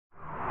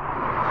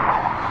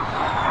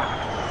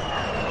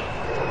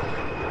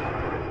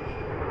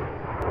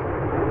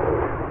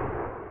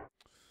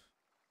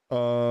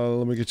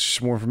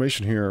some more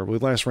information here. We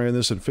last ran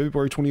this in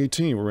February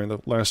 2018. We ran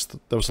that was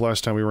the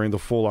last time we ran the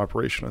full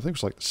operation. I think it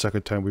was like the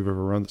second time we've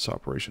ever run this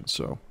operation,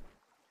 so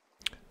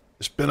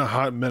it's been a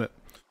hot minute.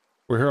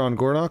 We're here on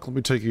Gordok. Let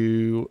me take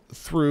you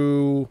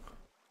through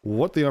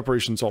what the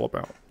operation's all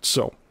about.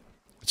 So,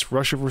 it's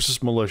Russia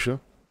versus militia.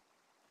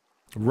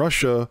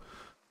 Russia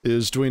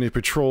is doing a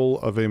patrol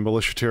of a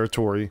militia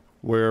territory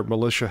where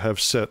militia have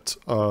set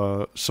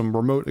some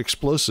remote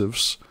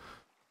explosives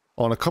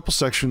on a couple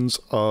sections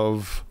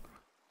of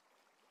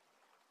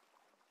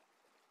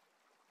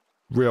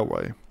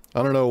railway.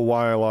 I don't know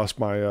why I lost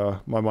my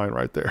my mind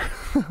right there.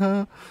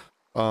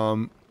 The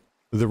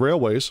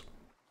railways,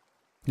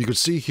 you can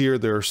see here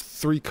there's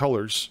three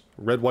colors,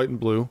 red, white, and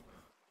blue.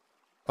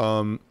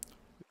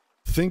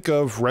 Think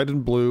of red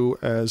and blue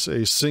as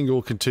a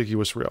single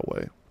contiguous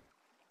railway.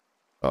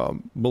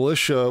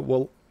 Militia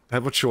will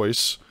have a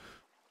choice.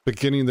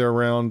 Beginning their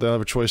round, they'll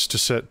have a choice to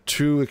set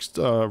two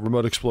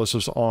remote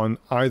explosives on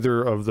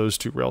either of those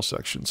two rail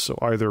sections. So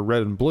either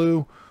red and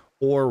blue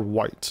or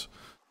white.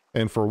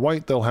 And for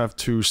white, they'll have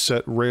to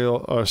set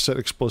set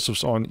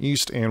explosives on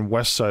east and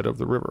west side of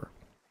the river.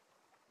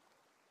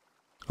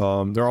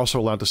 They're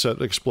also allowed to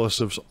set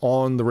explosives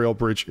on the rail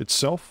bridge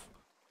itself,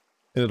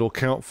 and it'll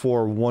count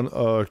for one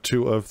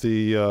two of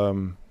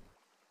the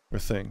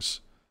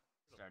things.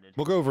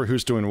 We'll go over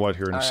who's doing what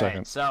here in a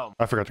second. So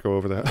I forgot to go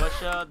over that.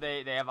 Militia,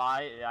 they have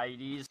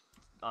IEDs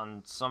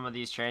on some of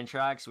these train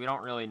tracks. We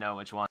don't really know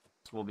which ones,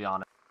 we'll be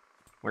honest.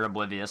 We're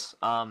oblivious.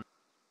 But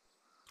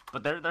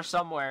they're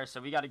somewhere,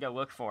 so we got to go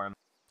look for them.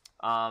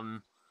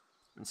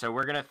 And so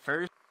we're gonna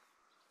first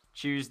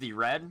choose the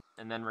red,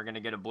 and then we're gonna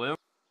get a blue.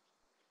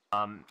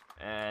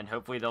 And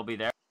hopefully they'll be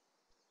there.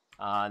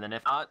 And then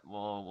if not,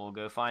 we'll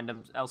go find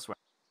them elsewhere.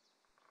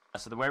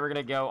 So the way we're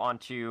gonna go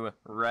onto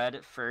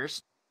red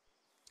first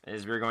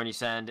is we're going to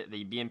send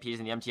the BMPs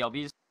and the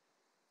MTLBs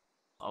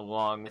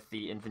along with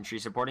the infantry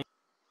supporting.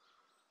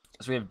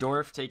 So we have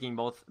Dorf taking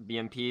both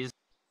BMPs.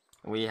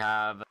 We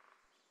have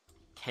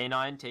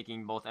K9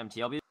 taking both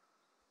MTLBs.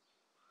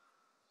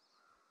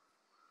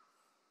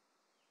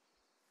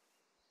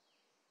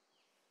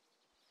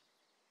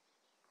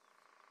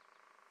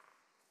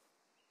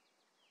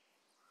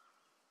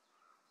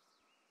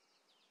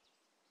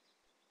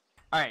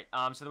 Alright,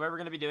 so the way we're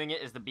going to be doing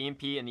it is the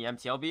BMP and the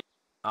MTLB.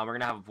 We're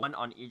going to have one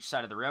on each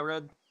side of the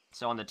railroad.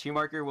 So on the 2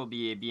 marker will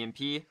be a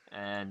BMP,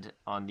 and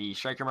on the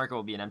striker marker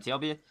will be an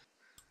MTLB.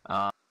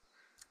 And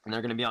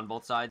they're going to be on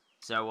both sides.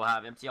 So we'll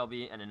have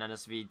MTLB and an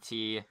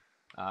NSVT,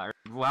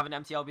 we'll have an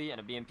MTLB and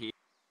a BMP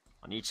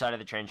on each side of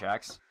the train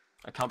tracks,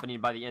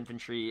 accompanied by the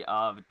infantry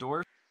of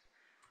Dorf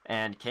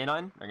and K9.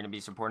 They're going to be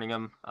supporting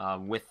them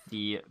with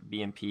the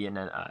BMP and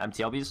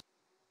MTLBs.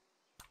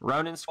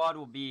 Ronin squad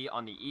will be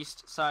on the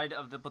east side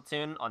of the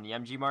platoon on the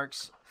MG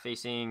marks,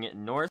 facing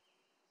north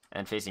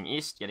and facing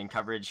east, getting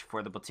coverage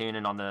for the platoon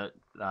and on the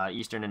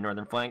eastern and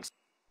northern flanks.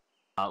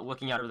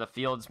 Looking out over the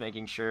fields,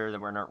 making sure that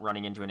we're not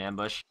running into an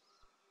ambush.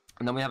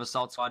 And then we have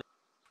assault squad,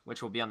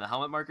 which will be on the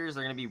helmet markers.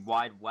 They're going to be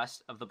wide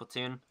west of the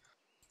platoon,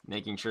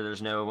 making sure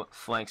there's no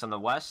flanks on the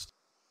west.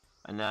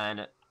 And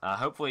then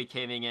hopefully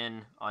caving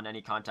in on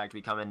any contact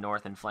we come in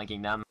north and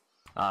flanking them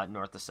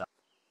north to south.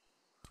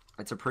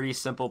 It's a pretty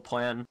simple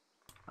plan.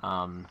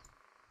 And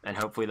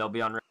hopefully they'll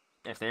be on red.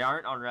 If they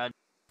aren't on red,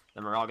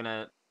 then we're all going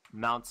to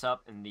mount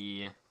up in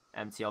the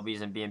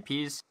MTLBs and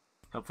BMPs.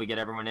 Hopefully get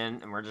everyone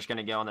in, and we're just going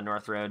to go on the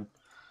north road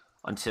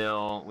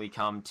until we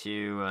come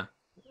to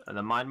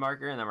the mine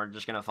marker, and then we're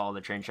just going to follow the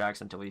train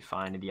tracks until we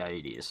find the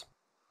IEDs.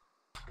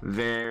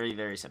 Very,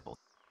 very simple.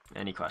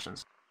 Any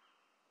questions?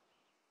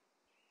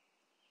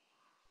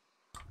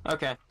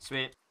 Okay,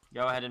 sweet.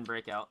 Go ahead and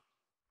break out.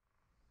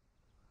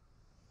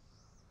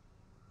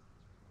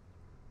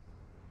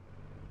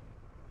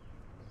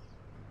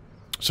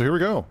 So here we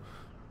go.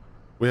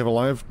 We have a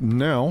live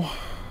now.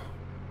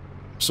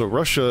 So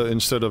Russia,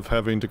 instead of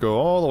having to go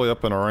all the way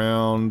up and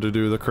around to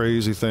do the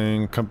crazy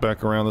thing, come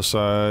back around the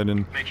side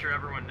and make sure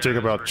everyone take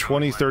about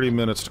 20-30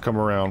 minutes to come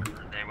around.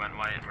 They went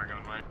white and we're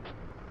going white.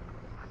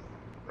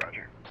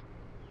 Roger.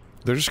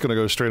 They're just going to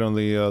go straight on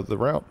the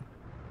route.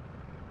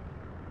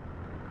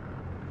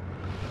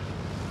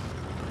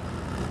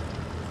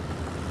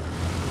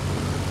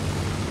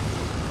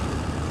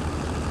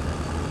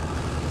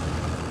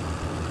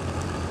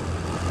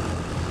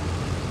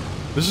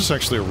 This is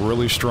actually a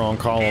really strong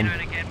column.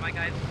 Again, my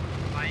guys,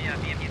 my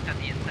BMP's got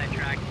the inside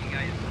track. You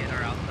guys get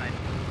our outside.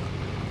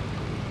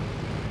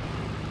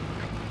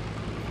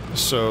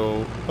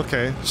 So,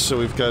 okay, so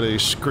we've got a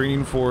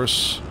screening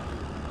force,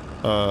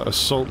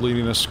 assault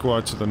leading a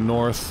squad to the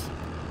north,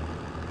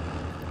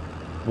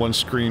 one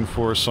screening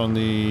force on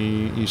the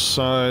east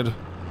side,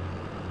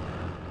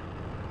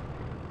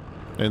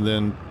 and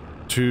then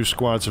 2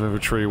 squads of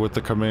infantry with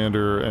the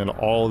commander and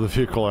all of the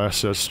vehicle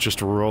assets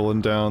just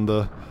rolling down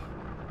the...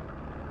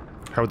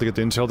 How would they get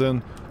the intel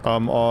in?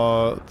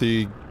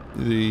 The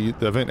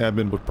event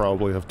admin would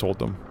probably have told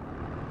them.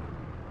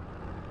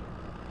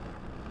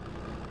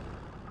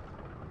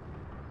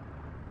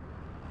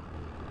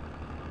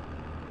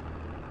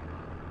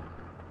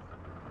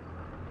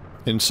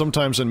 And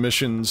sometimes in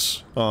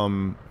missions,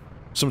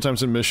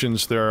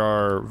 there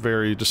are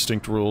very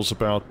distinct rules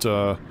about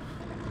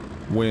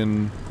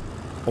when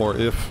or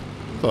if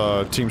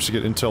teams to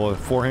get intel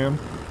beforehand.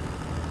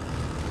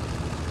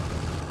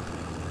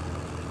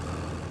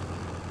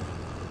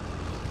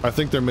 I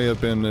think there may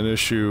have been an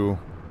issue,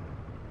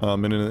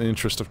 in the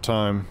interest of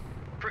time.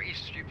 Pretty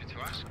stupid to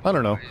ask. I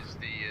don't know. What is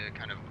the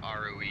kind of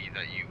ROE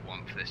that you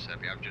want for this?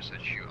 I've just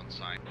said shoot on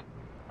sight.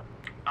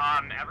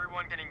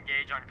 Everyone can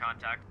engage on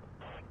contact.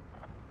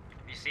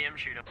 If you see him,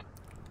 shoot him.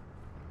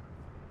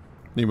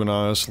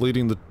 Nemanaz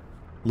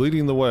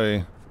leading the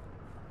way.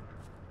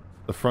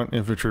 The front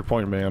infantry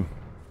point man.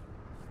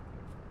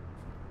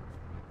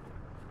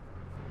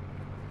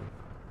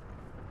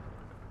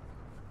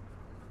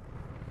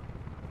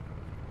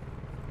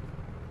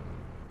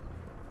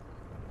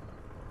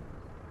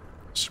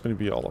 It's going to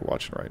be all I'm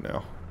watching right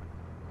now.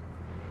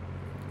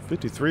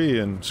 53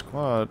 in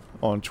squad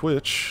on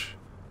Twitch.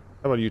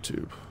 How about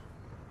YouTube?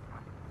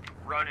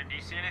 Ronan, do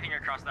you see anything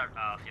across that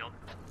field?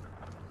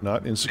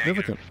 Not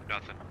insignificant. Negative,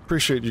 nothing.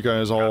 Appreciate you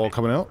guys all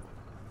coming out.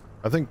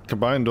 I think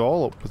combined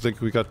all, I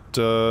think we got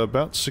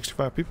about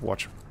 65 people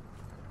watching.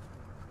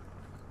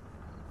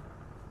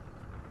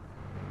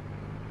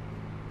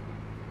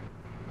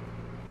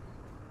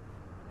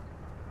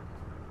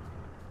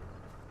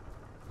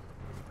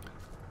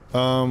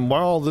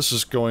 While this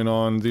is going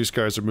on, these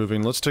guys are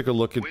moving. Let's take a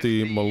look at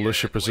the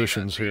militia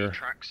positions the way that here. the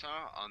tracks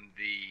are on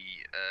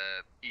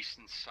the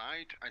eastern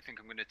side, I think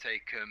I'm going to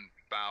take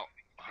about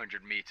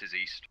 100 meters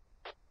east.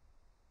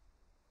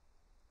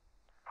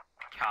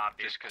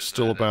 Copy. Just 'cause,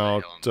 Still they're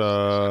about on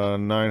the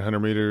 900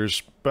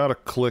 meters, about a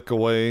click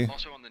away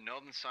Also on the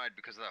northern side,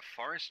 because of that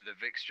forest, the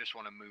Vics just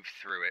want to move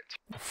through it.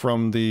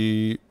 from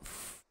the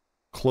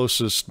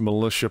closest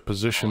militia Or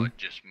position.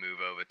 just move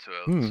over to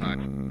the other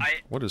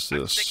side. What is I'm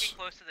this? sticking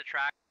close to the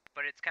track,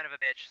 but it's kind of a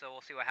bitch, so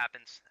we'll see what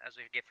happens as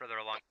we get further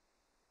along.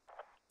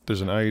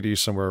 There's an IED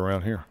somewhere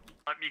around here.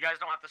 You guys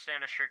don't have to stay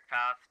on a strict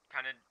path.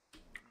 Kind of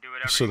do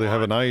whatever So you they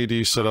have want. an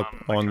IED set up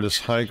I on trust this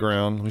your high decisions.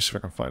 ground. Let me see if I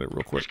can find it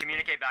real quick. Just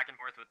communicate back and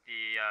forth with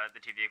the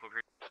two vehicle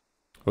crews.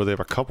 Oh, they have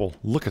a couple.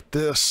 Look at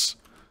this.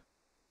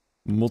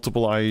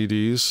 Multiple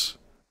IEDs.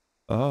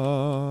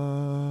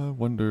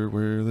 Wonder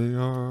where they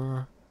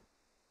are.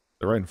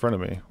 They're right in front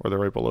of me, or they're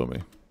right below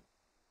me.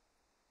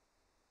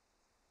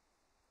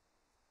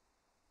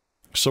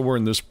 Somewhere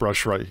in this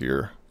brush right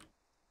here.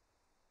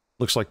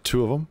 Looks like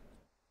two of them.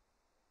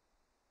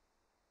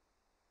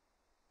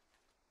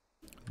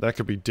 That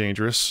could be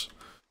dangerous.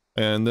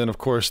 And then, of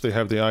course, they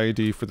have the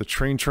IED for the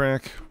train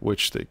track,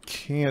 which they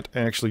can't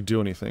actually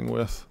do anything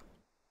with.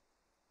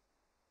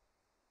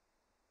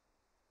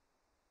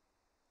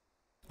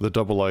 The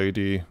double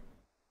IED.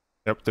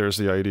 Yep, there's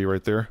the IED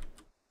right there.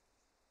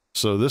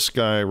 So this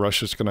guy,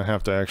 Rush, is going to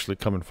have to actually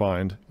come and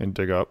find and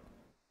dig up.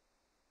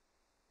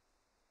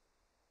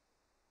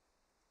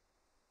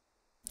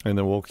 And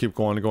then we'll keep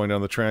going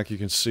down the track. You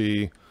can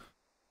see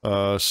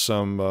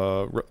some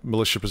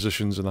militia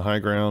positions in the high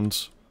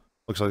grounds.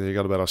 Looks like they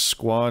got about a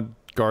squad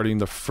guarding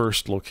the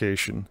first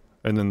location.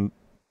 And then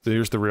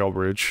there's the rail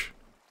bridge.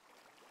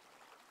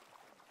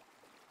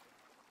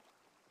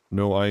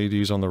 No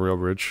IEDs on the rail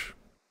bridge.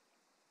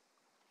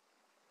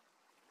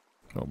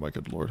 Oh my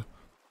good lord.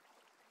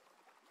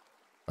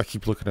 I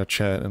keep looking at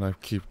chat and I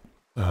keep...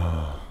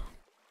 I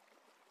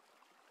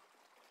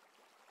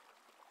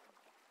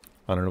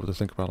don't know what to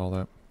think about all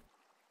that.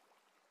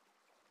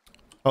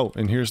 Oh,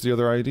 and here's the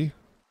other IED.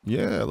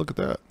 Yeah, look at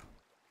that.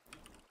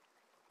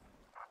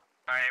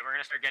 Alright, we're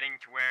gonna start getting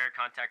to where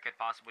contact could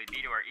possibly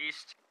be to our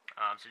east.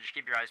 So just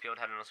keep your eyes peeled,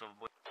 heading on Silver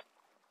Blue.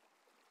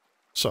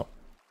 So,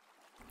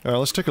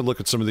 let's take a look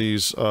at some of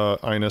these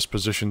INS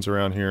positions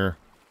around here.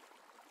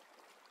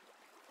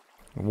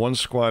 One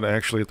squad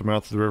actually at the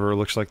mouth of the river.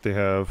 Looks like they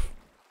have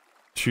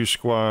two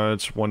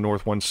squads, one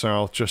north, one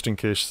south, just in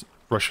case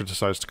Russia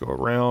decides to go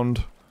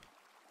around.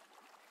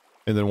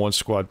 And then one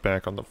squad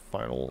back on the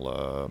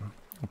final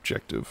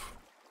objective.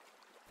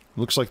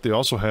 Looks like they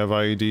also have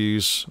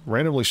IEDs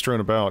randomly strewn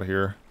about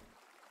here.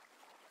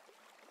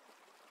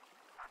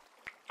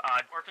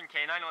 Orphan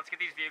K9, let's get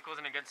these vehicles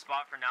in a good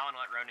spot for now and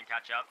let Ronan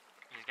catch up.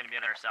 He's gonna be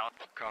on our south.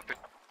 Copy.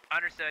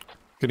 Understood.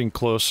 Getting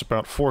close,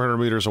 about 400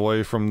 meters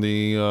away from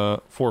the,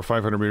 400 or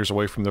 500 meters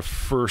away from the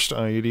first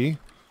IED.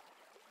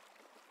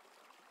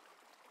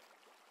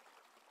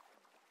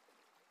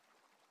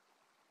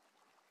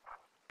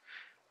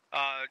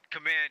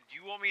 Command, do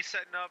you want me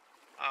setting up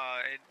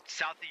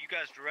south of you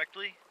guys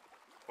directly,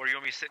 or do you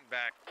want me sitting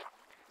back?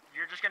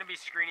 You're just gonna be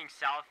screening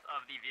south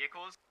of the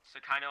vehicles, so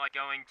kind of like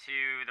going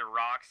to the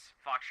rocks,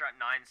 Foxtrot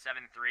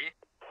 973,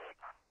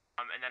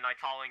 and then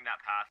like following that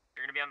path.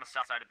 You're gonna be on the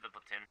south side of the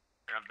platoon,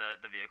 or of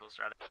the vehicles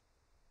rather.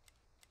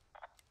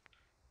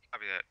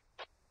 Copy that.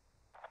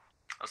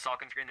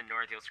 Assault can screen the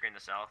north, you'll screen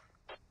the south.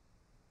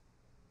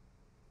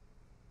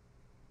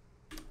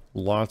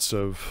 Lots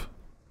of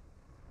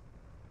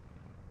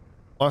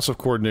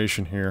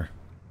coordination here.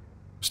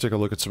 Let's take a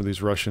look at some of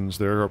these Russians.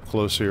 They're up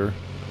close here.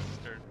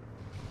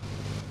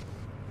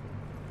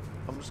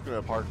 I'm just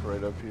gonna park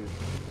right up here.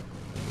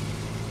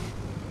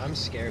 I'm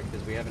scared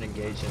because we haven't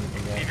engaged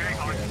anything yet. Be very I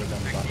don't cautious. hear The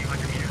any next few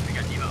hundred meters, we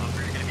got Diva up.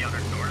 We're gonna be on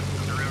our north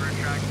of the railroad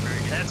track.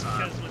 That's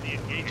because when the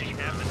engaging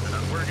happens,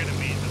 we're gonna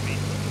be the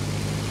meat.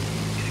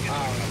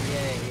 Oh,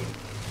 yay.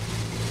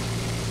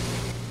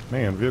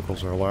 Man,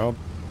 vehicles are loud.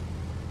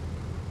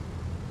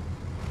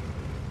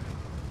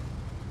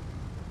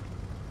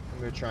 I'm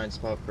gonna try and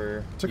spot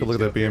for... Take a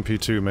look at that BMP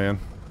too, man.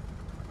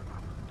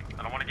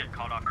 I don't want to get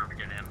caught off or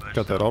get ambushed.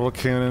 Got that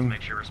autocannon.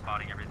 Make sure we're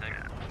spotting everything.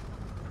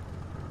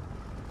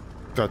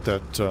 Got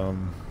that, Kyle,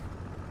 I'm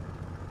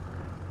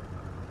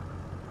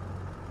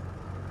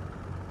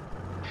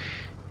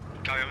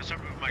gonna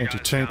start moving my guys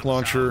anti-tank down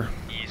launcher.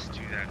 east to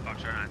that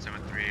Foxtrot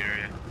 973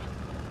 area.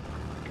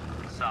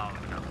 Solid.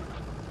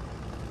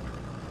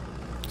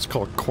 It's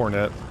called a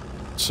Cornet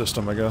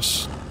system, I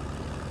guess.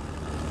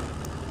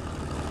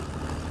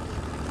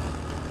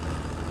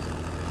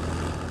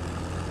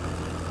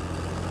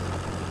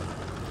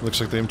 Looks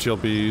like the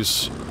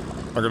MTLBs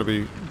are going to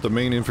be the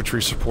main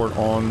infantry support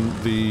on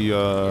the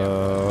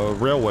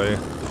railway,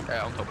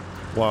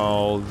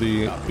 while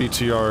the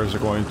BTRs are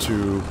going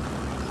to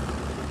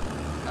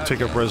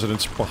take up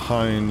residence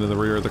behind in the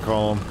rear of the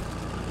column.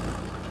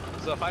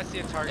 So if I see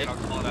a target, I'll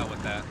call it out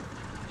with that.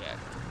 Yeah.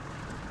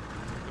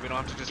 We don't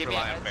have to just Give me a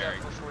rely on heads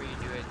bearing. up before you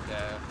do it.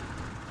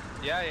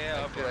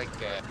 Yeah, I feel like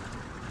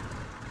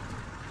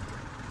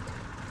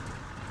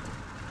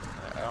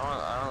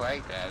I don't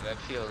like that. That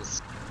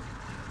feels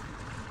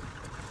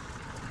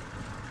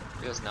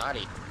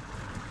naughty.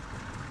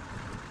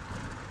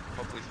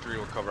 Hopefully 3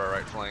 will cover our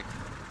right flank.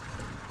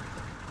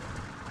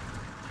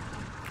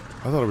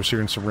 I thought I was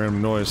hearing some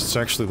random noise. It's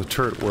actually the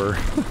turret were.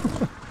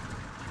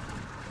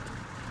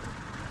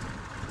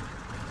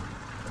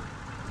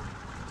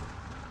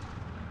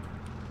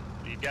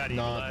 You got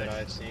Not that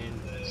I've seen.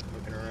 Just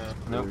looking around.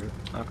 Nope.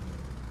 Okay.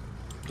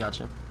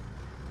 Gotcha.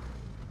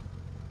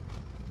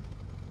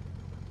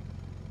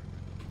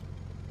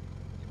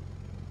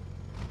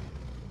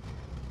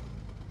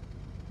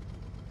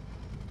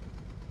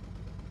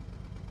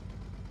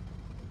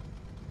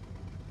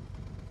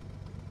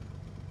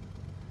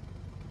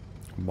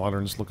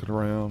 Modern's looking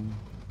around,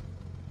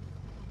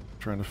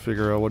 trying to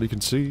figure out what he can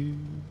see.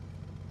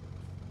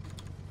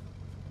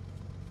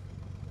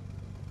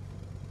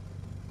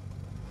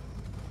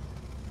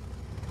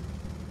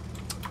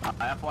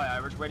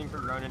 FYI, we're just waiting for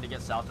Ronan to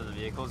get south of the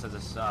vehicles as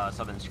a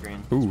southern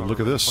screen. Ooh, That's what look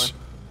we're at this. looking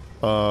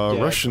for.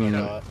 Russian,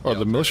 or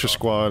the militia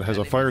squad has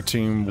a fire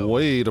team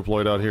way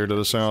deployed out here to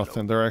the south,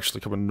 and they're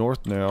actually coming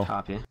north now.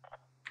 Copy.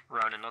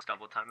 Ronan, let's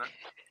double time it.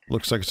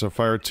 Looks like it's a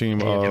fire team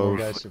Hey, you of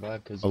guys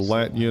survived 'cause a it's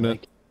LAT so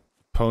unit,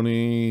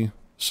 Pony,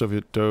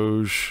 Soviet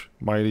Doge,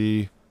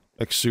 Mighty,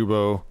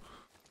 Exubo,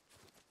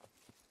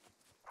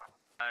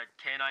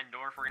 K9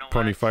 North, we're gonna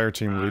Pony let, fire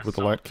team lead with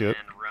the LAT kit.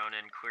 And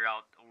Ronan clear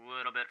out a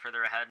little bit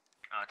further ahead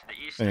to the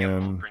east,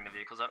 And we'll bring the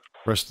vehicles up.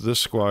 Rest of this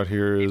squad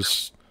here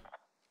is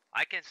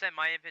I can send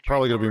my infantry.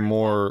 probably going to be forward.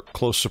 more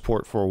close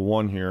support for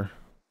 1 here.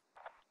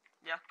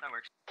 Yeah, that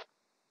works.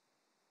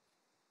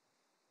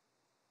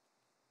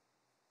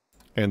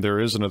 And there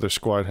is another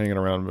squad hanging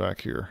around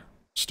back here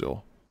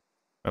still.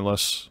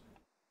 Unless,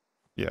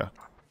 yeah.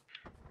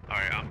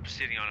 Alright, I'm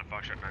sitting on a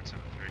Foxtrot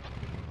 973.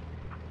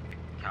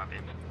 Copy.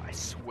 I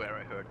swear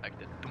I heard like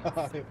the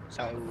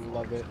I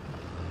love it.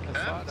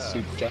 Soup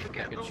Soup Jack. Jack.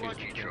 Get the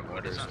logic truck,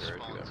 what does that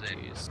spawns in?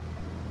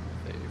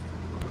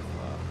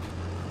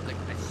 Like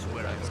I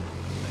swear I heard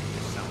like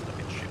this sound like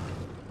a ship.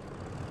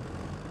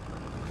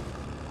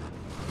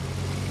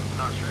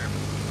 Not sure.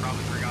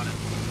 Probably forgot it.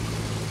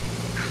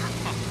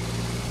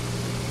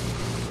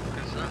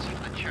 Because that's for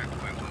the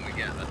checkpoint when we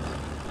get there.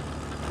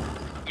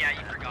 Yeah,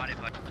 you forgot it,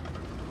 but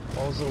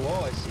Balls of the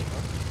wall, I see.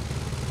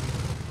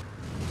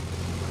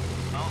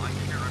 Oh, I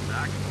think I run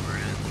back for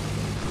it.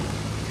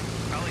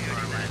 probably good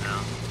Right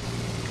now.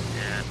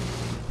 Yeah.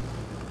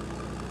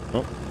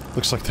 Oh,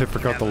 looks like they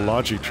forgot the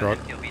Logi truck.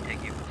 He'll be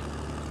taking.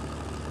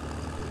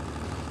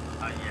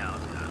 Yeah, I'll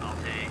do that. I'll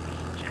take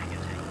Jack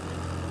and take.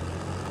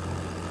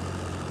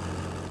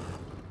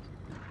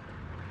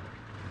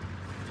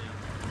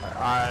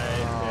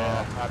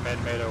 I'm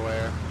made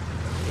aware.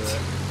 Do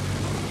it.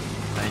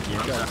 Thank you.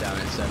 God damn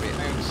it, Sebi.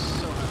 I am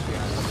so happy I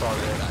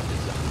started that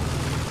design.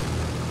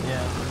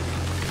 Yeah.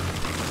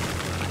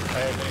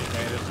 Hey,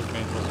 this just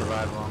means we'll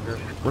survive longer.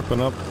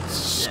 Ripping up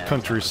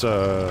country's,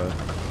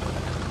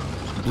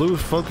 blue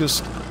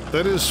focused.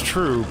 That is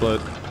true, but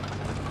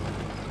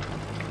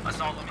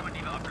Assault, let me know when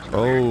Diva uppers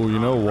oh, you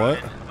know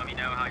what? Let me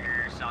know how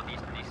your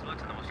southeast and east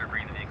looks, and then we'll start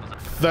bringing the vehicles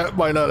up. That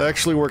might not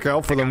actually work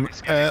out for them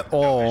at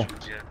all.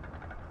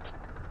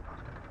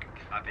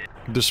 Copy.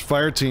 This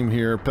fire team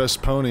here,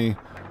 Pest Pony,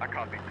 I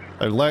copy.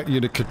 a LAT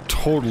unit could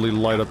totally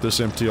light up this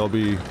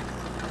MTLB.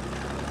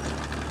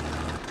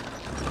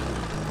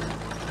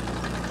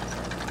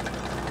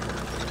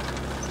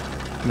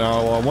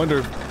 Now, I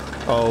wonder...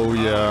 Oh,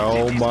 yeah,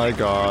 oh my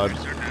god.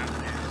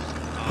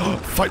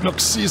 Fight Nook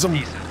sees him!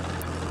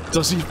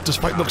 Does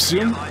Fight Nook see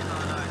him?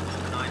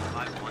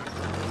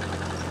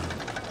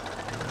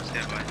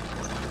 Stand by.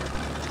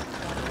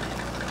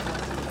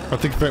 I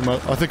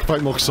think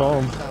Fight Nook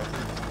saw him.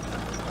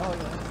 Oh,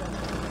 yeah.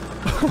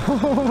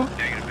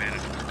 Negative,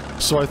 man.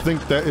 So I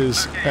think that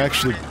is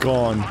actually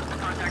gone.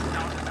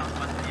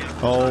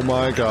 Oh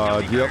my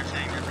god, yep.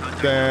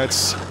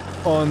 That's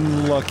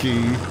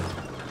unlucky.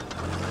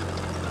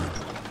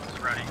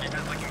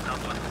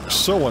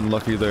 So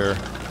unlucky there.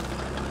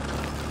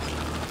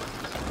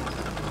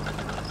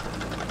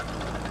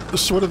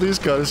 So what are these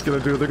guys gonna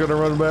do? They're gonna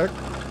run back?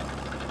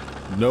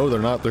 No, they're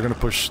not. They're gonna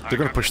push. They're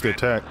gonna push the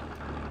attack.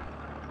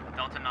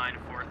 Delta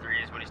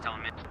 943 is what he's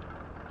telling me.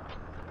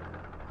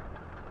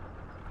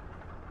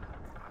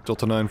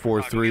 Delta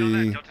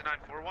 943. Delta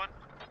 941?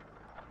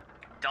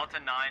 Delta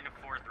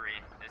 943 is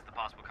the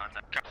possible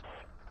contact.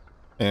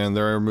 And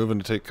they're moving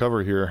to take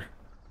cover here.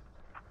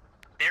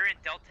 They're in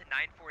Delta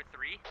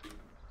 943.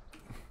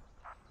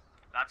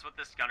 That's what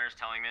this gunner is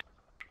telling me.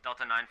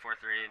 Delta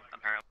 943,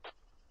 apparently.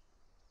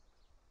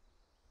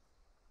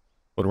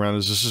 What round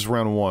is this? This is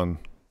round 1.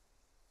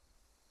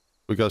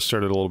 We got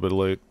started a little bit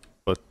late,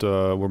 but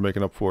we're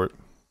making up for it.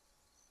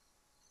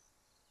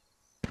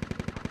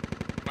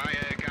 My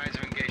guys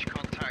have engaged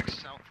contact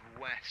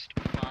southwest,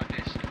 far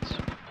distance.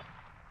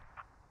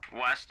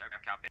 West, okay,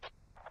 copy.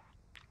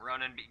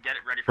 Ronan, get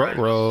it ready for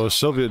Ruh-roh,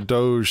 Soviet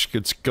Doge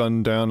gets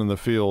gunned down in the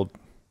field.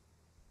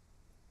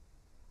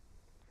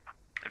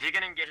 If you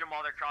can engage them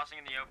while they're crossing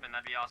in the open,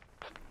 that'd be awesome.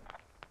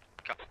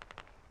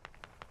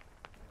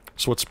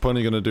 So what's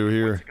Punny gonna do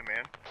here?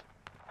 Command.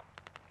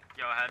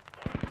 Go ahead.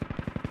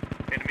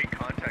 Enemy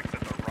contacts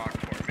at the rock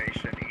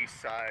formation east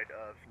side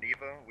of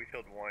Neva. We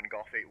killed one,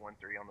 Golf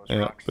 813 on those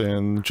rocks.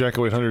 And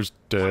Jacko 800's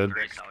dead.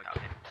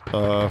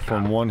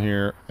 From one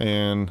here,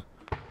 and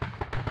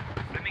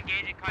I'm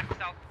engaging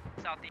contact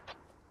southeast.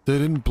 they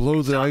didn't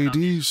blow the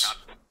IEDs.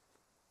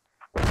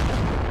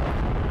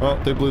 Well,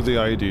 they blew the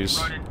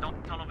IEDs. Ronan,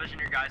 don't tunnel vision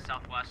your guys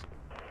southwest.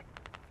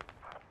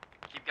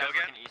 Keep guys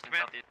looking east and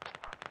southeast.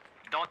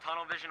 Don't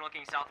tunnel vision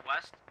looking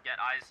southwest. Get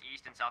eyes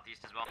east and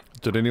southeast as well.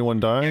 Did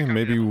anyone die?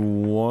 Maybe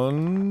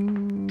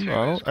one? I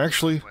don't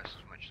actually.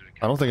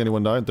 I don't think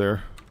anyone died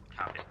there.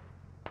 Copy.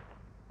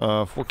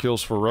 4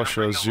 kills for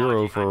Russia,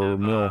 0 for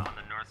Mill. On the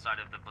north side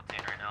of the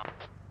platoon right now.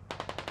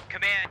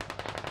 Command.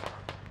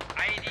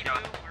 IED 2,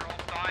 we're all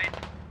fine.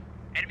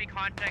 Enemy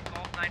contact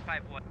Golf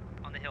 951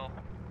 on the hill.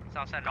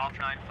 South side Golf of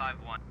the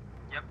 951.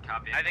 Yep,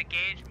 copy. I've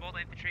engaged both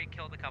infantry and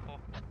killed a couple.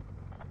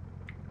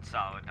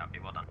 Solid, copy,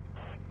 well done.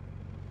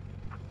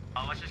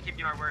 Let's just keep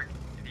doing our work.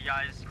 If you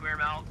guys clear them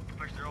out,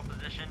 push their old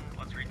position,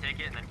 let's retake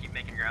it, and then keep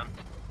making ground.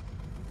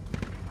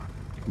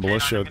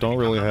 Militia don't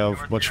really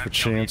have much of a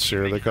chance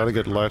here. They gotta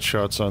get lat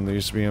shots on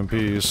these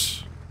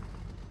BMPs.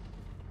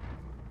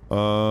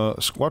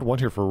 Squad 1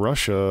 here for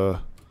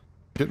Russia.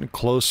 Getting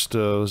close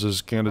to this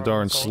is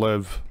Gandadar and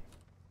Slev.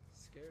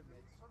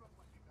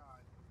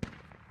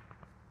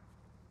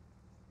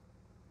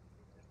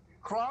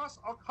 Cross,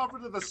 I'll cover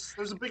to the.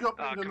 There's a big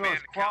opening to the Command,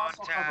 north. Cross,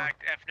 I'll cover.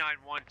 contact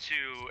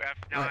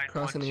F912,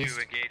 F912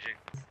 engaging.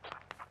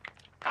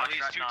 At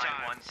least 2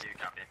 times. 912,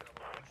 copy.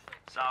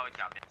 Solid,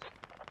 copy.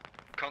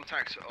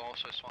 Contacts are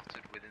also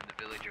spotted within the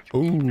village of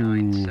Ooh.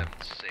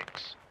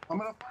 E976. I'm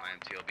gonna. My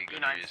MTLB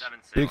gunner is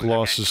E976. Big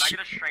losses. Can I get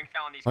a strength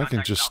count on these I can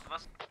contacts just- south of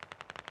us?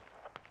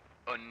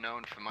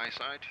 unknown from my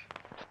side.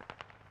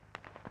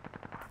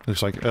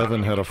 Looks like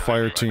Evan had a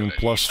fire team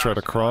plus try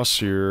to cross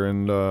here,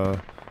 and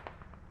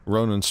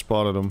Ronan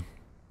spotted him.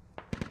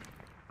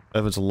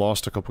 Evan's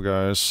lost a couple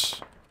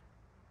guys.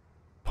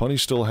 Punny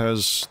still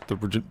has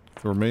the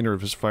remainder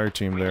of his fire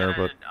team there,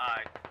 but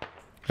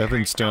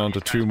Evan's down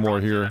to 2 more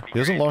here. He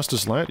hasn't lost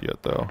his lat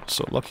yet, though,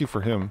 so lucky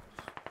for him.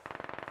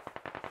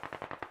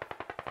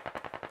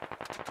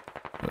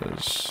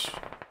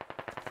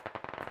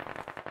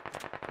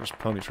 What's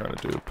Pony trying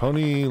to do?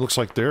 Pony looks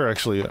like they're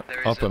actually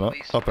There is up and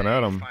up and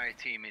at him. Fire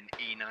team in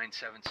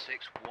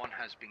E976. One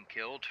has been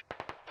killed.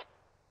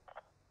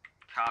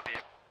 Copy.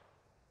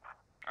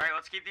 Alright,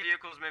 let's keep the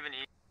vehicles moving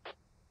east.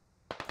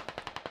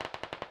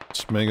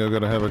 Is Mango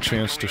gonna have a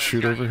chance to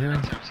shoot over here?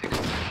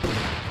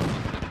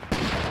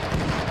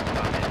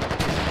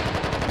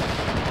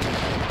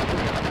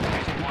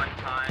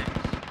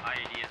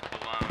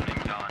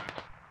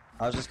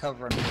 I was just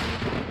covering.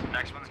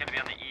 Next one's gonna be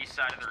on the east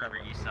side of the river,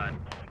 east side.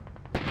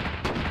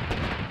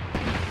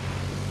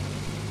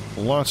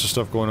 Lots of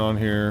stuff going on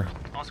here.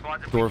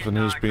 Dorf and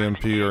his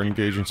BMP are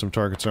engaging some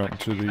targets out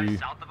into the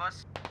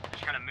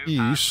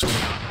east.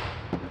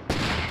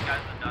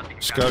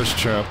 Scottish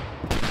chap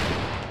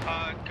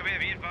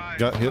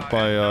got hit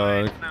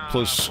by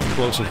close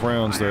explosive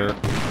rounds there.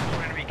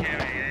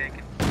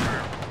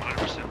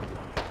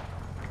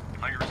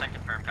 100%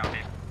 confirmed, copy.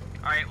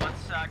 Alright,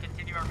 let's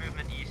continue our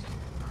movement east.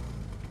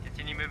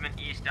 Continue movement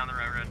east down the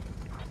railroad.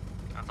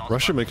 That's all.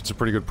 Russia making some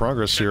pretty good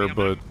progress here,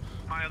 but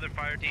My other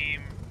fire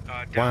team,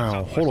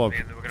 wow, hold up,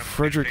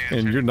 Frederick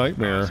and your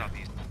nightmare.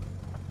 Copy.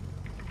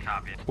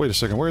 Wait a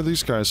second, where are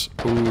these guys?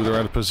 Ooh, they're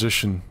out of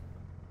position.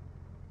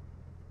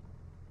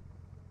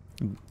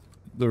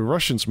 The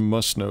Russians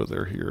must know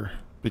they're here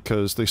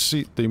because they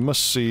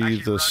must see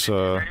Actually, this.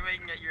 Ronan, is there any way you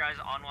can get your guys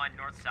online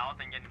north-south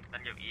and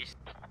then go east?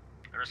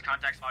 There was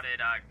contact spotted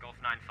Gulf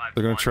 951.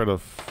 They're gonna try to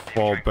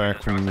fall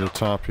back from the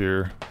top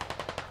here.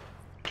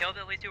 killed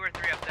at least 2 or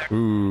 3 up there.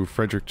 Ooh,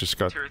 Frederick just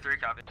got 2 or 3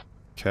 copy.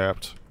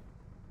 capped.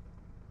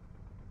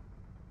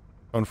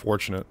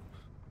 Unfortunate.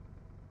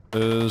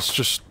 There's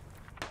just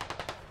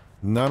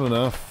not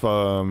enough,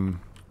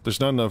 there's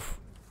not enough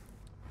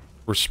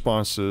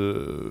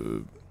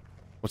responsive...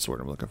 What's the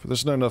word I'm looking for?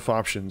 There's not enough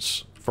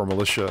options for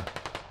militia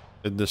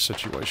in this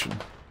situation.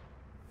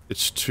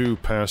 It's too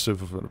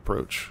passive of an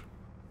approach.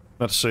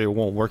 Not to say it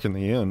won't work in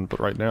the end, but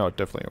right now it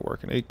definitely ain't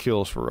working. 8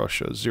 kills for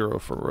Russia, 0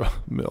 for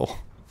Mill.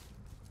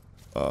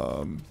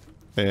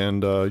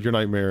 And your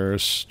Nightmare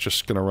is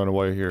just gonna run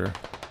away here.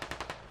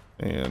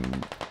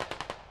 And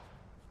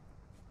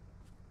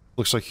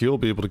looks like he'll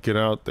be able to get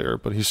out there,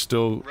 but he's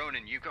still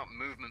Ronan, you got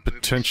movement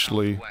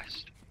potentially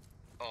southwest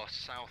or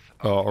south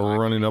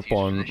running up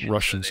on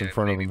Russians in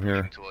front of him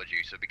here. Towards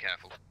you, so be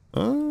careful.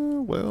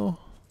 Well...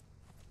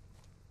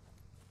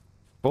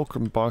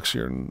 Vulcan,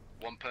 Boxier, and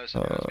One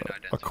person has been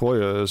identified.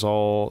 Akoya is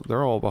all...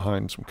 They're all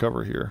behind some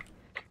cover here.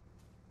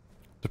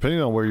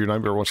 Depending on where your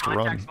Nightmare wants to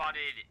run. Contact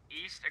spotted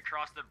east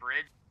across the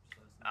bridge.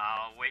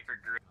 Wait for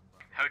group.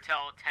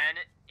 Hotel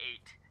 10-8.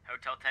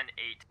 Hotel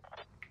 10-8.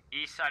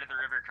 East side of the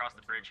river across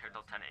the bridge.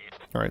 Hotel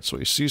 10-8. Alright, so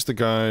he sees the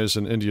guys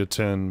in India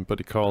 10, but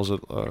he calls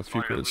it a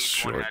few Spotted grids at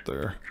least one short head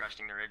there.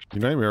 cresting the ridge.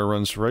 Your Nightmare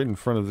runs right in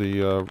front of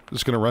the,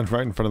 is gonna run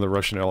right in front of the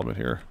Russian element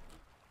here.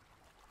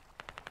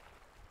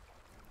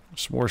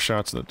 Some more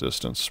shots in the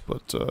distance,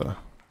 but,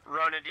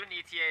 Ronan, do you have an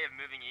ETA of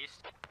moving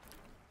east?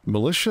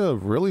 militia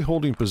really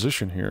holding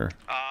position here.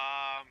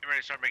 I'm ready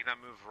to start making that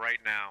move right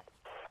now.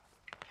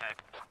 Okay.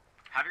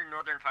 Have your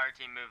northern fire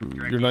team move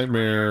directly Your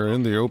Nightmare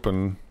in the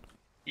open,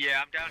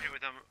 Yeah, I'm down here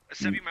with them.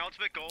 Sebi, my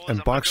ultimate goal is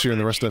and I'm gonna go Boxier and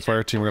the for rest of that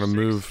fire team are gonna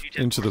move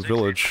into the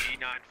village.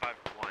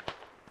 G951.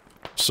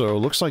 So,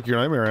 looks like your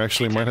Nightmare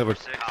actually might have a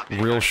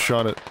real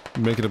shot at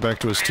making it back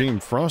to his team.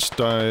 Frost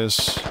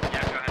dies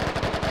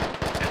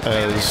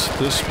as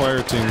this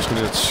fire team is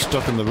gonna get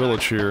stuck in the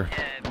village here.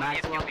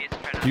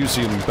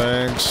 Husey and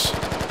Bags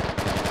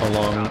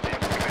along...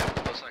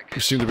 You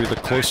seem to be the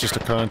closest to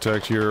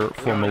contact here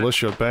for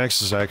militia.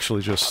 Bags is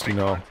actually just, you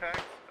know...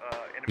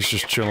 He's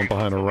just chilling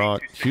behind a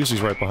rock.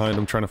 Husey's right behind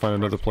him, trying to find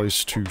another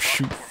place to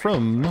shoot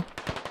from.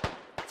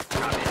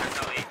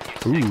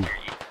 Ooh.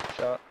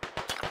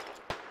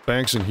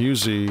 Banks and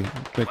Husey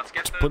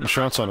putting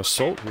shots on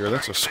Assault here.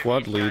 That's a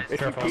squad lead. If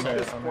you peek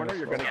this corner,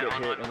 you're gonna get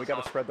hit, and we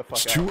gotta spread the fuck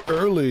out. It's too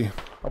early.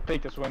 I'll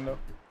peek this window.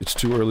 It's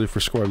too early for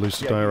squad leads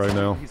to die right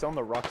now. He's on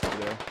the rocks over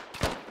there.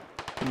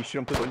 Can you shoot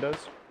him through the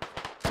windows?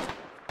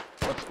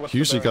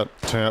 Husey got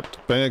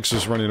tapped. Bags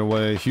is running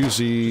away.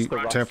 Husey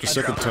tapped a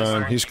second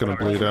time. He's gonna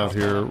bleed out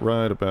here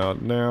right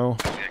about now.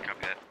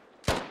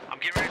 I'm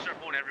getting ready to start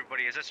pulling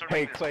everybody. Is that sort of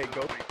Hey, Clay,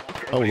 go.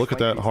 Oh, look at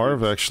that.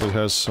 Harv actually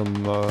has some,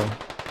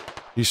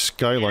 he's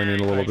skylining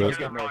a little bit,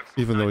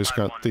 even though he's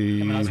got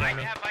the...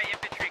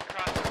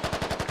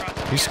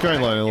 He's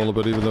skylining a little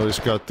bit, even though he's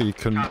got the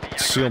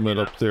concealment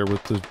up there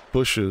with the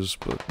bushes,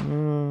 but...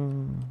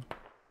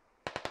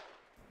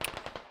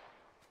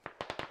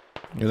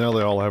 And now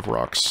they all have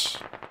rocks.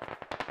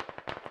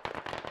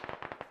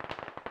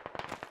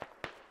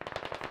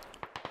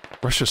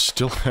 Russia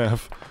still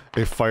have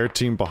a fire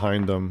team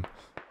behind them.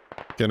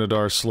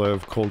 Ganadar,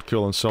 Slev, Cold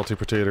Kill, and Salty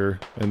Potato,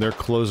 and they're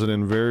closing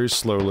in very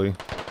slowly.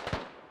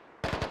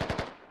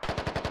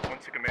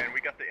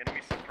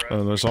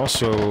 And there's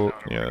also...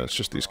 yeah, it's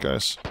just these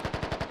guys.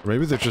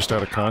 Maybe they're just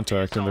out of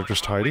contact and they're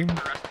just hiding?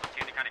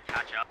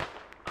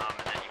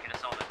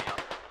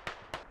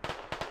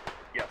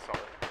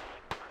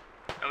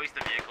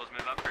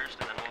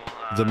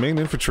 The main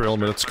infantry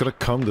element that's gonna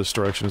come this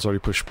direction has already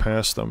pushed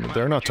past them.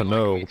 They're not to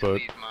know,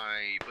 but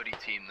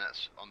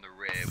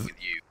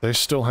they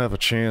still have a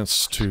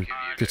chance to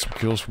get some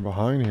kills from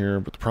behind here,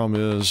 but the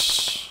problem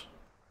is...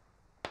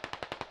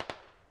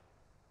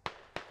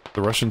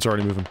 the Russians are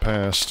already moving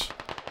past.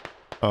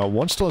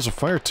 One still has a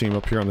fire team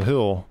up here on the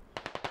hill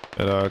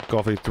at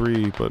Golf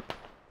 8-3, but...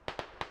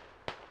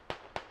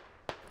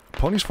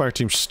 Pony's fire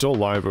team's still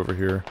live over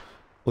here.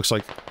 Looks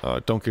like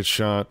don't get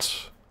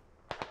shot.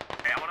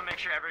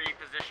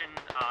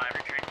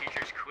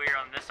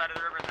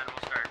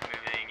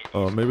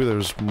 Maybe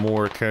there's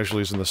more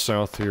casualties in the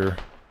south here.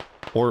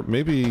 Or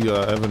maybe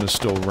Evan is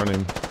still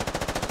running.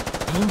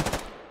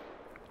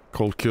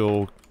 Cold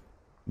Kill.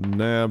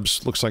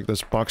 Nabs. Looks like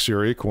that's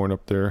Boxier Acorn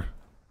up there.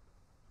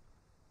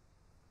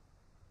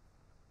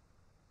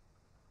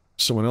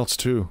 Someone else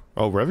too.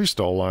 Oh, Revy's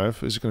still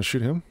alive. Is he gonna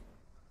shoot him?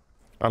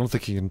 I don't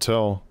think he can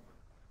tell.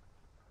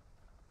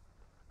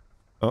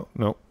 Oh,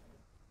 no.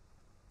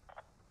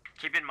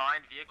 Keep in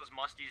mind, vehicles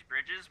must use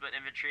bridges, but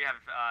infantry have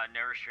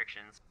no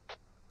restrictions.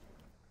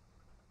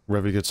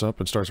 Revy gets up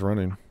and starts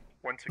running.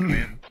 One to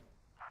command.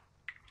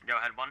 Go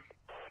ahead, one.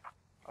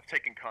 I've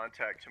taken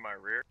contact to my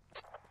rear.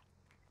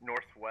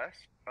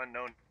 Northwest,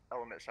 unknown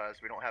element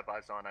size. We don't have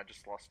eyes on. I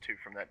just lost 2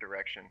 from that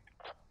direction.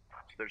 So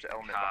there's an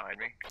element behind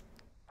me.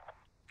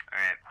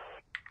 Alright.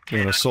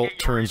 And Assault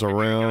turns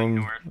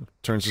around,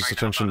 turns his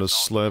attention to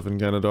Slev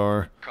and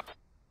Ganadar.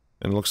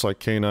 And it looks like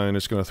K9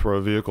 is going to throw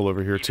a vehicle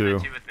over here too.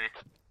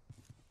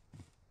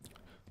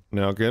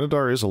 Now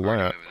Ganadar is a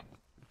lat.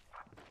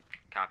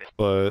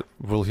 but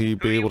will he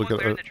be able to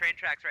get a the train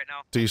tracks right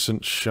now?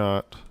 decent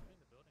shot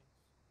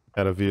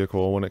at a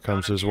vehicle when it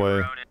comes his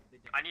way?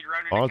 I need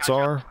Ronan to Odds catch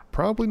are, up.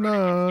 probably Ronan,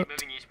 not. keep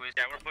moving east, please.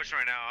 Yeah, we're pushing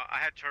right now. I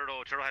had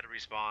Turtle. Turtle had to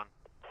respawn.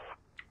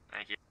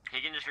 Thank you. He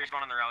can just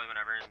respawn on the rally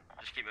whenever and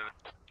just keep moving.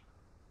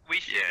 We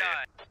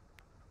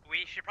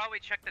should probably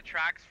check the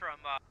tracks from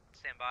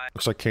standby.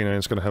 Looks like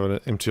K9's gonna have an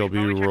MTLB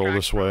Probably check roll tracks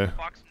this from way.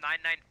 Fox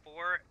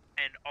 994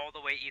 and all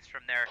the way east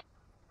from there.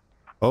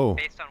 Oh.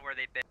 Based on where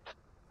they've been.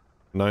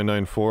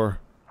 994.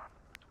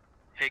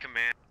 Hey,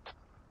 command.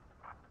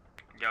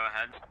 Go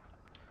ahead.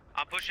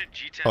 I'm pushing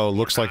G10. Oh,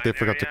 looks like they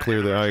forgot to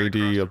clear the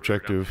IED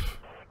objective.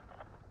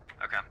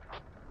 Okay.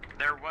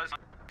 There was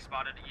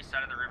spotted east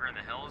side of the river in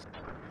the hills.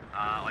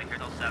 Like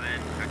Hotel 7,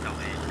 Hotel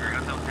 8, or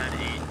Hotel 10, 8,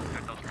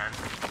 Hotel 10,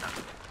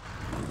 7.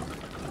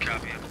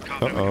 Copy. Confident we can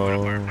put a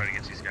Uh-oh. firefight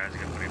against these guys. I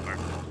gotta put a fire.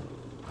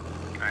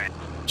 Alright.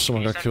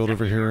 Someone got killed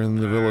over here in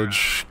the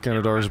village.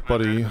 Ganadar's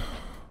buddy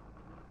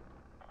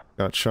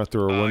got shot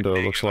through a window,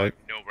 looks like.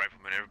 No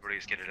rifleman. Everybody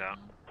just get it out.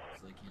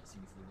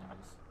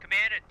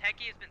 Command, a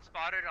techie has been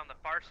spotted on the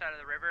far side of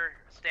the river.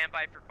 Stand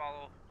by for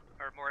follow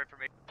or more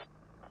information.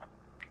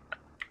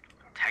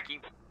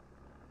 Techie?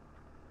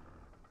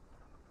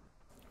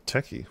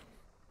 Techie.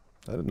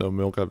 I didn't know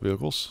Mill got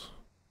vehicles.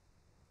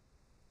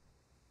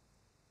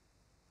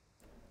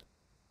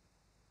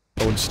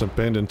 Oh, it's an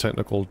abandoned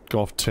technical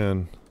Golf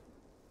 10.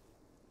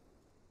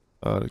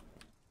 Assault.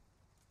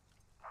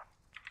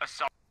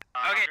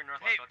 Okay,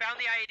 hey, found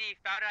the IED.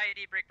 Found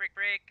IED. Break.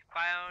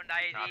 Found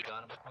IED.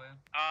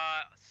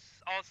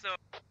 Also,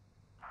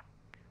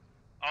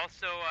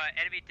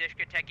 enemy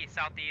Dishka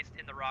southeast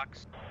in the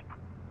rocks.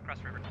 Across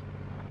the river.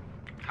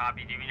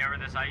 Copy. Do we know where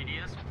this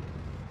IED is?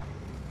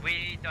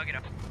 We dug it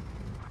up.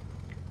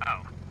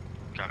 Oh.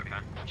 Copy.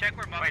 Okay. Check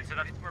where Muff. Wait, so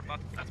that's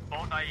That's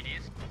both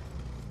IEDs?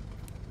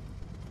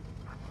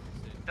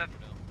 the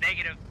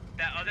negative.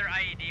 That other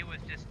IED was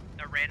just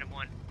a random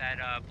one that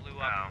blew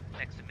up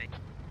next to me.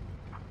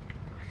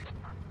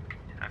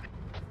 Okay.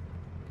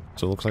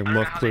 So it looks like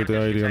Muff cleared the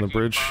IED on the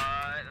bridge.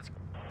 I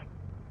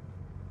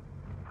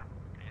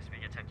guess we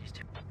get techies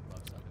too.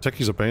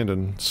 Techie's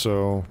abandoned,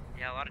 so...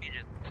 Yeah, a lot of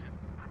ninjas.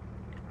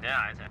 Yeah,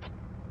 I think.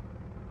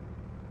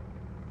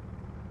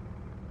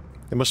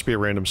 It must be a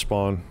random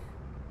spawn.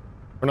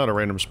 Or not a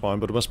random spawn,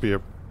 but it must be a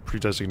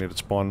pre-designated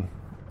spawn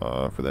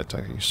for that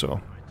techie,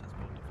 so...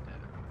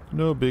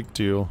 No big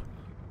deal.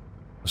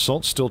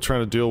 Assault's still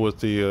trying to deal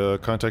with the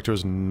contact to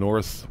his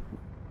north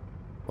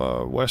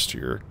west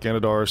here.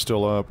 Ganadar is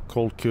still up,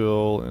 Cold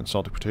Kill, and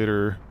Salty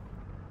Potato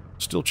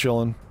still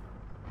chilling.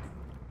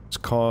 It's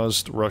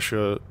caused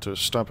Russia to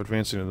stop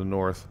advancing in the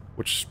north,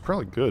 which is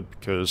probably good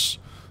because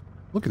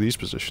look at these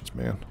positions,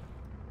 man.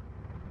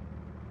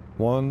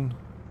 One.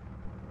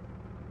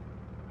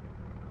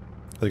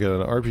 They got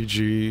an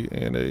RPG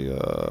and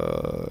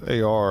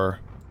a AR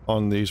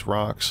on these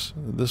rocks.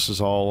 This is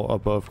all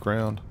above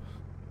ground.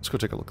 Let's go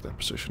take a look at that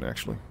position,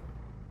 actually.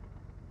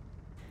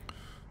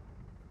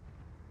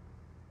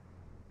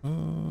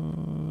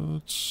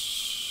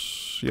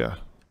 Yeah.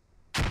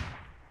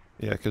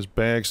 Yeah, because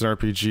bags and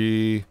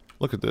RPG...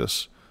 Look at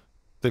this.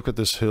 They've got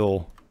this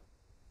hill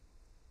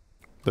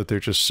that they're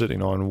just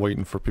sitting on,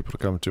 waiting for people to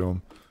come to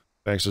them.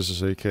 Bags has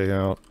his AK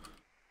out.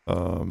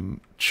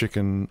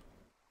 Chicken...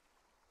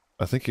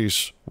 I think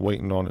he's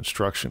waiting on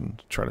instruction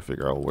to try to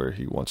figure out where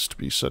he wants to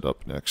be set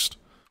up next.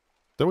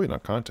 They're waiting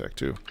on contact,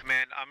 too.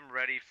 Command, I'm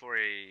ready for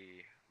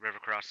a river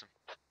crossing.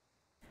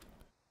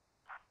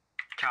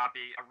 Copy.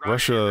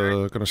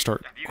 Russia gonna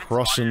start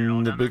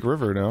crossing the big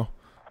river now.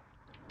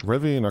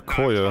 Revi and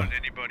Akoya,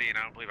 Anybody, and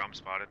I don't believe I'm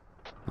spotted.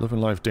 living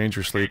life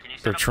dangerously. Can you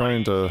set They're up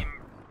trying a to... team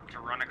to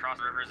run across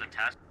the river as a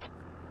test?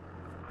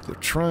 They're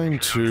trying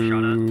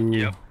to...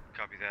 Yep,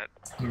 copy that.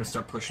 I'm gonna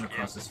start pushing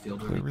across this field.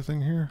 Clear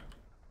everything here?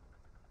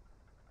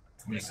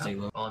 I'm gonna stay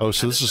low. Oh,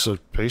 so this is a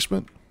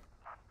basement?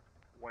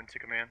 1 to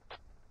command.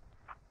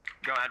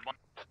 Go ahead, one.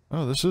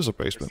 Oh, this is a Is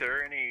basement.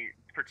 there any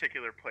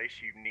particular place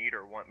you need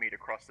or want me to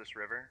cross this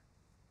river?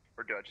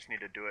 Or do I just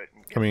need to do it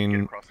and get, I mean-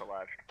 get across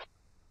alive?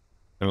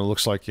 And it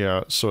looks like,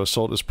 yeah, so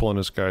Assault is pulling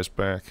his guys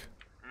back.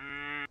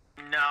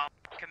 No.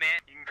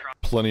 Command, you can cross.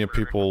 Plenty of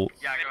people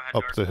Yeah, go ahead,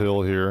 up Dark. the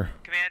hill here.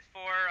 Command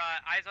 4,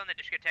 eyes on the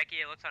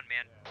Dishkateki. It looks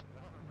unmanned.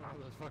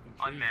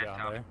 Unmanned, down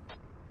copy. there.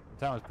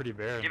 The town was pretty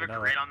barren. Give a but no.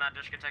 grade on that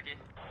Dishkateki.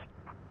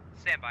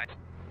 Stand by.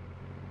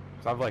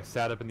 So I've like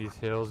sat up in these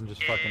hills and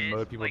just fucking Is,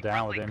 mowed people like,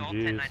 down with roughly Golf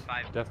MGs.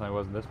 1095. Definitely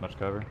wasn't this much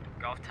cover.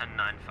 Golf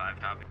 1095,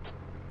 copy.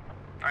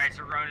 Alright,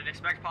 so Ronan,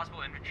 expect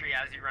possible infantry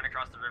as you run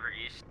across the river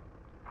east.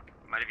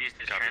 Might have used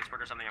his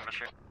transport or something, I'm not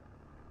sure.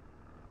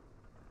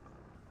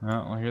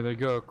 Oh, well, here they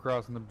go,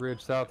 crossing the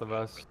bridge south of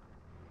us.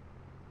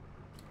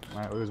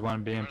 Might lose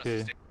one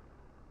BMP.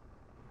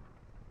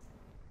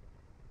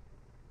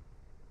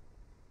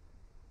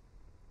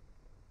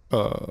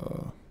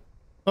 Oh,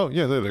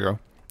 yeah, there they go.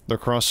 They're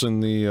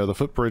crossing the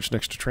footbridge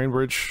next to train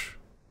bridge.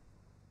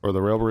 Or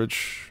the rail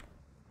bridge.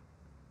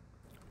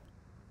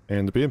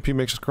 And the BMP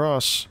makes it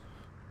across.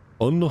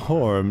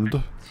 Unharmed. 2,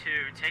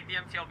 take the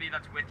MTLB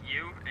that's with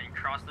you and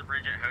cross the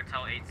bridge at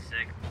Hotel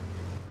 86.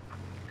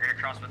 You're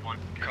gonna cross with one.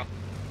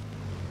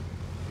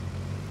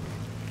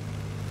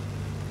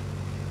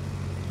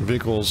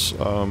 Vehicles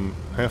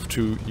have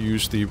to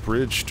use the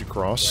bridge to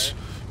cross.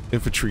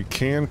 Infantry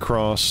can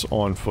cross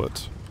on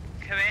foot.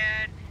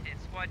 Command,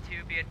 it's Squad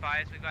 2, be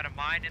advised, we've got a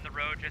mine in the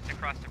road just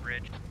across the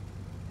bridge.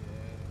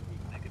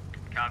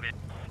 Copy.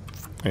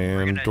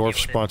 And Dwarf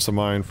spots the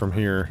mine from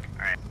here.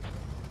 Alright.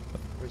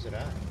 Where's it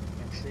at? I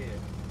can't see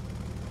it.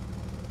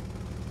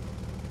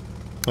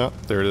 Ah,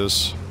 there it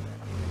is.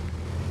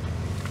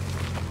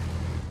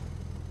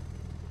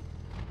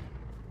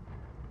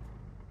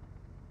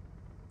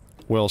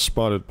 Well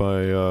spotted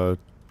by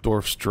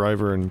Dorf's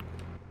driver, and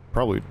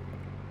probably,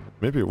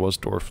 maybe it was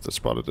Dorf that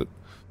spotted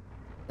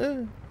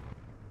it.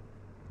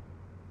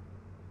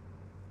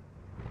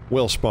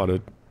 Well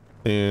spotted.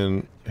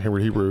 And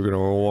Hayward Hebrew gonna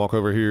walk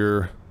over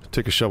here,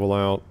 take a shovel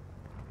out,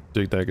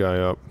 dig that guy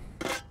up.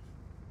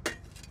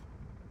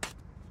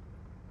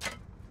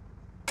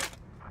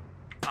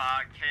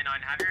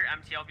 K9, have your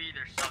MTLB,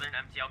 their southern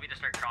MTLB to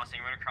start crossing.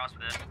 We're gonna cross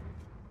with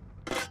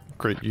it.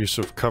 Great use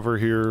of cover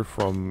here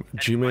from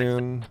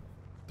G-Man.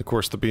 Of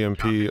course, the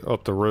BMP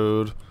up the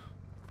road.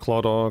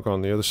 Claw Dog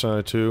on the other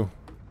side, too.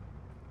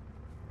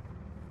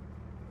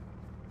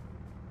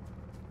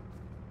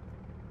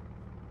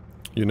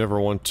 You never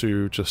want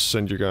to just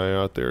send your guy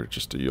out there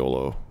just to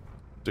YOLO.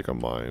 Take a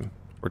mine.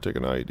 Or take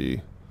an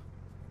IED.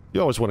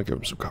 You always want to give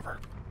him some cover.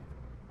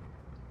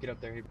 Get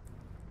up there.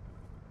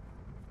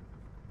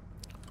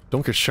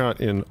 Don't get shot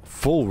in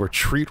full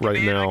retreat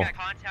right now. I got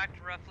contact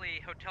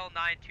roughly Hotel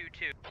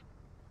 922.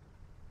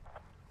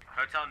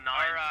 Hotel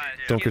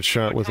 922. Don't get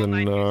shot with an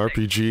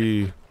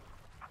RPG.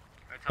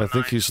 I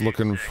think he's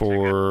looking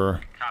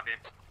for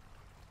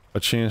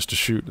a chance to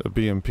shoot a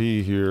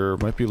BMP here.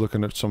 Might be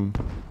looking at some...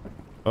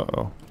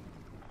 Uh-oh.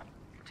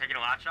 Taking a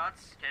lot of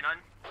shots, K9?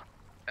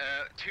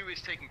 2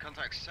 is taking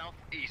contact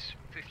southeast,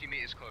 50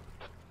 meters close.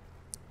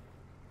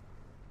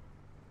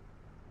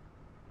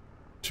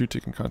 2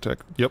 taking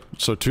contact. Yep,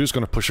 so 2's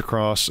gonna push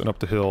across and up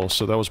the hill,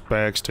 so that was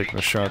Bags taking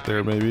a shot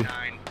there, maybe.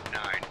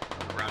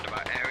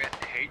 Roundabout area,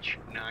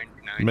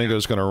 H999.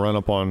 Mango's gonna run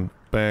up on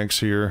Bags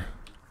here.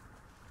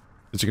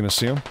 Is he gonna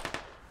see him?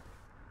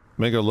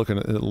 Mango looking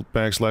at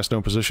Bags' last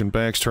known position.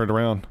 Bags turned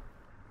around.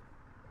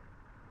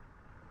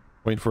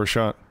 Waiting for a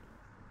shot.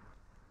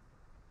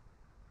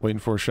 Waiting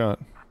for a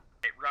shot.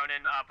 Hey,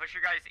 Ronan, push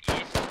your guys east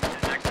to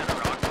the next set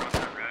of rocks across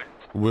that road.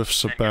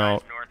 Whiffs Then about...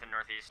 guys north and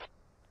northeast.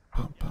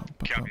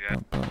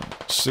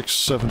 6,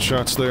 7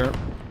 shots there. The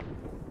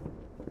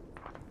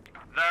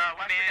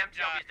western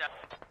MTLB's down.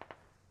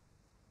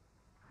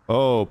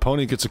 Oh,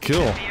 Pony gets a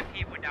kill.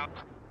 BMP went out.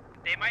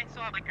 They might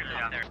still have liquors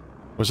out there.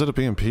 Was that a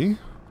BMP?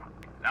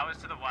 That was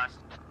to the west.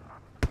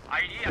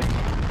 IED.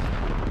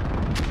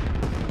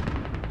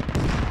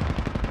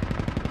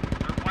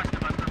 They're west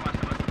of us, they're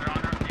west of us. They're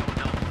on the old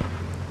hill.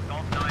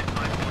 Golf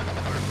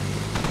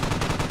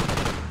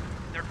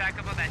 951. They're back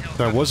up on that hill.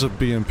 That was a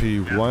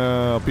BMP.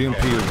 Wow,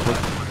 BMP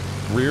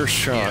rear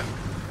shot.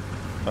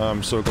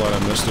 I'm so glad I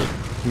missed it.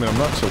 I mean, I'm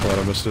not so glad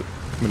I missed it.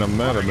 I mean, I'm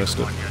mad I missed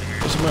it.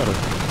 Doesn't matter.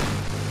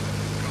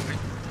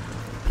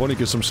 Pony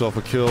gets himself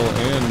a kill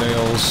and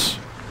nails.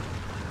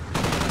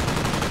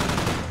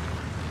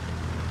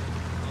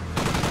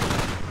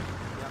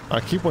 I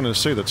keep wanting to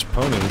say that's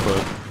Pony,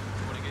 but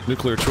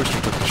Nuclear Twister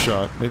took the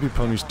shot. Maybe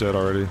Pony's dead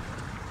already.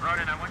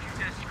 Ronan, I want you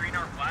to screen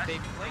our west.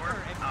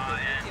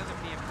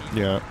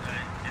 Yeah.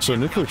 So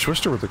Nuclear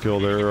Twister with the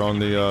kill there on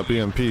the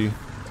BMP.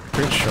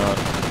 Great shot.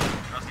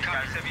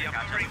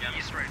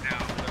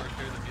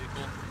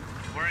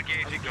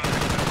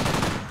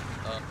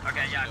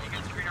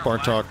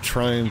 Bartok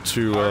trying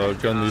to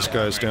gun these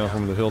guys down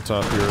from the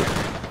hilltop here.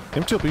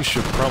 MTLB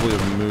should probably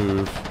have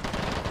moved.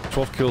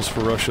 12 kills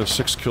for Russia,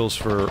 6 kills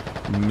for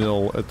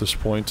Mill at this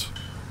point.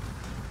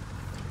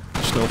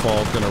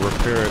 Snowfall gonna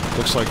repair it.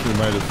 Looks like he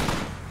might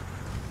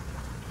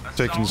have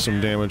taken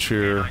some damage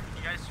here.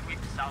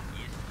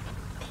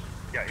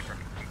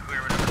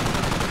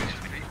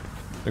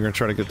 They're gonna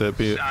try to get that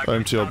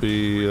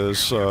MTLB as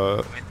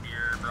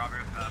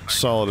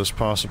solid as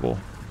possible.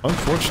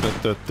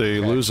 Unfortunate that they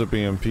lose a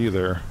BMP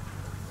there.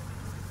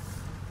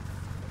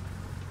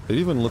 It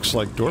even looks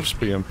like Dorf's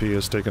BMP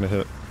has taken a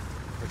hit.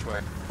 Which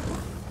way?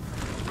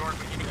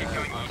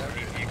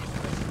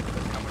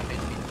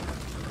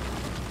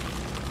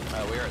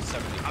 We are at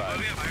 75.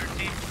 We have fire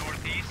team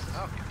northeast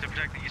to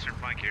protect the eastern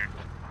flank here.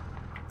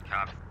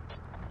 Copy.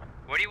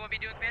 What do you want me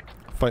doing, man?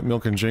 Fight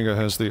Milk and Jenga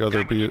has the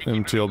other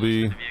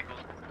MTLB.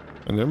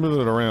 And they're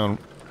moving it around.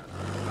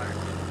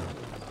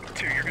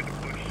 2, you're good to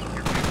push.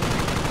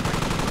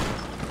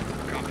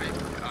 Copy.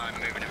 I'm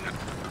moving him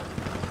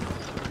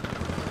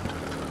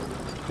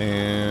now.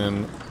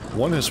 And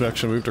one has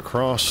actually moved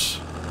across.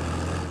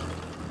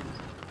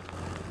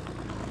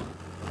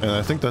 And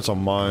I think that's a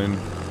mine.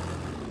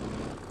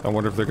 I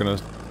wonder if they're gonna...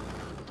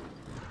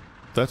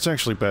 That's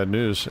actually bad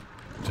news.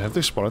 Have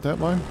they spotted that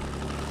mine?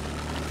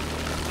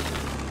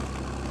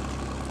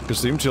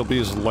 Because the MTLB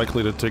is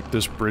likely to take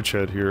this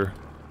bridgehead here.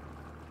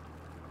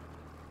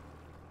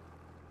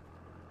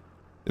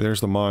 There's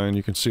the mine.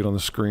 You can see it on the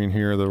screen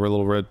here, the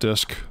little red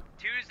disc.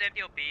 2's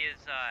MTLB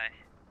is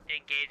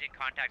engaged in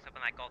contacts up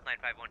on that Gulf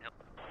 951 hill.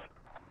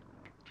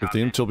 If the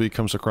MTLB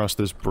comes across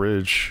this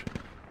bridge,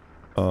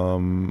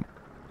 that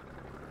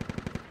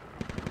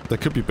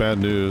could be bad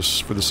news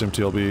for this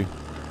MTLB.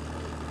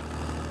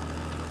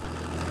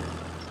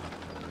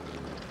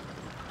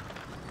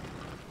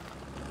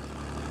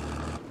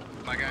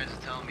 My guys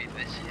are telling me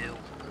this hill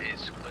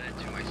is clear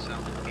to my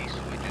southeast,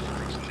 so we're just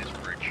crossing this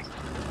bridge.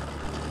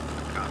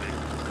 Copy.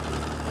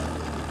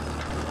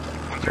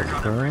 Once you're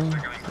across the bridge,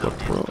 they're going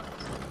southeast.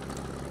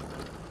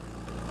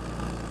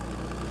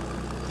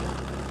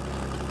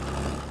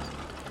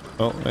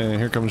 Oh, and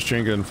here comes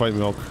Jenga and Fight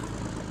Milk.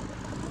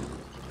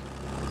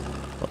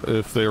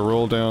 If they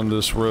roll down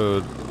this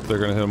road, they're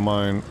gonna hit a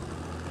mine.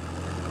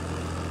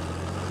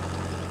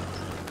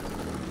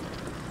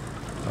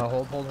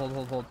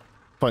 Hold.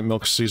 Fight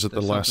Milk sees it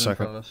the last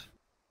second.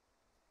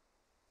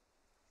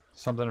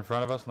 Something in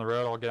front of us on the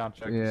road. I'll get out and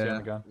check and see on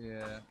the gun.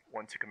 Yeah.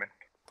 1 to come in.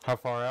 How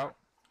far out?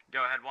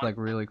 Go ahead, 1. Like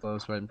really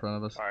close, right in front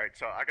of us. Alright,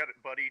 so I got a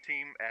buddy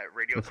team at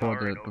Radio Before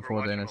Tower the- and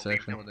before the Overwatch. I'm gonna leave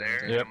intersection. them there,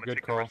 and Yep, I'm gonna good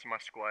take call. the rest of my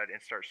squad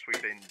and start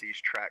sweeping these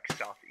tracks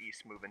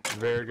southeast, moving.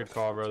 Very good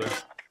call, brother.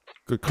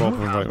 Good call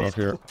from Fight Milk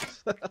here.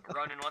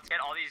 Ronan, let's get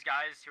all these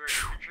guys who are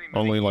infantry moving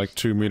Only like east.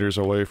 2 meters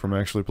away from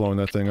actually blowing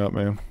that thing up,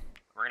 man.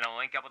 We're gonna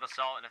link up with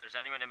Assault, and if there's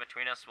anyone in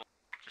between us, we'll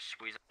just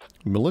squeeze it.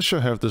 Militia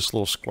have this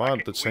little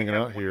squad that's hanging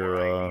out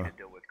here.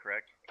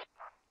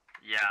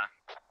 Yeah.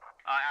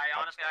 I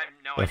honestly I have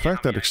no The idea fact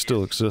how that many it still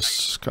ideas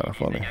exists is kind of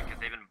funny. because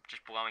they've been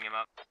just blowing him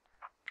up.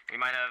 We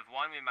might have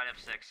 1, we might have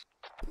 6.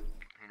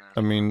 Who knows?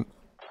 I mean,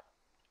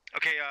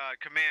 Okay,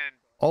 command.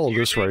 all of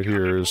this right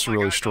here is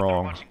really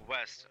strong. Watching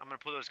west. I'm gonna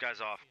pull those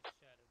guys off.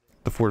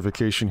 The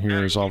fortification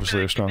here is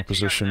obviously a strong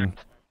position,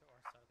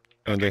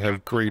 and they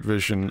have great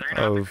vision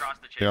of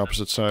the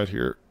opposite side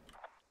here.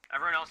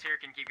 Everyone else here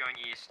can keep going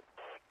east.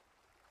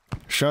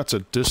 Shots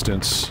at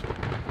distance.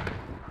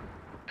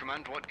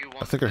 Command, what do you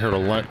want? I think I heard a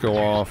light go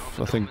off.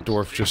 I think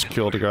Dorf just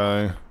killed a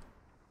guy.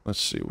 Let's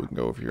see, we can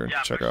go over here and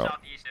Yeah, check push out.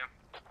 southeast too.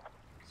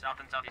 South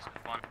and southeast is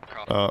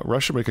 1.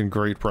 Russia making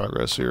great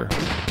progress here. Go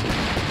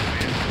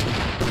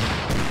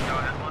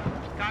ahead,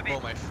 1. Copy. Oh,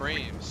 my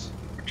frames.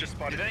 Just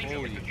spotted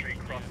two infantry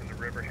crossing the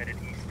river headed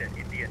east at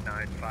India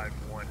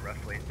 951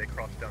 roughly. They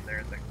crossed down there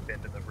in the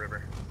bend in the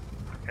river.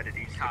 Headed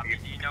east. Copy.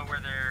 Do you know where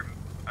they're...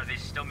 Are they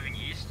still moving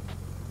east?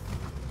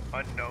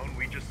 Unknown,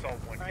 we just saw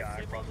one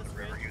guy crossing the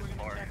river, he was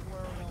far.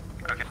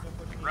 Okay.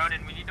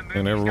 Ronan, we need to move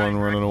And these everyone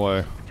guys running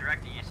away.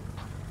 direct east.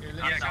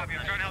 Yeah, copy.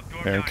 I'm trying to help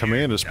Dorf And down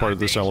command here. is part of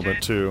this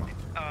element too.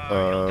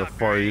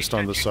 Far east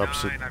on this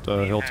opposite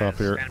hilltop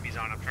here.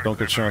 Don't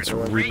get shots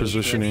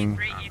repositioning.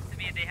 Straight east to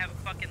me, they have a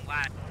fucking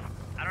lat.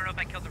 I don't know if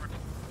I killed them or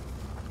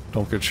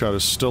Don't get shot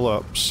is still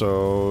up,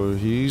 so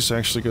he's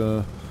actually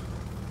gonna...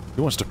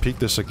 He wants to peek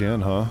this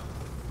again, huh?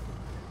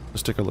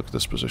 Let's take a look at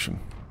this position.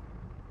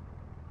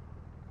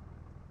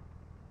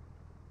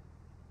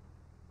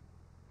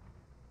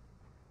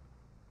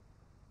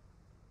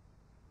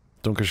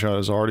 Don't get shot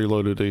is already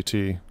loaded AT.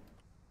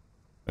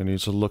 And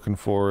he's looking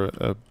for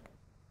a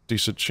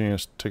decent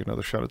chance to take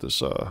another shot at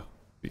this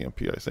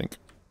BMP, I think.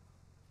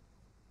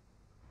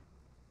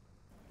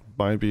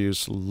 Bybee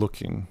is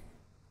looking.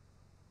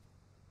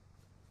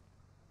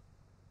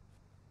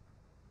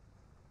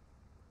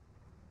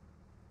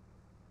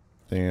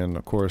 And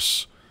of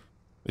course,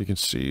 you can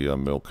see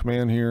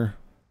Milkman here.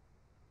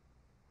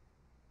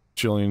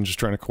 Jillian just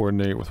trying to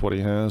coordinate with what he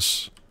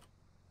has.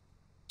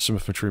 Some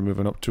infantry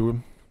moving up to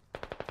him.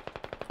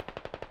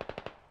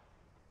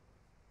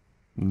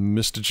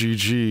 Mr.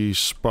 GG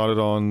spotted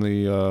on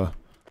the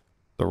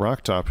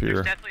rock top here.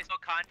 There's definitely still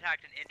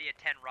contact in India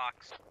 10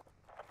 rocks.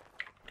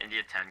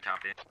 India 10,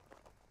 copy.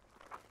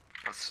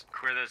 Let's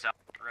clear those out,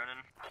 Ronan.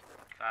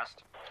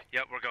 Fast.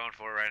 Yep, we're going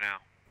for it right now.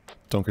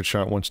 Don't Get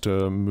Shot wants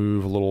to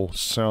move a little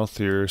south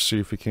here, see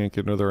if he can't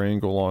get another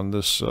angle on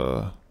this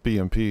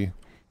BMP. It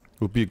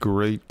would be a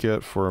great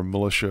get for a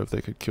militia if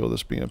they could kill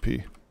this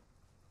BMP.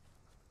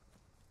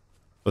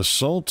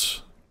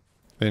 Assault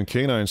and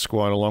K9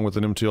 squad along with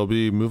an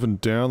MTLB moving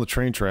down the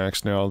train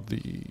tracks. Now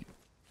the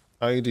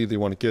IED they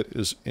want to get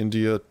is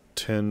India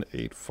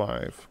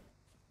 1085.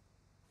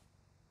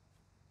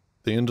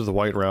 The end of the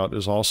white route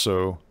is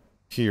also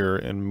here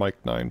in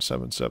Mike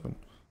 977.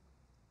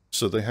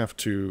 So they have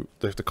to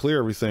clear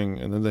everything,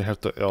 and then they have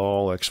to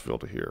all exfil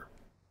to here.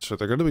 So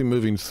they're going to be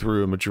moving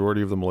through a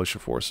majority of the militia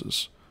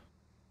forces.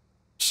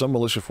 Some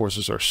militia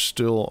forces are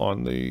still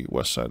on the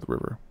west side of the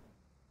river.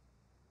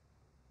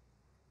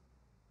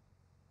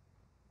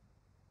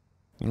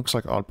 It looks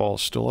like Oddball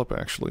is still up,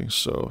 actually,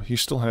 so he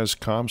still has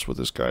comms with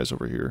his guys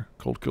over here.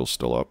 Cold Kill's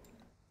still up.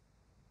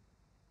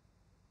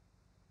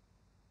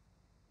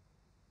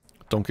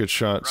 Don't Get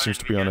Shot seems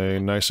to be on a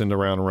nice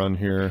end-around run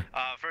here.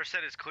 First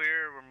set is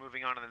clear. We're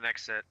moving on to the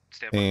next set.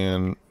 Stand by.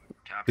 And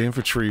the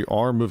infantry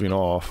are moving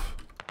off.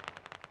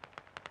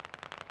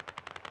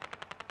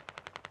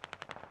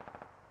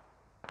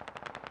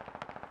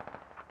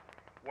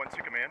 One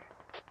to command.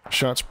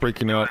 Shots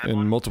breaking out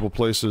in multiple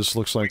places.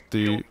 Looks like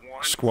the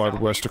squad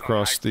west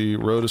across the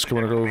road is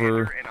coming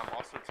over. And I'm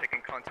also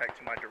taking contact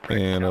to my direct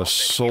And south at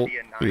Assault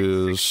India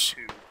is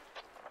 962.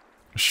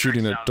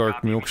 shooting at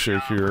Dark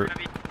Milkshake here.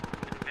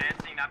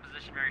 Advancing that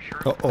position very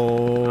short.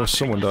 Uh-oh,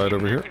 someone died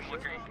over here.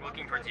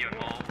 Looking towards you, and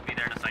we'll be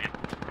there in a second.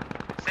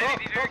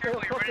 Sandy, be very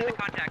careful. You're running into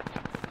contact.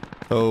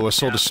 Oh,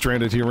 Assault is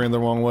stranded. He ran the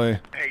wrong way.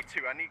 Hey,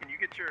 can you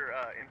get your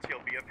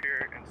MTLB up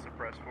here and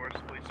suppress for us,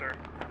 please, sir?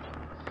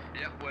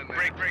 Yep, we're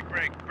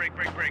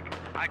Break.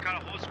 I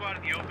caught a whole squad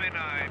in the open,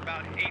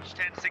 about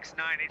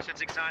H1069,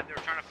 H1069. They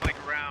were trying to flank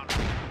around.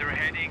 They were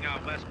heading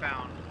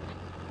westbound.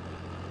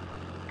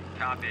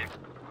 Copy.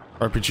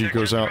 RPG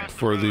goes out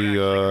for the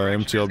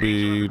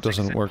MTLB.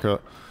 Doesn't work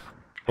out.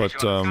 But,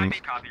 Copy, running.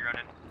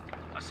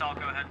 Assault,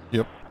 go ahead.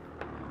 Yep.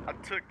 I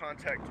took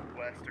contact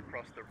west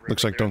across the river.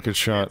 Looks like Don't Get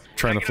Shot.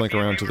 Trying to flank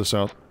around to the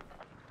south.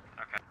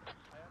 Okay.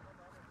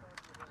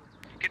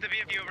 Get the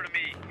VMP over to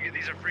me.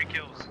 These are free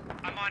kills.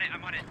 I'm on it.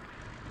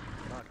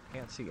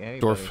 Can't see anybody.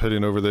 Dorf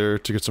heading over there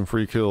to get some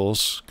free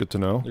kills. Good to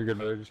know. You're good,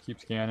 brother. Just keep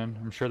scanning.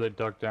 I'm sure they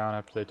ducked down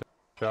after they took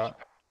a shot.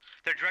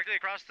 They're directly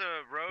across the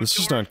road. This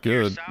is Dorf, not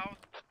good. south.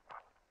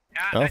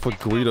 Alpha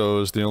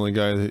Guido is the only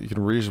guy that you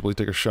can reasonably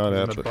take a shot In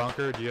at. the But,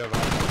 bunker, do you have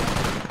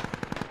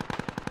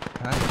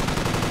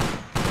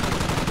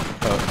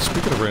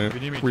speaking of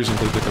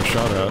reasonably take a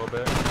shot at,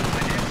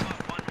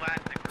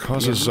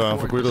 causes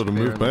Alpha Guido to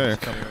move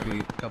back.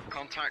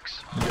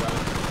 Contacts.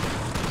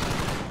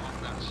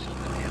 That's on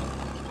the hill,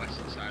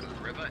 western side of the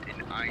river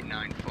in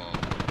I-94.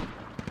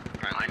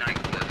 Apparently, they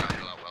don't know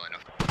that well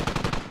enough.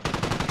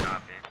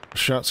 Copy.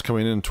 Shots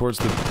coming in towards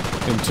the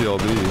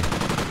MTLB.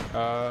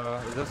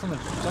 Is that something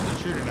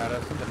shooting at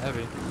us? Something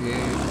heavy?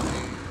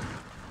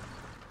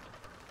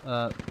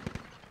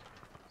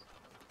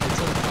 It's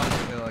on top of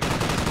the hill, I guess.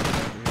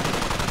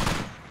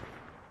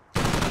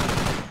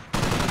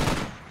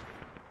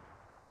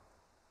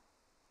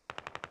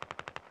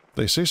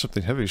 They say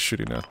something heavy is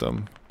shooting at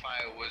them. Fire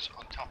was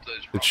on top of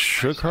those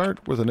It's rocks.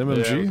 Shughart with an Yeah,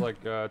 it MMG? was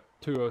like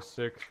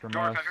 206 from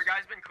Dorf, us. have your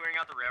guys been clearing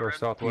out the Or railroad?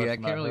 southwest. Yeah, I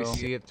from can't that really hill.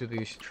 see it through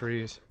these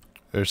trees.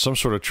 There's some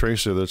sort of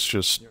tracer that's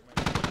just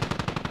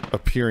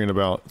appearing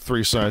about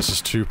 3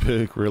 sizes too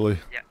big, really.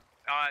 Yeah.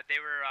 They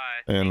were.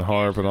 And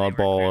Harp and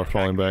Oddball are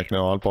falling back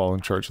now. Oddball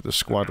in charge of this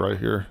squad right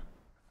here.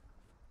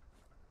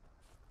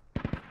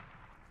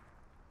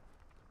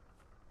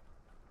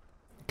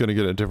 Gonna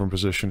get a different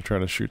position,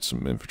 trying to shoot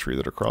some infantry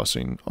that are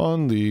crossing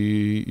on the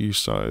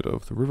east side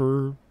of the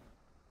river.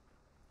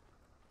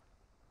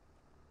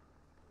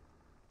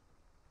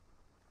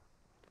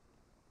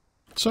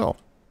 So,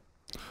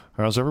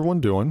 how's everyone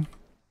doing?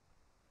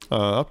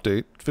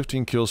 Update,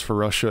 15 kills for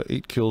Russia,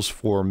 8 kills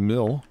for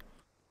Mill.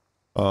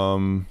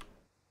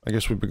 I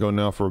guess we've been going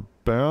now for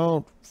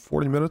about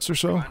 40 minutes or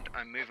so.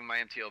 I'm moving my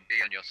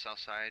MTLB on your south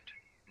side,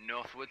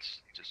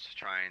 northwards, just to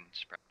try and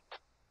spread.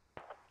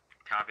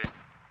 Copy.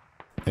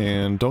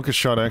 And Don't Get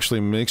Shot actually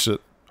makes it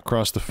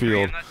across the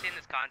field, I'm not seeing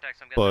this contact,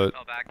 so I'm gonna but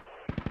fell back.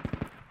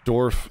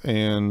 Dorf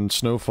and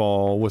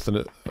Snowfall with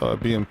a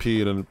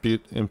BMP and a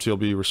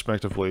MTLB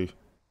respectively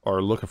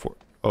are looking for.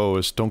 Oh,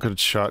 is Don't Get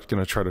Shot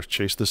gonna try to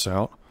chase this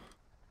out?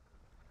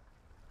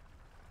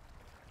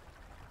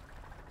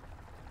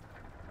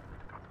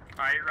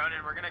 Alright,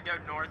 Ronan, we're gonna go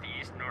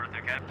northeast,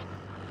 okay?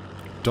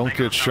 Don't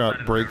Get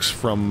Shot breaks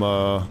from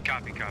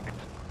Copy.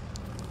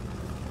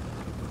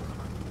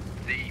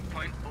 The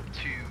point up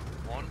to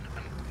 1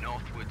 and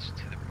northwards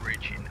to the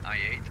bridge in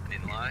I-8 and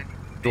in line.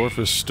 Dorf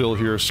is still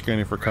here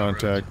scanning for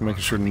contact,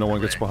 making sure no one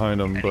gets behind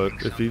him, but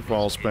if he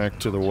falls back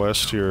to the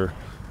west here,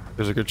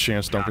 there's a good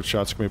chance Don't Get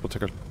Shot's gonna be able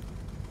to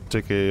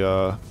take a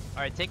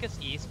Alright, take us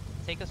east.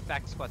 Take us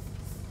back to squad.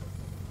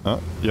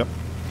 Yep.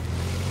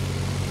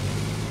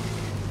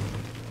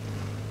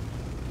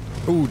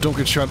 Ooh, Don't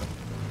Get Shot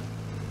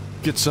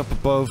gets up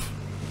above.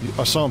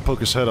 I saw him poke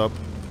his head up.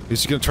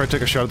 Is he gonna try to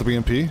take a shot at the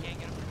BMP?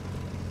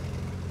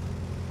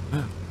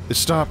 It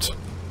stopped.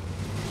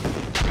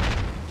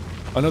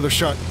 Another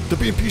shot. The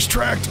BMP's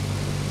tracked!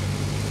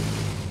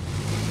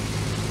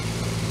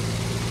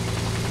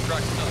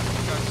 Truck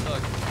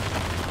stuck.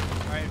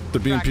 Alright. The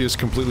BMP is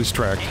completely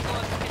tracked. Angle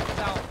us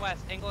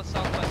southwest. Angle us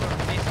southwest. Or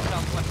facing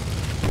southwest.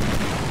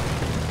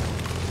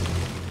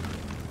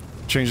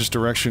 Changes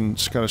direction.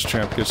 Scottish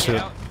chap gets Get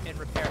hit. out and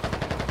repair.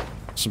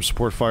 Some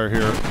support fire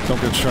here.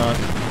 Don't Get Shot.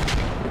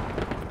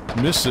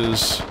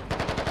 Misses.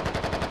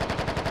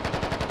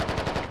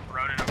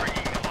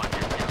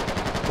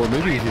 Or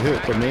maybe he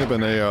hit, but may have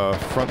been a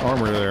front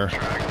armor there.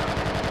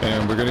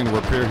 And we're getting a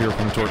repair here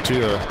from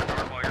Tortilla.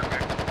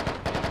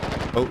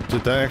 Oh,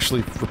 did that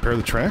actually repair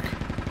the track?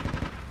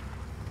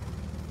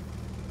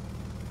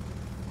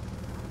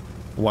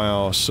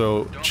 Wow,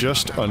 so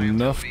just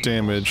enough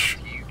damage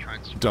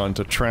done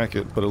to track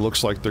it, but it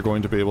looks like they're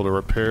going to be able to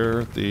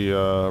repair the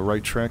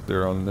right track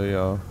there on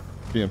the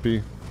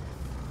BMP.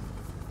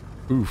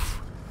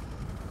 Oof.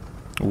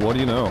 What do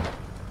you know?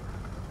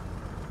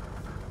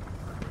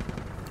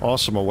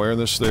 Awesome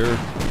awareness there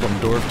from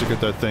Dorf to get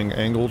that thing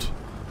angled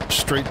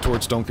straight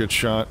towards Don't Get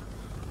Shot,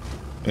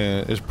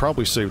 and it's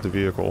probably saved the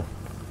vehicle.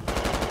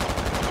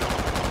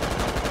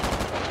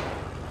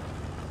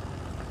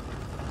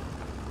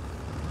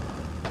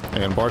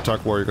 And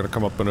Bartok Warrior going to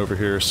come up and over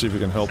here, see if we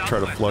can help try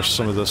to flush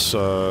some of this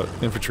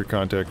infantry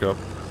contact up.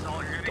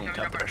 Don't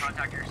tap the rush.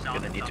 You're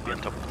gonna need to be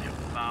on top of the hill.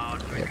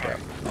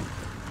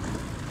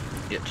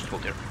 Yeah, just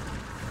hold there.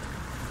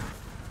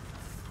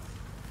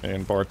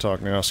 And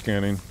Bartok now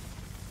scanning.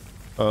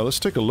 Let's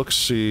take a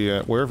look-see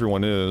at where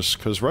everyone is,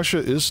 because Russia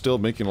is still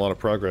making a lot of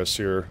progress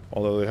here.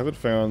 Although they haven't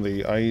found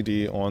the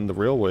IED on the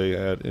railway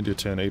at India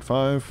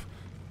 1085,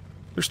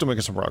 they're still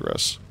making some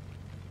progress.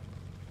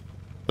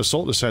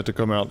 Assault has had to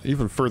come out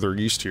even further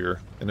east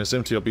here, and his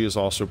MTLB is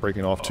also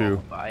breaking off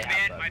too. I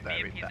have that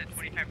very bad.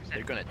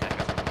 They're gonna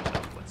attack us from the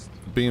southwest.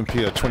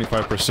 BMP at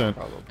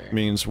 25%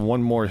 means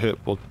one more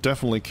hit will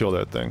definitely kill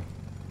that thing.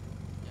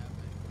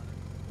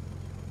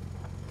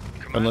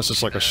 Unless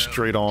it's like a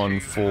straight-on,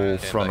 full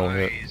frontal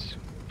hit.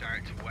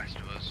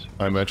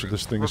 I imagine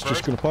this thing is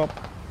just gonna pop.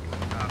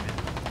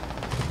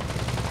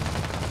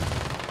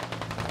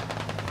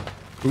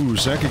 Ooh,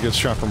 Zaki gets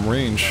shot from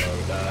range.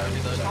 Fall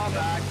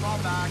back, fall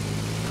back.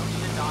 Don't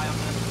need to die on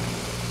this.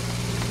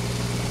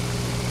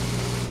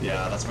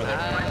 Yeah, that's where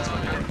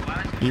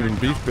they're Even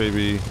Beef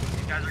Baby,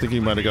 I think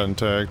he might have gotten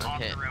tagged. Off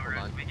the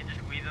railroad. We can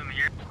just weave them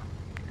here.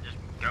 Just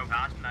go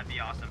past them, that'd be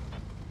awesome.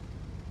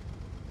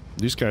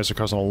 These guys are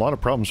causing a lot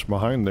of problems from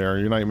behind there.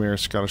 Your Nightmare,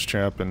 Scottish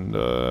Chap, and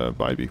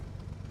Bybee.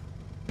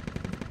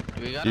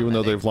 Even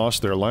though they've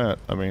lost their lat,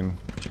 I mean...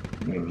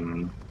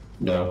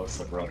 No,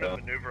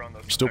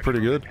 still pretty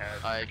good.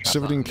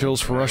 17 kills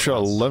for Russia,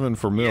 11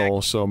 for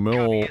Mill, so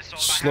Mill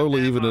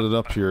slowly evening it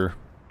up here.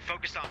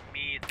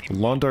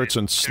 Londarts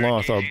and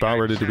Sloth are about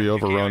ready to be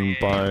overrun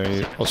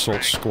by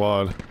Assault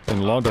Squad,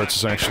 and Londarts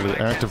is actually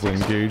actively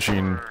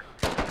engaging.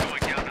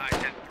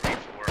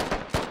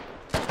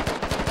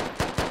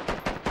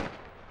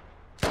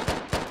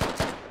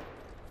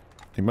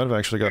 He might have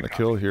actually gotten a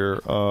kill here.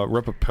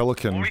 Rep a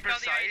Pelican.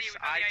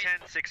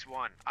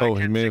 Oh,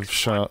 he may have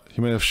shot.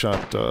 He may have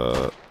shot.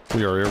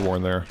 We are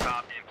airborne there.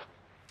 IED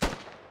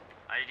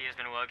has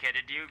been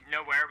located. Do you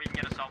know where we can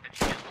get assault and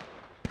shit?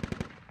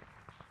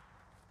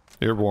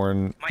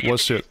 Airborne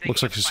was hit.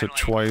 Looks like he's hit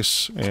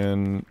twice,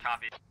 and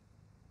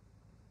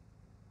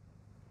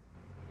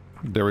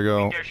there we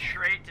go. Go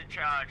straight to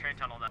train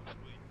tunnel then.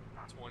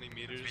 20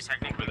 meters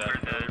over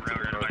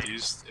that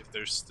northeast. If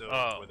they're still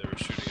where they were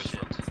shooting us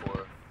from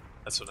before.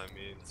 That's what I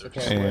mean.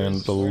 Okay.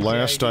 And the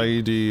last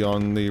IED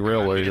on the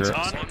railway here. It's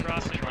on the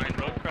crossing, on the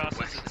road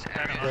crosses, it's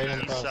kind of on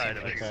the east side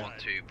of it. Want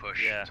to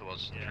push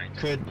towards the train.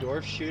 Could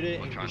Dorf shoot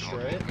it and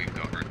destroy it? We've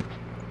got it.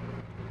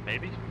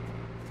 Maybe.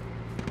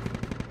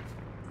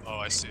 Oh,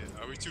 I see it.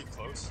 Are we too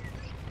close?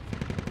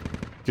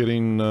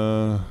 Getting,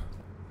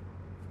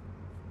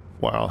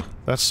 wow,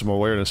 that's some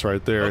awareness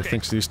right there. Okay.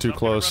 Thinks he's too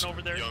close.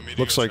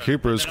 Looks like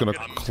Heeper is gonna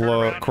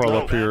crawl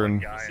up here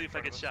and... Let's see if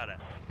I get shot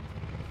at.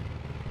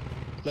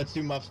 Let's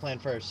do Muff's plan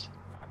first.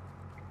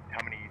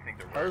 How many you think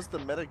there were? How is the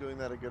medic doing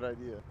that a good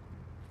idea?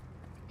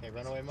 Okay,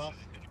 run away, Muff.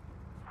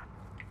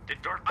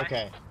 Did Dorf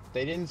Okay,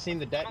 they didn't seem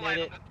to detonate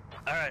it.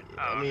 Alright.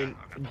 I mean,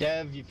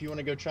 Dev, if you want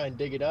to go try and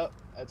dig it up,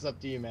 that's up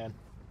to you, man.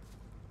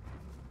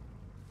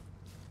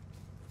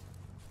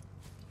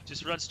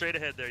 Just run straight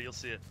ahead there, you'll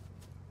see it.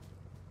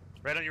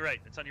 Right on your right,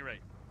 it's on your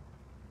right.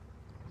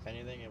 If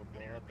anything, it will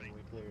blow up and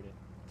we cleared it.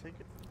 Take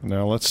it.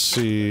 Now let's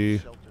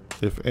see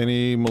if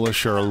any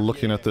militia are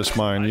looking at this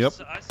mine. Yep.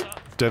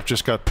 Dev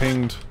just got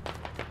pinged.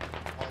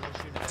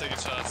 Taking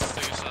shots,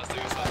 taking shots,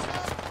 taking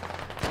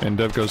shots. And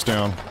Dev goes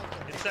down.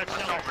 It's that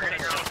shelter.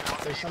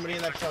 There's somebody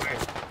in that shelter.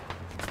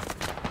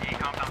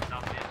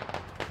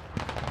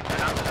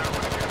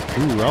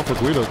 Ooh, Alpha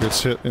Guido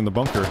gets hit in the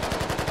bunker.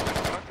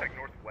 Contact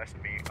northwest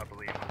me, I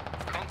believe.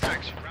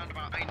 Contacts round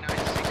about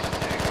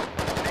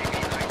 8962, maybe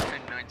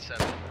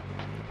 91097.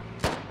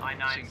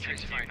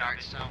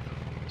 I-962 south.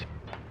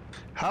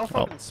 How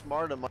fucking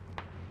smart am I?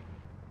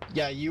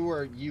 Yeah,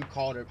 you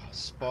called it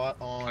spot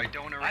on.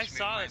 I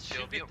saw it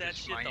shooting that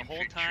shit the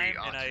whole time,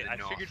 and I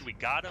figured we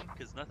got him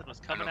because nothing was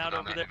coming out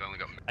over there.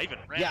 I even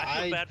ran. Yeah,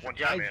 I feel bad for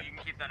you can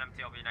keep that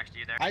MTLB next to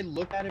you there. I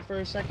looked at it for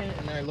a second,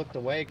 and then I looked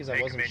away because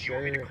I wasn't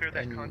sure, and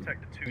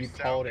you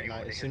called it, and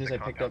as soon as I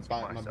picked up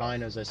my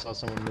binos, I saw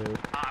someone move.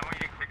 I want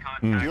you to quick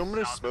contact. Do you want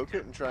me to smoke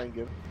it and try and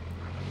get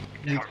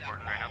it?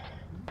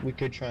 We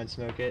could try and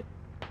smoke it.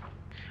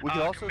 We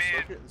could also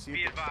smoke it and see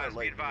be if it's advised,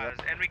 be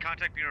advised. Enemy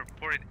contact being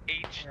reported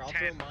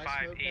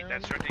H1058.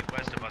 That's directly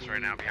west of us right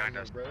now, behind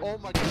us. Oh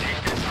my god.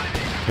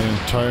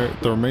 And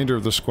the remainder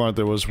of the squad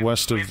that was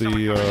west of the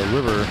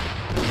river.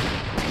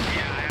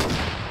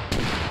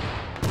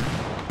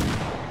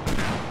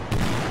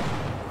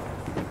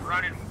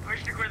 Rodin,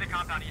 push to clear the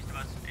compound east of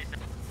us.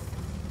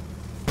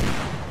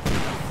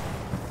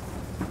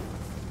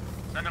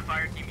 Send a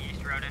fire team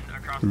east, Rodin,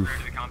 across the rear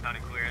to the compound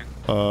and clear it.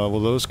 Well,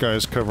 those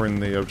guys covering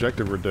the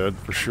objective are dead,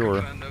 for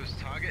sure.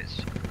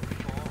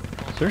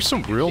 There's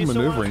some real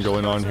maneuvering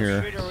going on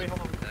here.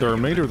 The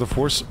remainder of the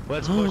force...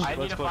 Let's push,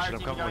 let's push it,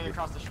 I'm coming with you.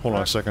 Hold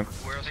on a second.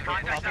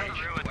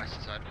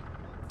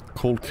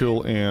 Cold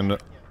Kill and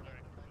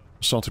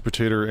Salty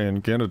Potato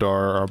and Ganadar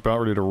are about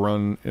ready to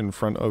run in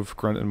front of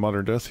Grunt and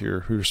Modern Death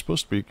here, who are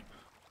supposed to be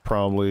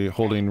probably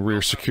holding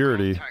rear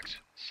security.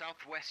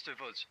 southwest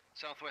of us.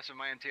 Southwest of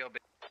my MTLB.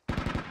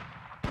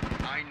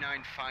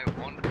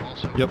 I-951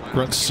 also. Yep,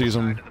 Grunt sees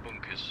him.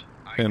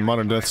 And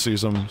Modern Death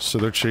sees him, so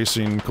they're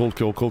chasing Cold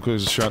Kill. Cold Kill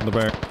is shot in the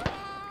back.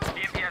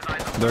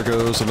 There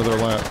goes another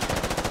lap.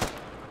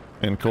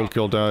 And Cold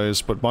Kill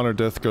dies, but Modern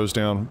Death goes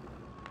down.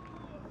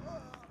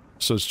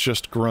 So it's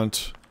just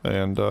Grunt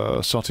and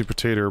Salty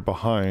Potato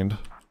behind.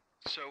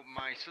 So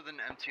my southern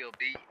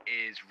MTLB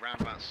is round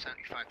about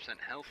 75%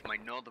 health. My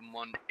northern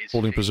one is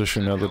Holding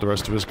position now that the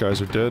rest of his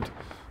guys are dead.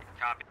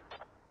 Copy.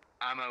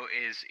 Ammo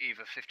is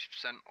either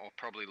 50% or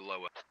probably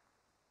lower.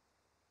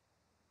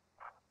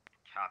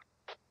 Copy.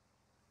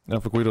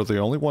 Alpha Guido, the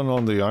only one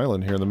on the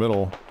island here in the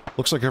middle.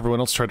 Looks like everyone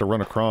else tried to run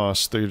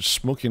across. They're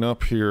smoking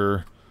up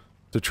here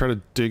to try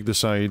to dig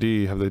this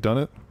IED. Have they done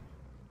it?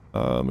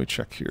 Let me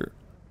check here.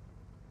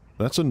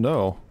 That's a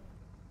no.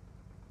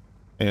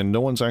 And no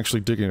one's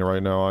actually digging it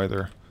right now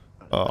either.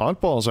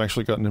 Oddball's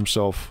actually gotten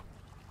himself...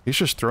 He's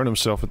just thrown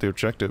himself at the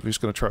objective. He's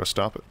going to try to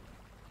stop it.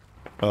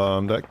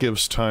 That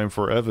gives time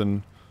for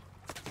Evan...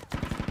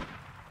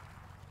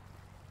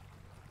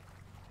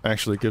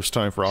 Actually, it gives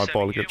time for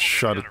Oddball to get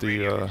shot at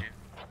the,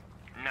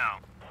 No.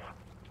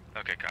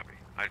 Okay, copy.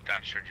 I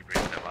showed you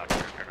briefly that last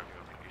year.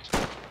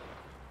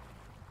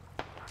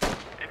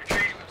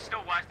 Infantry,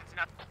 still west, it's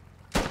not...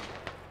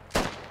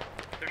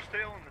 They're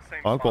still in the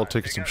same Oddball spot.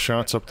 taking some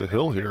shots up the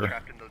hill here.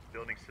 Trapped in those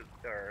buildings,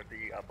 or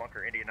the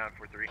bunker India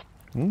 943.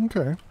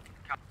 Okay.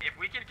 If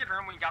we can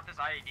confirm we got this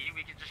IED,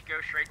 we can just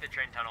go straight to the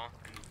train tunnel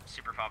and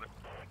super fob it.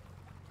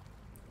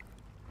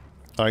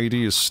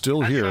 IED is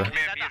still here. Is that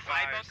the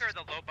high bunker or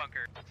the low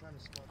bunker?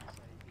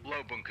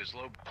 Low bunkers,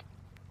 low.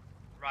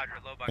 Roger,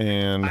 low bunker.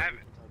 And... I have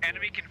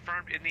enemy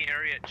confirmed in the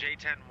area at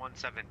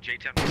J1017.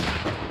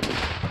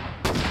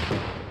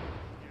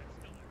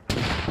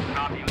 J1017.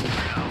 Copy.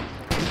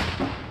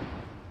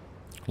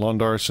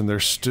 Londarts, and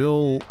there's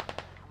still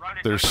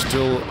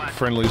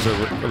friendlies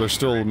over, or there's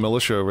still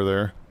militia over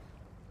there.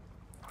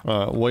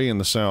 Way in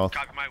the south.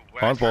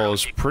 Oddball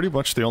is pretty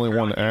much the only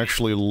one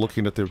actually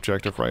looking at the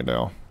objective right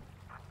now.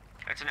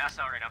 It's an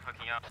SL right now,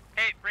 hooking up.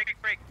 Hey, break.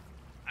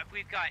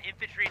 We've got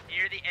infantry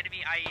near the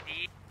enemy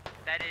IED.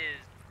 That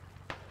is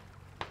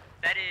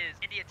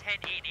India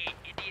 1088,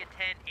 India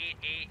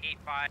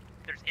 108885.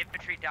 There's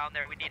infantry down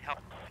there. We need help.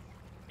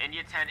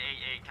 India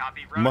 1088,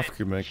 copy. Run Muff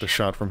can make the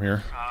shot from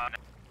here.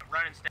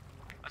 Run and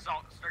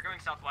assault. Start going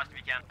southwest if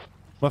you can.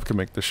 Muff can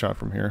make the shot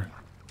from here.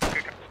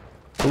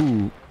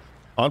 Ooh.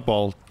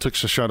 Oddball took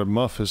a shot at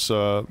Muff. His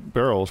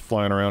barrel is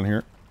flying around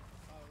here.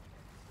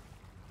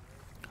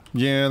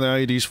 Yeah, the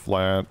IED's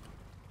flat.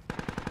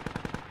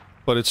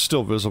 But it's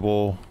still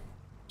visible,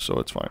 so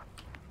it's fine.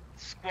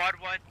 Squad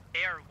 1,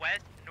 they are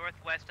west,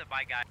 northwest of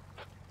my guy.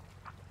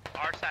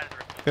 Our side of the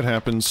river. It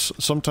happens.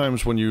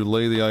 Sometimes when you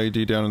lay the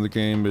IED down in the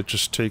game, it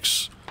just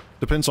takes...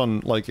 Depends on,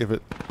 like, if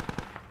it...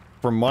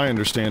 From my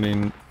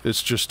understanding,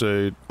 it's just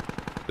a...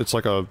 It's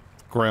like a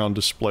ground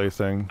display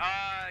thing.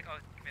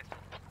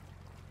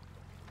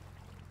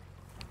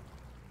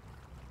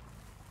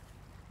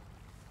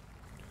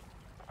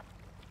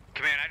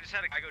 Command, I just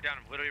had a guy go down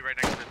literally right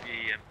next to the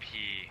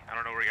BMP. I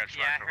don't know where he got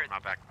shot from. I'm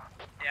not back.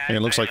 Yeah, And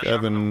it looks like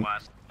Evan...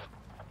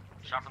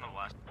 Shot from the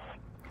west.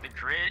 The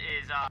grid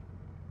is,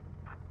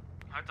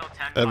 Hotel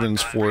 10...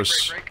 Evan's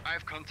force... Break. I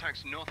have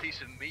contacts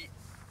northeast of me.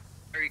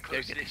 Very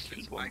close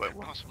distance. I could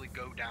possibly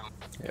go down.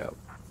 Yeah.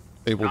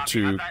 Able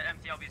to... Have that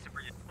MTLB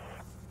super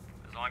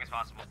as long as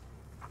possible.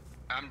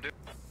 I'm doing...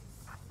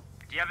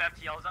 Do you have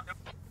FTLs up?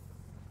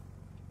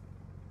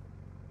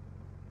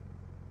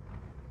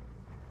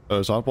 Oh,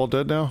 is Oddball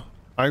dead now?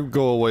 I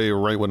go away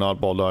right when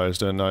Oddball dies,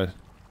 didn't I?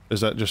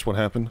 Is that just what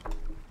happened?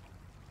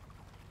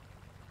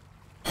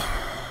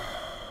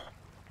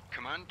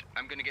 Command,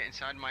 I'm going to get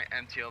inside my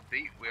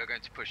MTLB. We are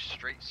going to push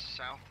straight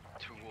south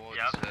towards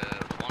 1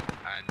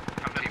 and...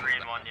 Come to 3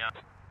 and 1, yeah.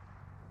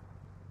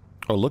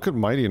 Oh, look at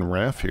Mighty and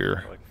Raph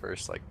here. Like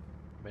first,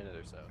 minute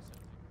or so.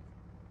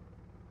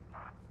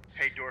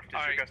 Hey, Dorf,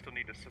 does your guy still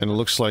need assistance? And it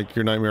looks like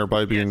your Nightmare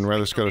by being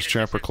rather Scottish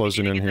Chapter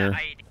closing in here.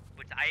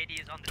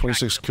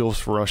 26 kills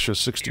for Russia,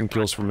 16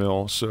 kills for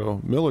Mill. So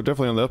Mill are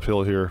definitely on the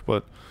uphill here,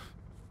 but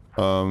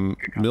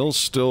Mills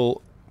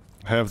still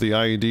have the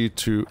IED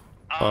to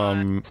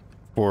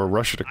for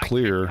Russia to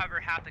clear.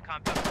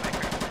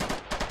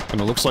 And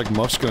it looks like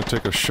Muff's going to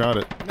take a shot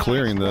at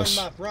clearing this.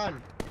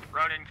 Ronan,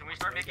 can we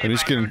start making... And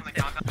he's getting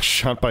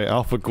shot by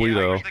Alpha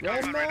Guido.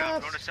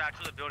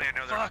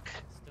 Fuck!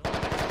 Do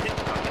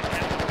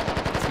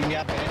you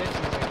have bandage?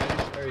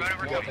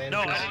 No,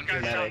 I don't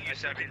got shot. You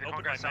said me. The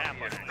one got shot.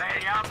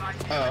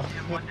 Oh.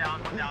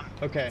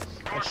 Okay,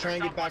 let's try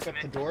and get back up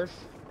to Dorf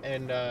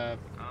and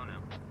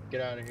get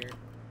out of here.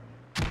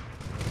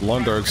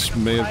 Londarts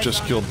may have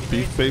just killed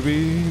Beef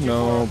Baby.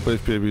 No,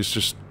 Beef Baby's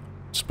just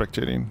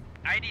spectating.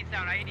 IED's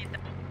down, IED's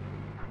down.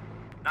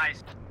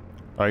 Nice.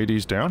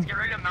 IED's down? Get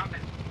ready to mount it.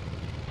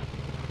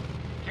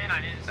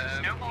 K9, is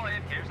Snowball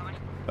AFK or something?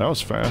 That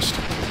was fast.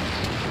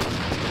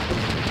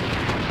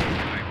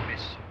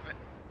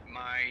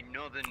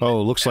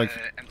 Oh, looks like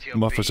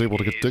Muff is able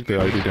to dig the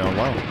IED down.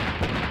 Wow.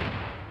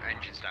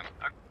 Engines down.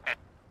 Okay.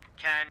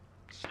 Can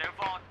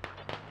Snowball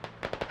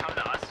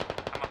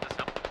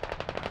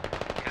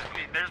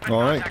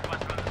All right.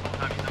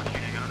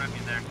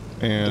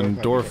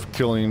 And Dorf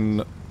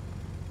killing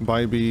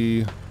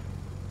Bybee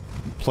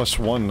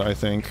 +1, I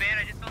think. Man,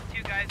 I just built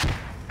 2 guys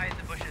hide in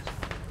the bushes.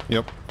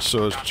 Yep,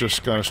 so it's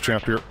just got us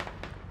trapped here.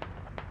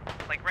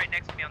 Like right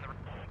next to me on the road.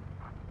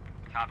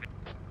 Copy.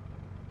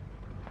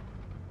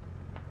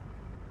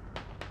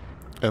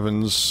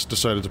 Evans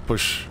decided to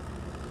push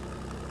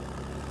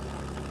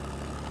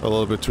a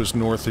little bit to his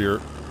north here.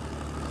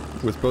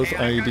 With both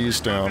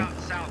IEDs down,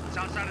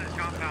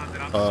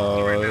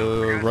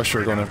 Russia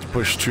are going to have to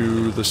push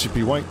to the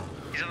CP White.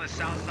 He's on the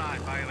south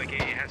side by like a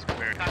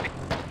Heskelberg.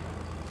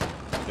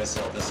 This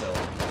hill.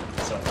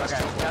 Okay,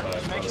 yeah,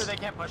 make sure they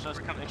can't push us.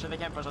 Make sure they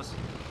can't push us.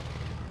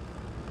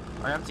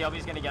 Our MTLB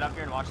is gonna get up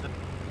here and watch them.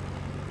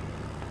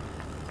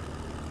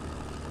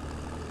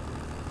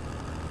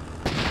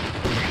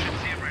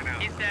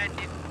 He's dead.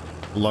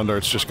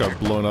 Lundart's just got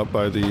blown up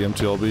by the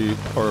MTLB,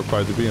 or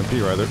by the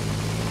BMP rather.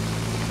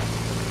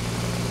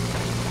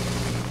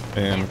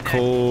 And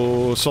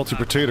Cole Salty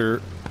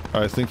Potato,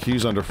 I think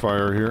he's under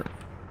fire here.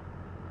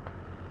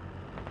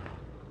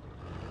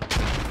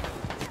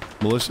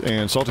 Melissa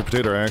and Salty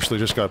Potato actually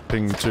just got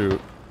pinged too,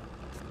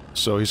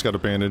 so he's got a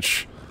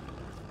bandage.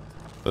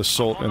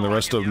 Assault and the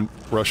rest of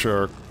Russia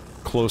are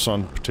close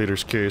on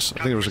Potato's case. I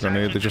think it was a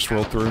grenade that just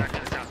rolled through.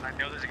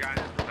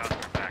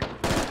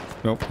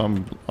 Nope,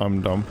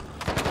 I'm dumb.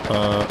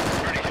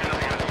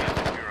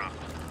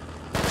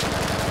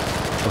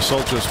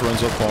 Assault just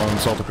runs up on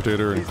Salty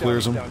Potato and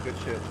clears him.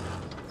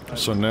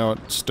 So now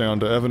it's down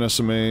to Evan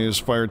SMA's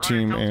fire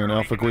team and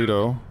Alpha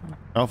Guido.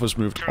 Alpha's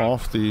moved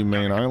off the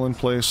main island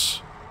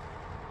place.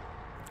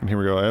 And here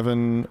we go.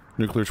 Evan,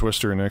 Nuclear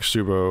Twister, and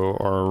Xtubo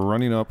are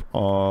running up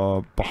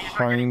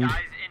behind. Guys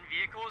in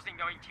vehicles and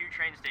going to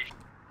train station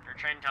or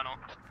train tunnel.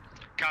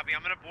 Copy.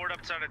 I'm gonna board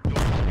outside of doors.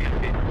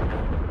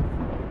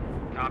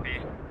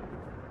 Copy.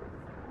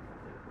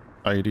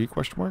 IED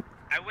question mark?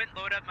 I wouldn't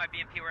load up my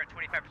BMP. We're at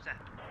 25%.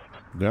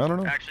 Yeah, I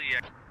don't know. Actually, yeah.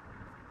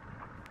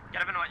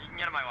 Get him in, you can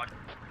get him my watch.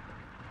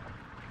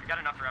 We got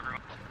enough for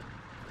everyone.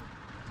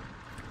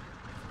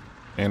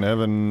 And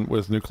Evan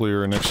with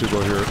Nuclear and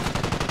Xtubo here.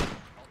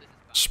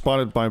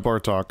 Spotted by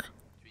Bartok.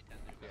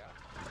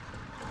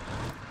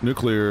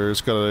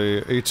 Nuclear's got a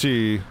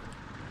AT.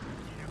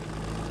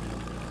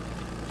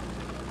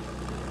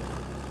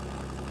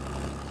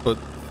 But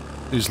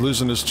he's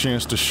losing his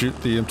chance to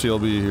shoot the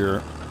MTLB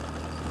here.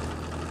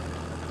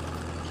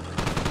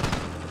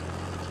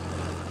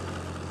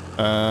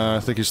 I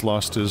think he's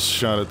lost his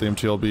shot at the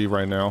MTLB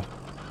right now.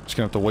 He's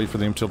gonna have to wait for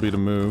the MTLB to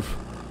move.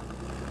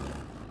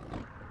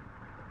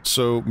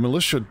 So,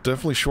 Militia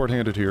definitely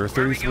shorthanded here.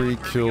 33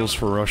 kills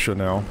for Russia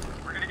now.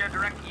 We're gonna go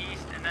direct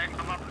east and then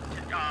come up to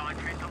train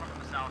tunnel from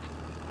the south.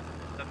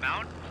 The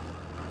mount?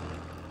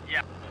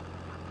 Yeah.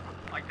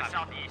 Like the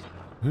southeast.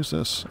 Who's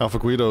this? Alpha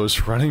Guido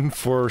is running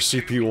for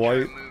CP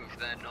White. Move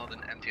their northern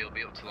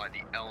MTLB up to like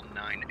the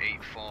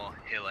L984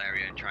 hill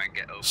area and try and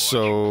get over.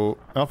 So,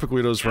 Alpha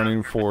Guido's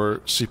running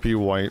for CP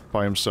White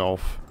by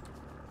himself.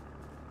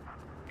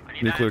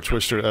 Nuclear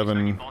Twister,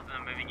 Evan,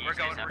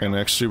 and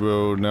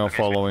Xtubo now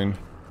following.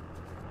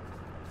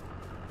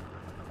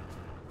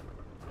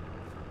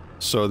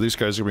 So these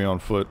guys are gonna be on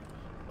foot.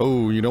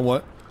 Oh, you know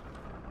what?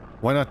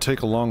 Why not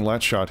take a long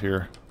lat shot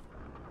here?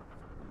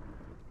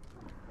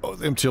 Oh,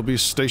 the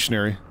MTLB's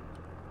stationary.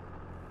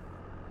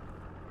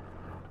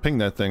 Ping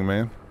that thing,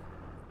 man.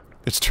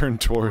 It's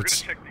turned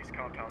towards.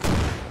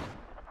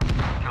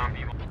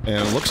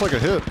 And it looks like a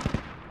hit.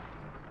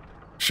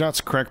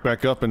 Shots crack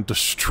back up and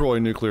destroy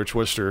Nuclear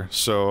Twister.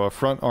 So a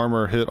front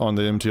armor hit on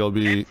the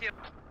MTLB. MTLB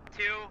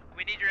 2,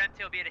 we need your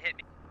MTLB to hit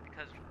me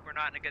because we're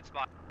not in a good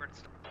spot. We're in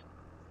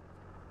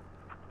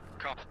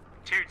Call.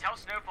 2, tell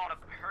Snowfall to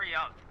hurry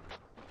up.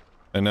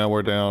 And now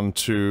we're down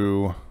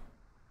to...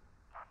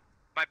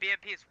 My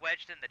BMP is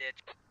wedged in the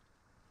ditch.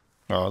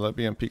 Oh, that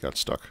BMP got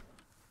stuck.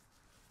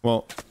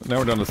 Well, now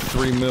we're down to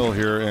 3 mil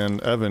here, and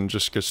Evan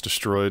just gets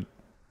destroyed.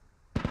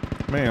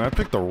 Man, I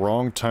picked the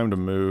wrong time to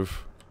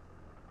move.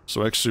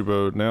 So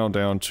Xtubo now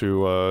down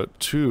to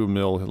 2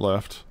 mil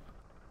left.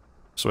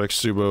 So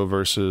Xtubo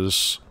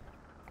versus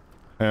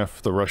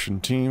half the Russian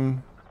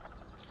team.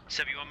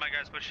 Seb, you want my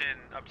guys pushing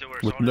up to where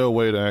With no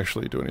way to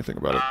actually do anything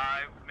about it.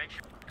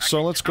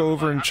 So let's go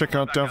over and check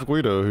out Alpha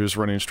Guido, who's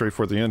running straight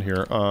for the end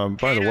here.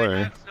 By the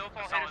way,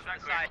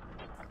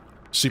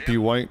 CP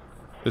White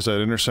is at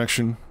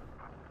intersection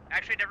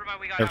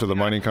after the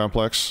mining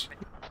complex.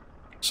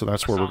 So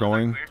that's where we're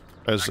going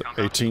as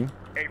a team.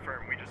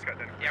 A-firm, we just got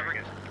done. Yeah, we're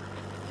good.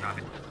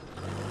 Copy.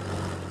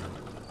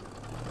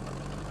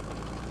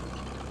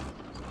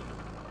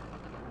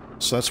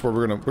 So that's where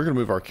we're gonna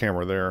move our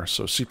camera there.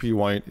 So CP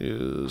White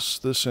is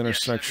this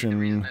intersection. The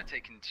reason they're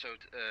taking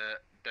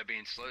they're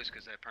being slow is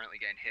because they're apparently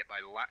getting hit by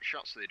lat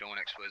shots, so they don't want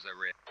to expose their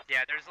rear.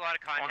 Yeah, there's a lot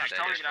of contact.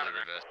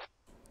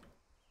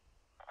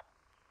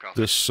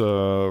 This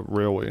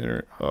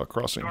railway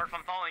crossing. Dorf,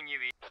 I'm following you.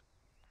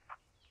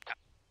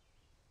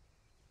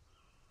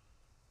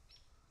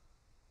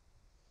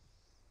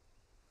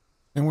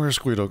 And where's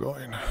Guido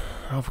going?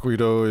 Alpha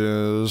Guido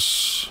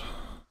is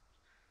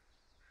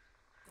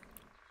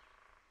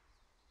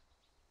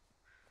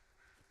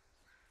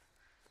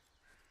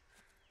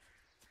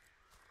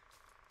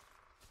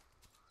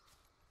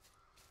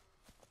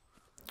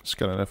He's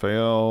got an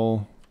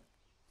FAL.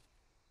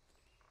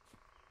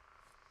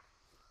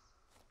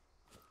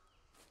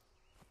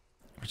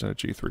 Is that a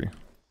G3?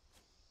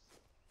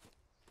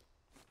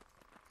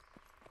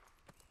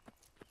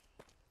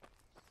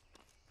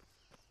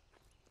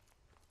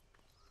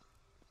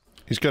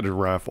 He's got a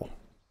rifle.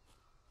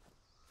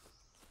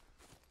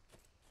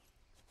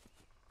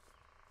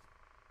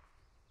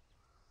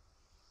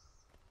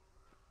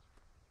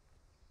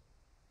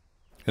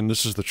 And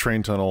this is the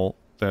train tunnel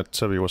that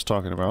Sevi was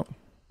talking about,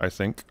 I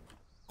think.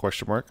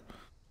 Question mark.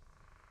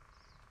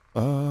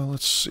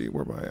 Let's see,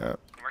 where am I at?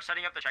 We're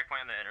setting up the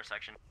checkpoint in the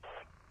intersection.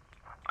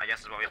 I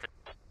guess is what we have to...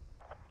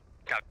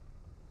 Got.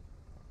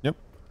 Yep.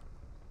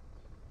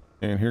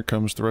 And here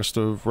comes the rest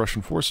of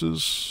Russian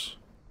forces.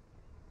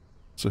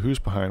 So who's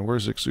behind?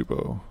 Where's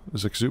Ixubo?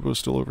 Is Ixubo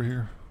still over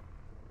here?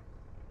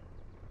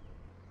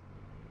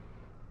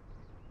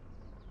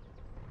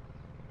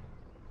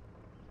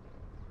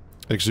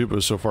 Ixubo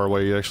is so far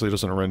away, he actually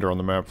doesn't render on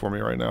the map for me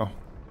right now.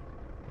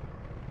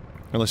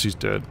 Unless he's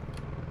dead.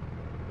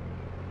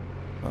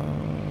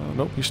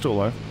 Nope, he's still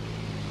alive.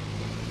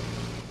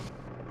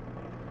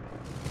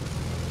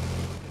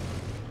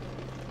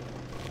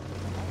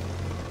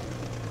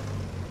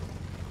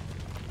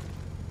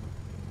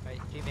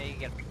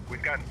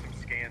 We've gotten some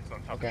scans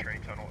on top of the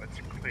train tunnel. It's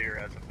clear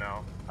as of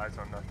now. Eyes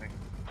on nothing.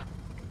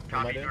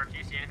 Copy, North, do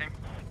you see anything?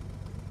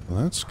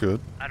 Well, that's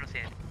good. I don't see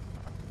anything.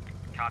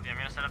 Copy, I'm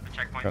gonna set up the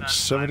checkpoint Got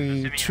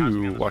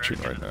 72 watching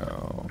right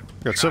now.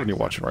 Got 70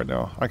 watching right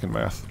now. I can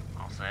math.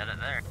 I'll set it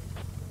there.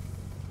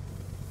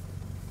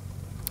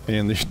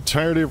 And the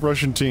entirety of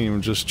Russian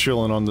team just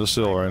chilling on this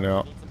hill right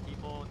now. Some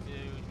people to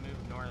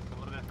move north, a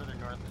little bit further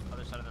north, the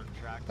other side of the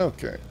track.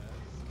 Okay.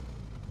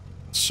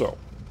 So.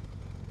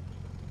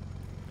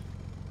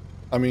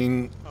 I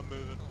mean,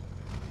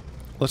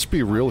 let's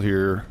be real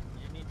here.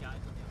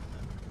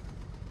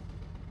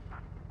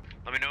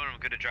 Let me know when I'm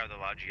good to drive the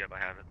Logi up. I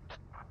have it.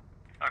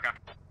 Okay.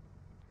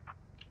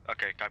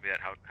 Okay, copy that.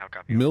 How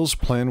copy? Mills'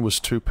 plan was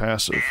too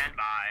passive.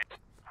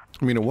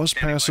 I mean, it was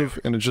passive,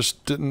 and it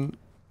just didn't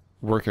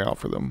work out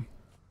for them,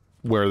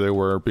 where they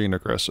were being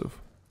aggressive.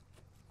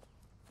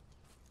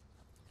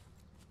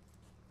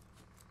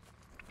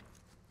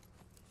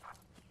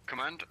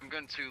 Command, I'm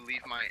going to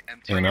leave my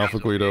MT. And Alpha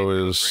Guido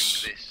is...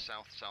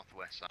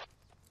 southwest.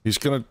 He's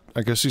gonna...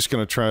 I guess he's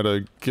gonna try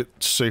to get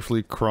safely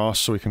across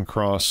so he can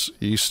cross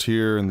east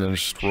here and then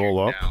just roll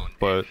up,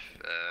 but...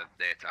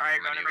 Alright,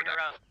 running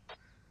around.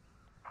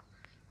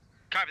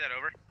 Copy that,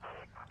 over.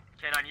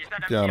 K9, use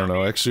that Yeah, I don't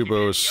know.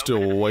 Exubo is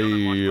still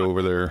way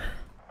over there.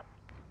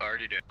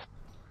 Already did.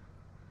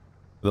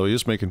 Though he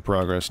is making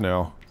progress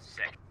now.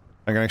 Sick.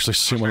 I can actually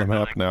see him on the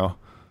map now.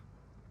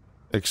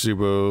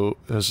 Exubo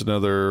has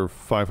another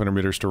 500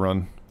 meters to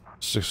run.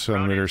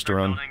 600 meters to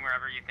run. Building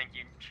wherever you think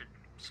you should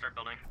start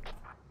building.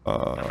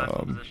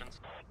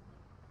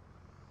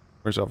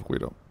 Where's Alpha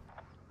Guido?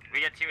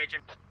 We get 2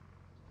 HM.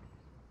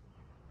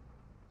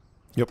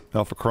 Yep,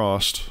 Alpha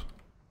crossed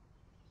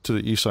to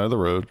the east side of the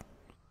road.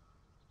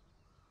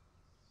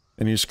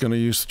 And he's gonna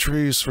use the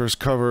trees for his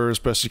cover as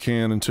best he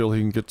can until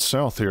he can get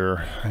south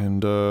here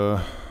and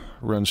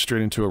run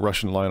straight into a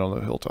Russian line on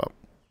the hilltop.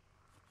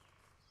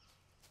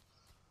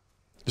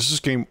 This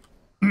is game...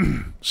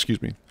 excuse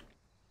me.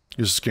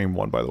 This is game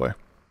 1, by the way.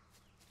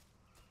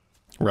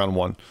 Round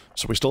 1.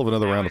 So we still have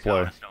another round to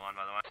play. Still on,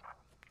 by the way.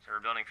 So we're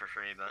building for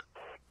free, but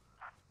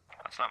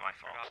that's not my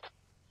fault.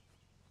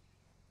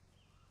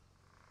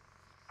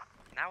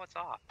 Now it's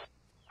off.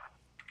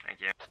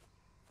 Thank you.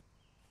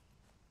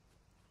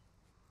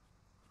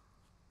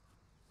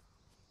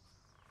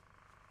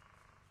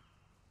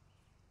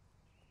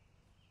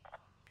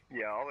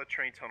 Yeah, all the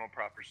train tunnel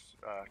proper's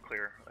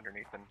clear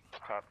underneath and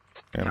top.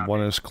 And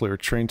one is clear.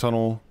 Train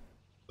tunnel.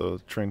 The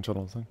train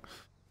tunnel thing.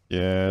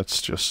 Yeah,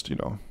 it's just, you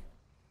know...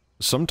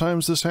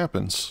 Sometimes this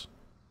happens.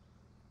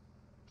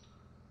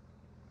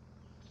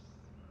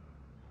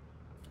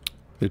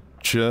 It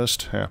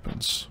just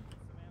happens.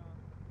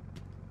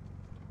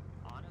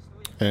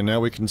 And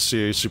now we can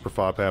see a super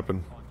fob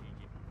happen.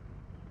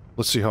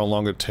 Let's see how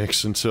long it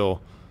takes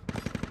until...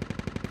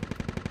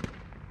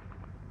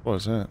 What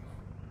is that?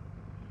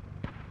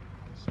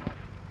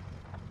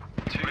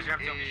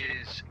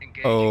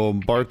 Oh,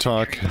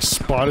 Bartok has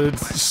spotted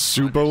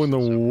Subo in the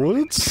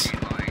woods?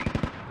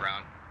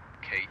 Around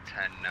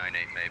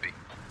K1098 maybe.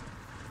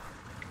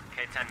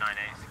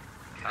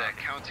 K1098. They're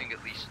counting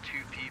at least 2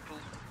 people.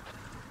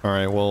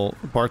 Alright, well,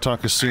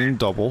 Bartok has seen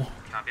double.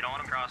 Copy, don't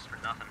want him cross for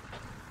nothing.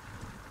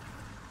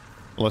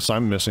 Unless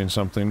I'm missing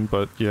something,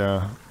 but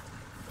yeah.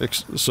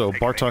 So,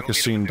 Bartok has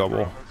seen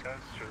double.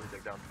 Surely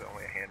they're down to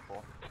only a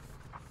handful.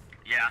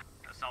 Yeah,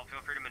 Assault,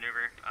 feel free to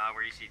maneuver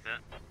where you see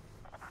fit.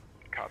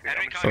 Copy.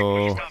 Enemy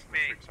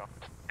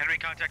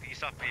contact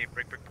east off me.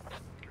 Break.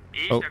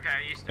 East, oh, okay,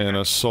 east. And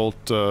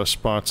Assault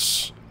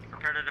spots...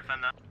 Prepare to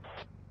defend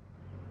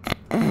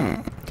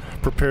that.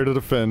 Prepare to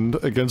defend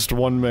against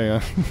one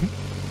man.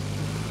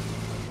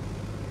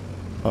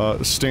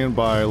 Stand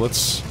by.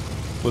 Let's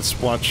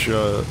watch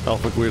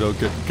Alpha Guido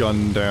get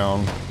gunned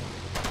down.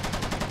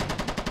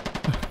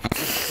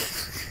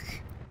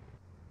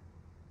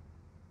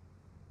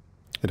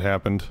 It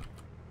happened.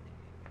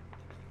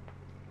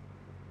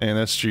 And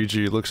that's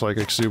GG. Looks like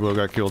Exubo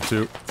got killed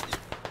too.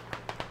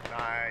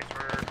 Nice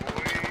work,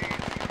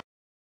 boy.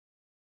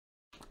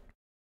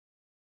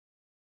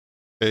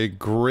 A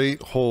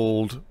great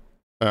hold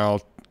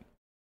out.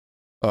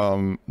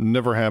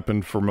 Never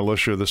happened for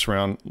Militia this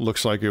round.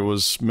 Looks like it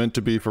was meant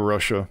to be for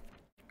Russia.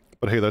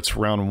 But hey, that's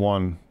round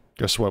 1.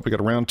 Guess what? We got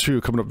a round 2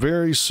 coming up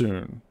very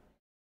soon.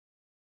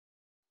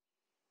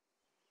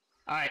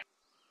 Alright.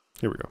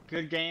 Here we go.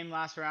 Good game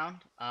last round.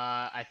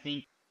 I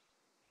think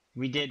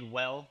we did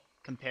well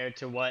compared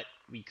to what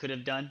we could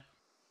have done.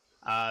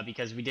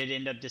 Because we did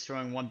end up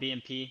destroying 1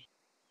 BMP.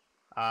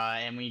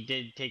 And we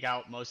did take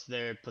out most of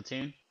their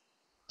platoon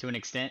to an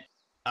extent.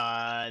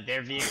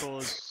 Their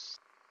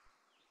vehicles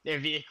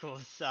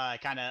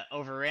kind of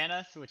overran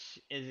us, which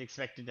is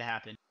expected to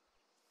happen.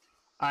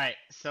 Alright,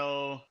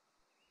 so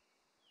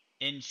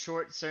in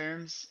short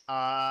terms,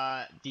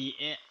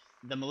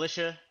 the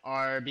militia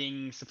are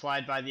being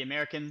supplied by the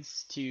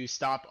Americans to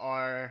stop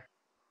our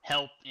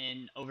help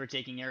in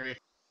overtaking Area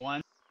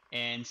 1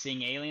 and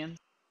seeing aliens.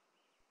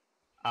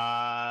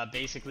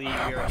 Basically, we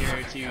are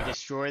here to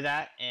destroy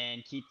that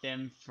and keep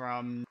them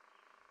from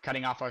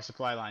cutting off our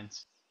supply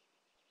lines.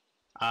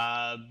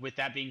 With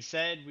that being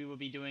said, we will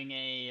be doing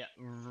a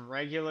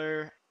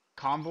regular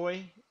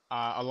convoy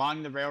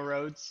along the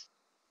railroads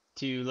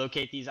to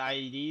locate these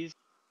IEDs.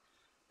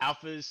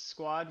 Alpha's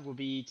squad will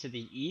be to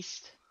the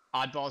east,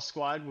 Oddball's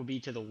squad will be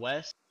to the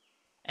west,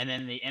 and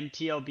then the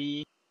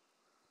MTLB,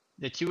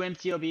 the 2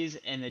 MTLBs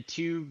and the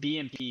 2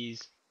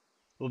 BMPs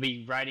will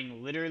be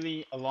riding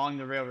literally along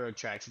the railroad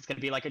tracks. It's going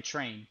to be like a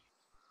train.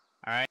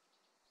 Alright?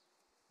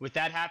 With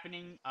that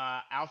happening,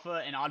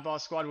 Alpha and Oddball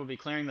squad will be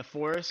clearing the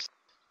forest.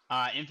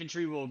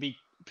 Infantry will be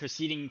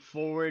proceeding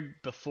forward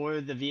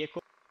before the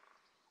vehicle.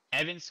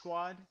 Evan's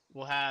squad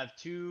will have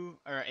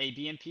a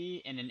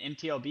BMP and an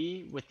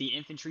MTLB with the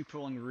infantry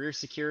pulling rear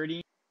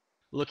security,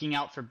 looking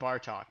out for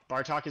Bartok.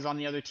 Bartok is on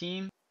the other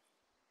team,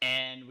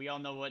 and we all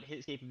know what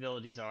his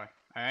capabilities are.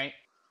 All right.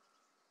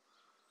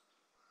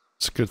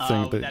 It's a good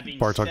thing that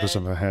Bartok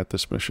doesn't have a hat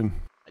this mission.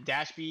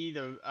 Dash B,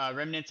 the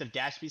remnants of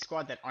Dash B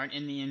squad that aren't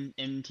in the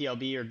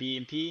MTLB or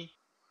BMP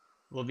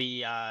will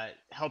be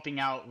helping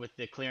out with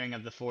the clearing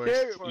of the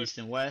forest east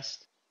and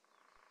west.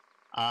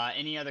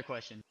 Any other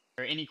questions?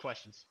 Or any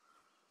questions?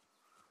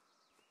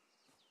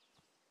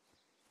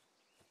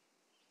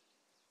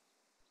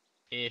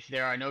 If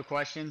there are no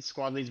questions,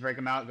 squad leads break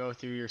them out. Go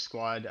through your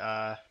squad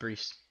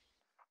briefs.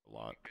 A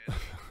lot.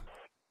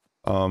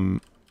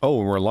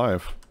 Oh, we're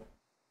live.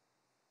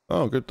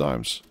 Oh, good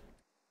times.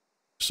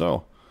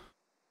 So,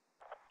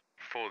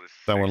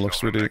 that one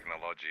looks really...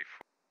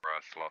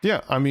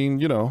 Yeah, I mean,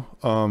 you know,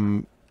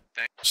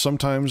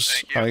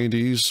 sometimes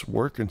IEDs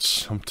work and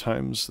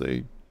sometimes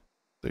they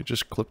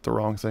just clip the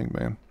wrong thing,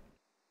 man.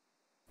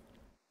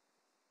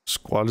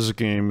 Squad is a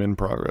game in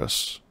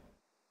progress.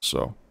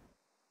 So.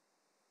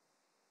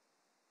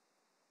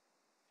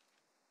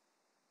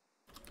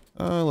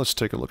 Let's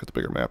take a look at the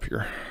bigger map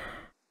here.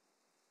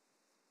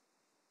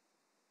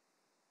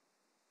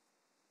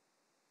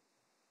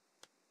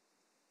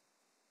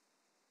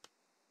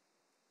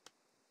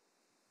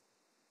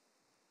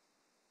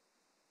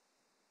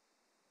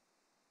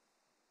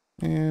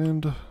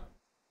 And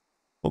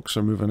folks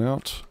are moving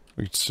out.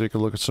 We can take a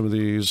look at some of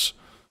these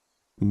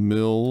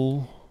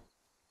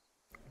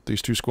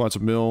these 2 squads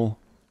of mill,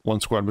 1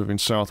 squad moving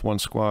south, 1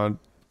 squad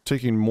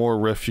taking more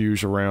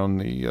refuge around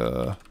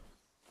the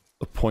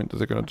point that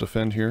they're going to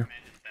defend here.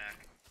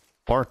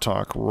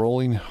 Bartok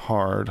rolling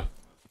hard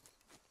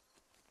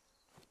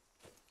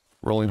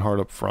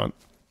up front.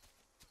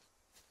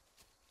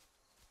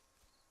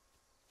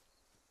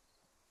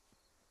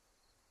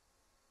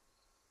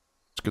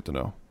 It's good to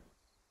know.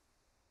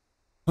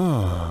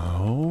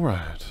 All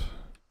right.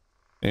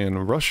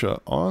 And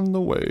Russia on the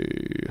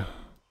way.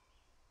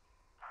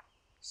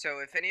 So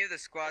if any of the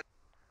squads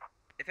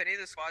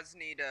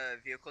need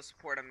vehicle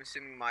support, I'm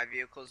assuming my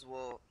vehicles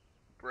will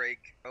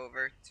break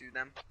over to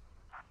them.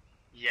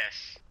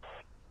 Yes.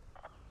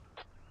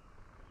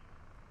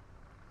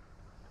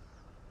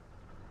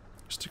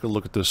 Let's take a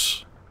look at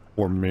this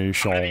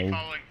formation. I'm gonna be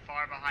following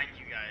far behind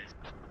you guys.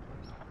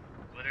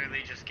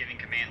 Literally just giving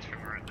commands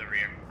from the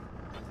rear.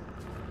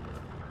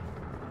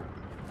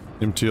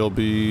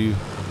 MTLB,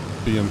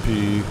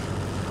 BMP,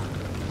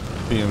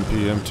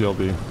 BMP,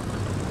 MTLB.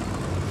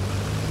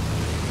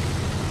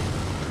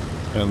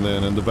 And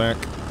then in the back,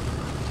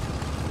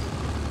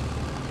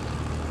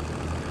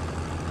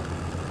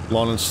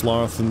 Lawn and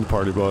Sloth and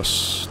Party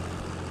Bus.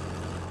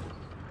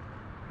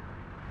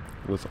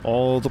 With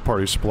all the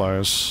party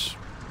supplies.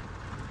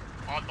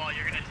 Oddball,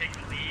 you're gonna take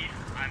the lead.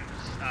 I'm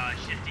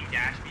shifting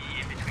Dash B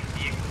in between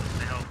vehicles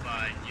to help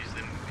use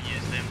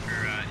them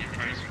for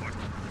infantry support.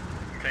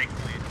 Take the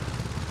lead.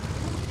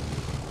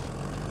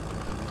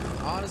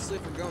 Honestly,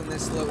 if we're going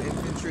this low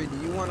infantry, do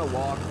you want to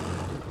walk?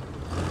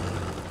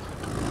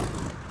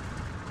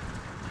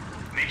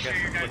 Make sure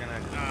you guys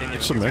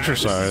Get some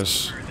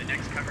exercise.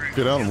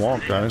 Get out and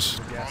walk, guys.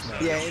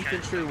 Yeah,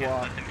 infantry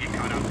walk. Get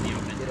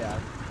out.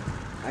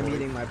 I'm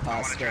eating my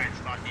pasta.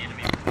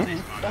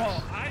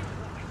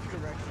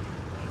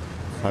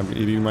 I'm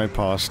eating my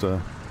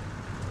pasta.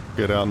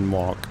 Get out and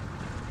walk.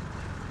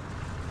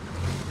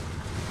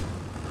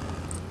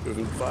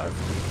 Moving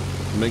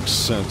 5. Makes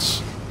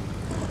sense.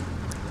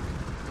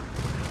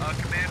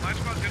 Command, my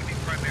squad's gonna be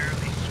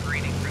primarily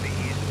screening for the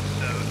east,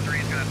 so 3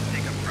 is gonna have to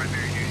take up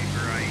primary duty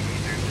for IED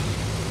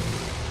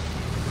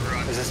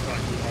searches. Is this going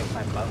to make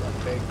my butt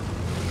look big?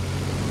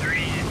 3,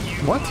 if you,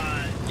 What?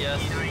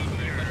 yes,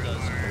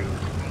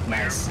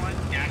 Nice. One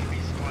Acme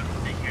squad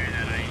will take care of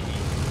that IED.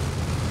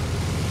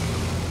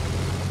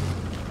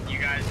 You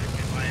guys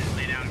can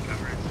lay down and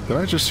cover it. Did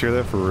I just hear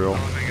that for real?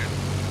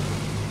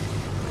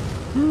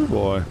 Oh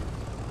boy.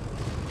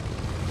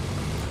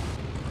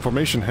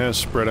 Formation has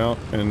spread out,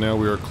 and now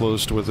we are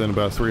close to within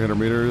about 300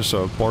 meters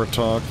of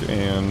Bartok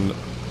and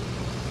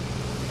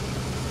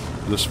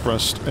this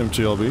first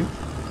MTLB.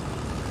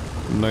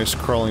 Nice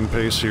crawling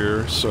pace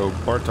here, so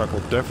Bartok will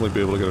definitely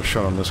be able to get a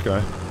shot on this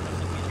guy.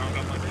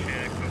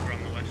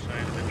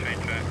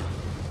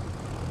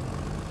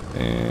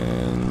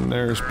 And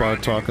there's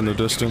Bartok in the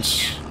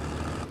distance.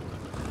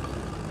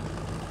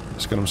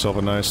 He's got himself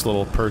a nice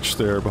little perch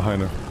there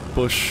behind a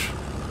bush.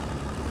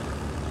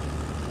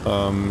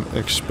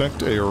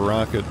 Expect a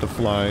rocket to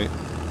fly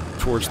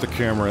towards the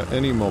camera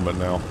any moment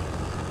now.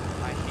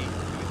 I hate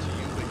doing to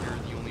you, but you're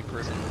the only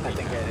person. I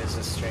think it is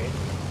a straight.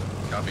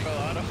 Copy. Bro,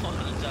 I don't want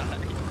to die.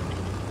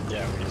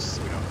 Yeah, we don't.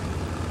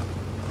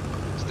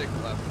 Stick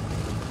left.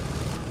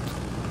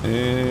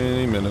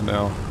 Any minute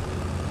now.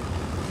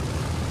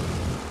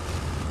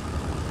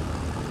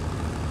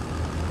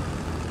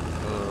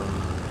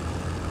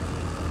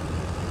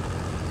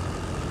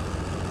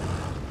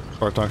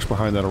 Bartok's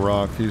behind that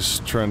rock. He's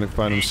trying to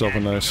find himself a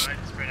nice...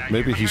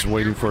 Maybe he's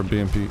waiting for a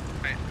BMP.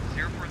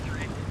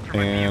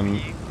 And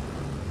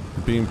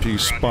BMP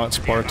spots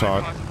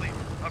Bartok.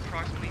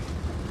 Approximately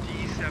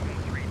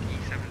D73,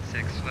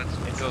 D76, so that's...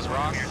 It goes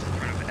rocks.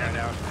 Right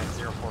out at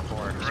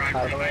 044.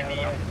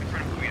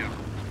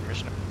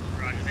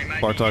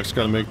 Bartok's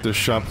got to make this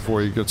shot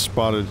before he gets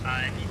spotted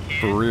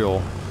for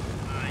real.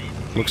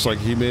 Looks like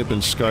he may have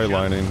been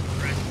skylining.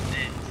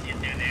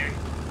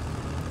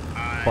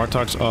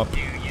 Bartok's up.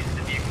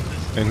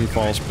 And he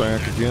falls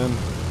back again.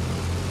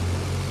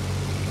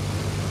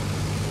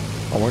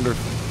 I wonder if...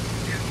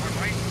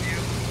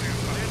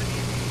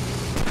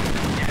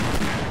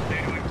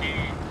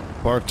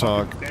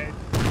 Bartok.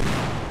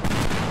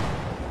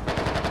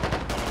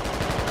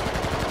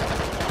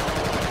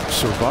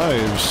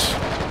 Survives.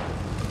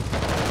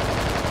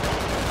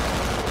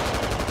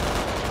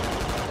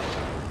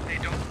 Hey,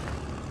 don't...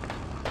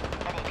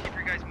 Bubble, keep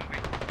your guys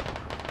moving.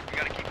 You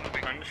gotta keep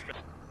moving. Understood.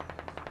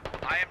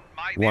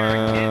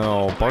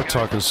 Wow,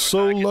 Bartok is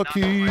so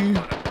lucky. It'd be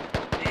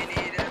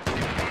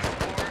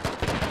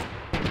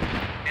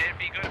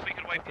good if we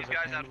could wipe these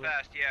guys out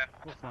fast, yeah.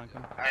 We'll flank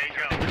him. There you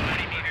go,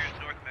 20 meters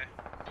north May.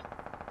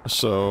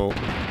 So,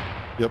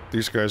 yep,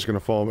 these guys are gonna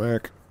fall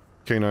back.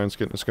 K9's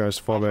getting his guys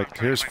to fall back.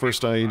 Here's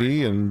first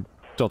IED and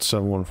Delta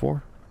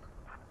 714.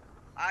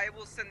 I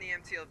will send the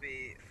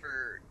MTLB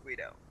for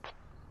Guido.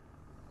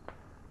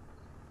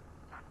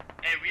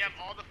 Hey, we have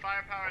all the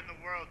firepower in the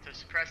world to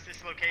suppress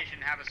this location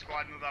and have a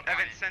squad move up.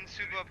 Evan, send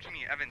Subo up to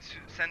me. Evan,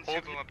 send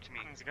Subo up to me.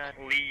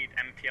 Lead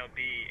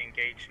MTLB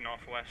engage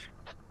northwest.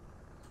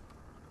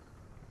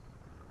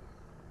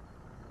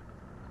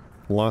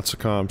 Lots of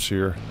comms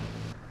here.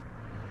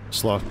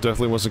 Sloth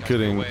definitely wasn't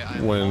kidding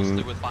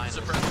when...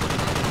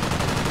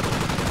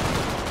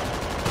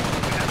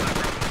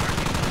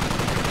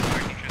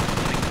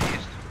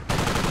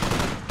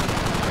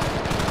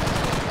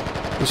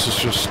 This is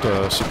just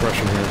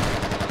suppression here.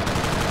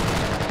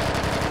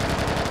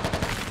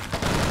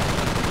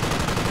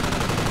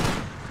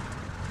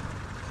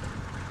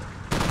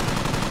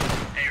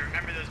 Hey,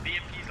 remember those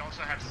BMPs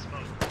also have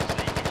smoke, so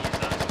you can use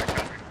those for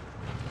cover.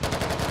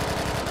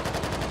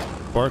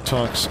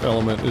 Bartok's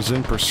element is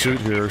in pursuit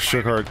here.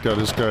 Shughart got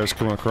his guys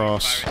coming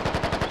across.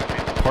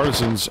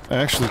 Partisans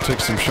actually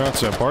take some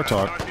shots at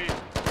Bartok.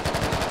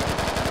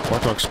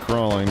 Bartok's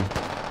crawling.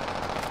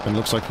 And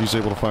looks like he's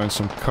able to find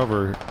some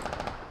cover.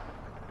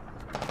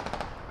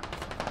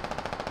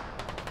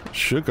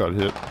 Shug got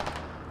hit.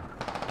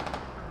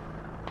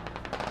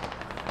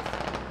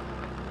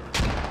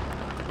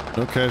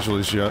 No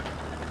casualties yet.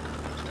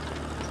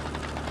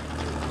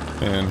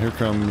 And here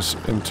comes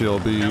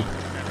MTLB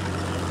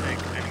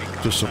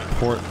to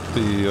support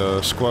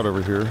the squad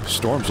over here.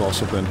 Storm's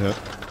also been hit.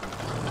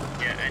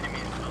 Yeah,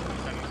 enemies,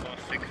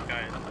 7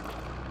 guys.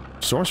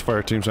 Storm's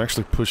fire team's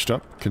actually pushed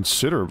up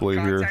considerably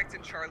here. Contact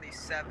in Charlie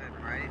 7,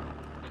 right?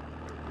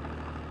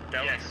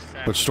 Yes.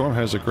 But Storm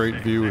has a great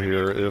view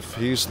here. If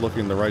he's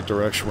looking the right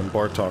direction when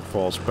Bartok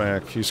falls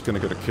back, he's going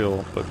to get a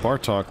kill. But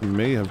Bartok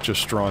may have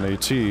just drawn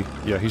AT.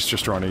 Yeah, he's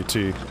just drawn AT.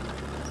 He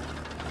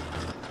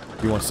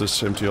wants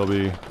this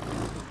MTLB.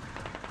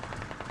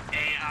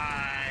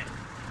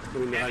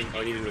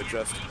 I need to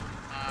adjust.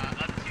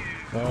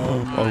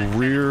 A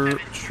rear...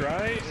 If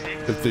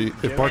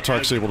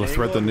Bartok's able to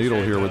thread the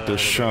needle here with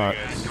this shot,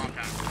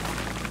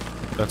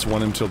 That's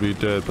one MTLB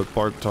dead, but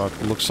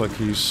Bartok looks like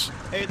he's...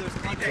 Hey, there's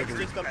contacts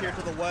just up here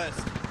to the west.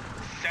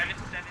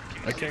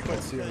 772. I can't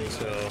quite see him,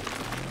 so...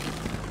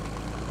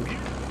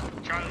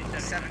 Charlie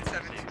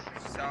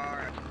 772.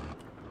 Sorry.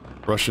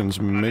 Russians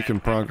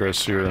making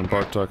progress here, and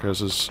Bartok has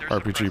his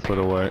RPG put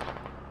away.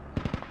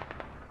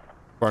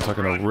 Bartok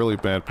in a really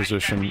bad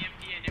position.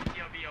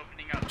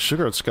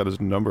 Sugar's got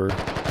his number.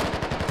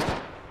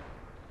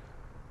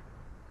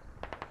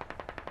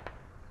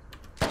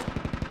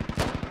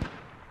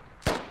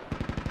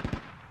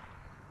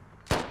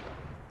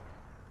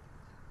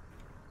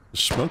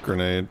 Smoke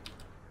grenade.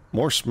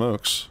 More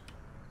smokes.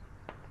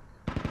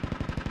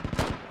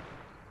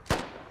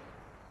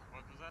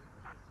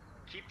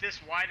 Keep this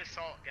wide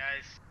assault,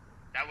 guys.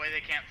 That way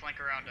they can't flank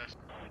around us.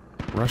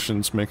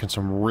 Russians making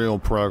some real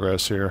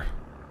progress here.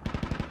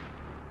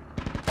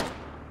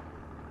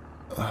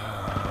 They're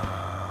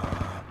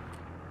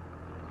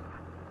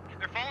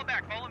falling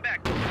back, falling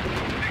back. Mix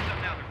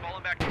up now, they're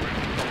falling back.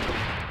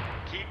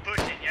 Keep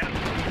pushing, yep.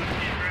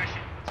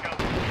 Aggression, let's go.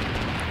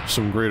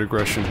 Some great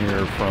aggression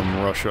here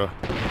from Russia.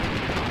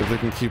 If they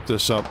can keep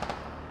this up,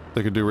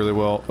 they could do really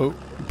well. Oh,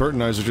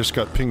 Bertenizer just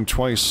got pinged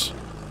twice.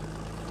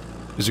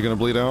 Is he gonna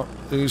bleed out?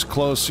 He's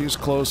close, he's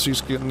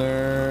getting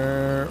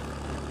there.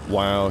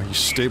 Wow, he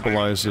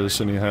stabilizes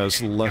and he has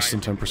less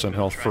than 10%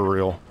 health for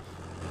real.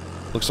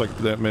 Looks like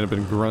that may have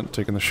been Grunt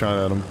taking the shot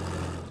at him.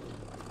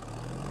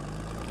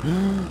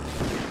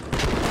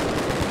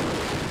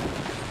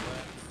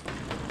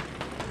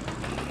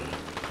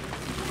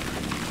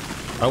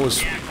 I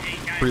was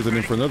breathing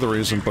in for another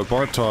reason, but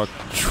Bartok...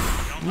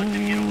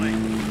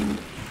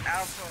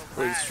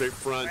 Going straight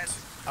front.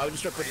 I would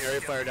just start putting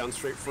area fire down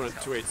straight front,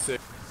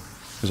 286.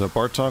 Is that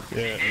Bartok?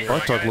 Yeah.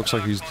 Bartok looks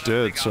like he's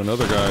dead, so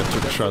another guy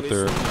took a shot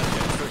there.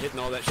 Start hitting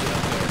all that shit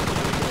up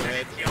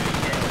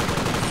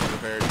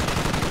there. Go ahead.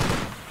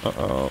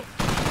 Uh-oh.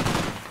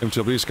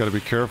 MTLB's got to be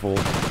careful.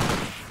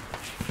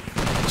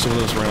 Some of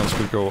those rounds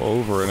could go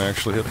over and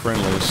actually hit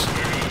friendlies.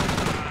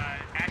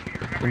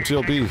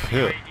 MTLB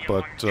hit,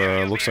 but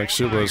looks like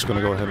Suba is going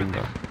to go ahead and...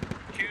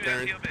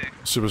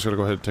 Suba's going to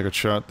go ahead and take a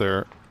shot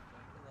there.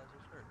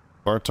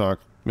 Bartok.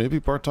 Maybe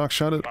Bartok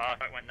shot it?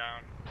 Went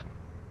down.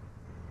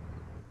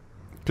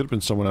 Could have been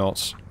someone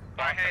else.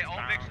 Hey, all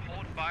mix,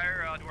 hold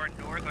fire to our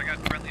north. I got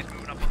friendlies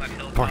moving up on that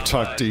hill.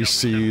 Bartok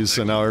DCs,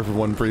 and now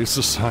everyone breathes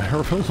a sigh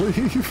of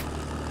relief.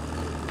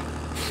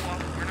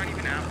 We're not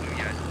even out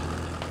yet.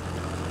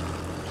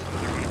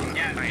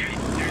 Yeah,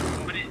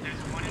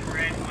 there's one in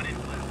red, one in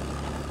blue.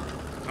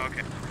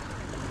 Okay.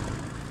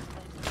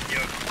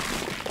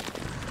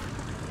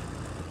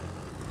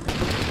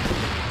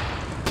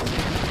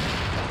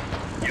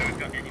 Yo, we've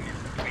got enemies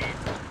between.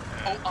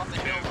 Oh, on the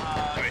hill,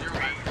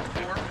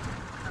 094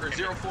 or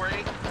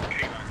 048.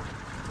 Okay,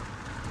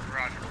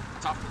 Roger.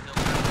 Top of the hill.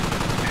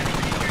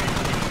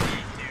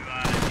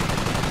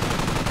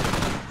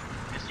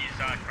 Just use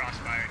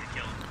crossfire to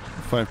kill him.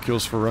 5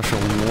 kills for Russia, 1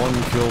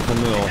 kill for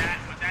Mill. Was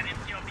that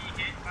MTLB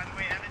hit, by the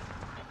way, Evan?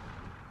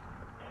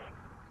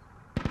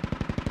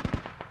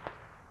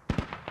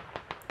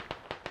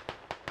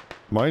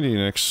 Mighty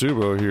Next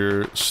Subo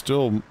here,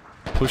 still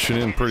pushing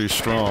in pretty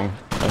strong.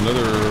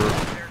 Another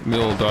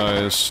Mill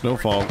dies.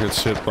 Snowfall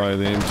gets hit by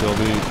the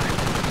MTLB.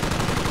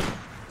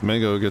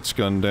 Mango gets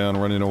gunned down,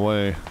 running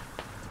away.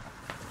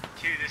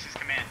 2, this is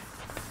command.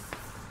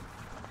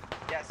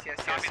 Yes,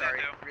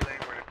 sorry.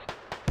 Relaying order.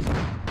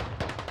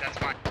 That's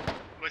fine.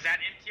 Was that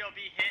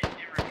MTLB hit and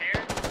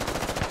repaired?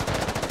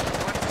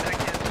 1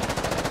 second.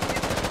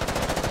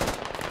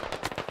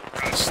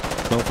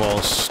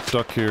 Snowfall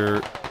stuck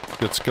here,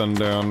 gets gunned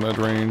down at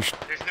range.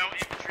 There's no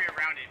infantry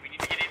around it. We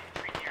need to get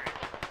infantry near it.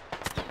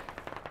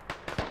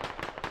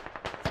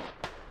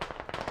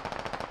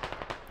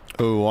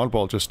 Oh,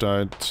 Oddball just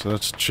died, so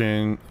that's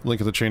chain link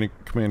of the chain of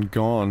command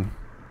gone.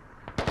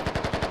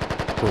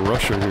 For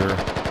Russia here.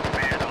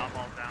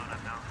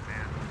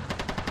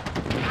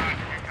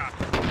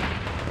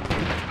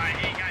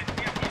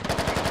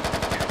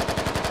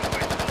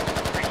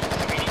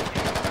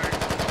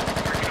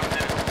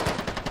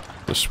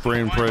 The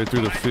spray and pray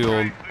through the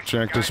field.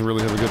 Jack doesn't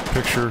really have a good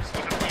picture.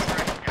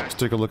 Let's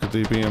take a look at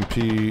the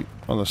BMP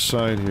on the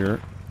side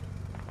here.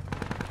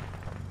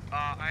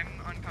 I'm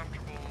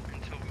uncomfortable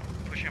until we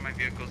push in my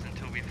vehicles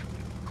until we've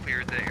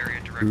cleared the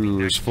area directly.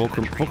 Ooh, is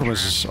Fulcrum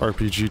has his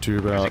RPG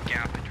tube out.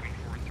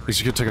 Is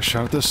he gonna take a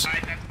shot at this?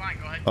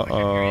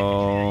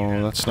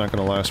 Uh-oh, that's not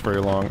gonna last very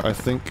long. I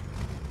think...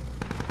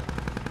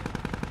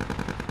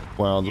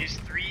 Wow, Use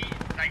 3,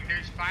 like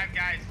there's 5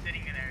 guys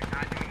sitting in there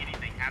not doing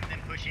anything. Have them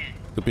push in.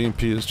 the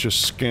BMP is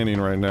just scanning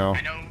right now.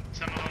 I know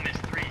some of them is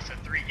 3, so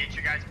 3, get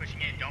your guys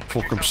pushing in. Don't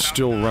push Fulcrum's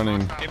still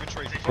running.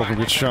 Fulcrum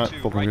gets shot,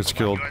 Fulcrum gets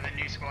killed.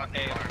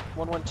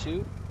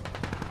 112.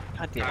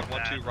 God damn it.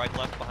 1-2 right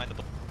left behind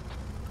the.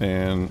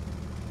 And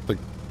the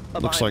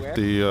looks like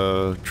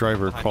the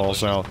driver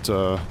calls out.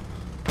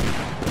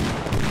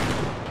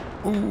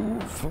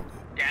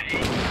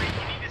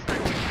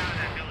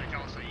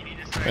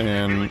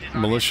 And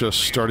militia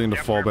starting to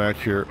fall back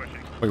here.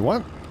 Wait,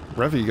 what?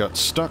 Revy got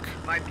stuck.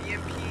 My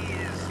BMP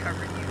is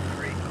covering you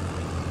 3.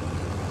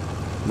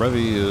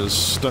 Revy is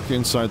stuck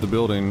inside the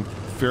building,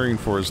 fearing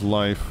for his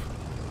life.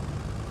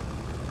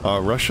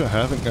 Russia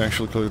haven't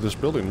actually cleared this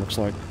building, looks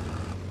like.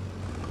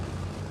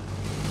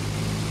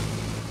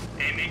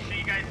 Hey, make sure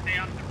you guys stay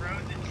off the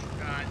road,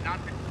 not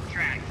the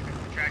tracks,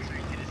 because the tracks are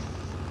easy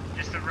to...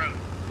 just the road.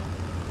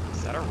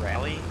 Is that a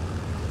rally?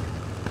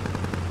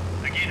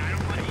 Again, I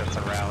don't want that's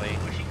a rally.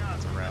 Pushing up.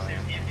 That's a rally.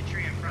 There's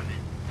infantry in front of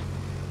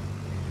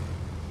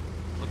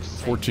it.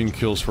 14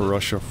 kills for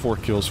Russia, 4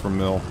 kills for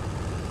Mill.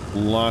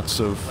 Lots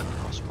of...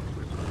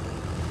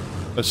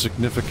 a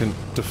significant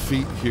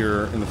defeat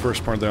here in the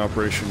first part of the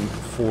operation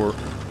for...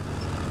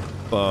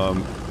 Why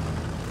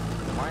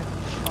the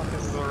fuck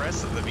is the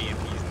rest of the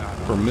BMPs not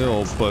for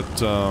Mill,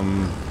 but,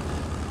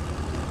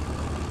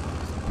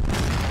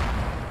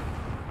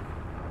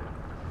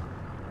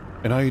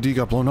 an IED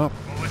got blown up.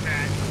 What was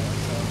that?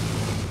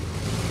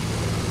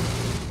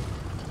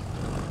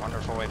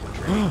 Wonderful way to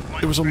train.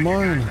 It was a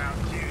mine!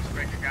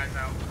 Spread your guys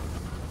out.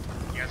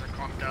 You guys are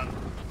clumped up.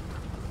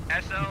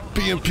 SL,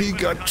 BMP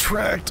got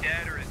tracked!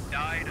 Dead or has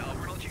died. We're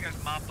gonna let you guys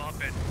mop up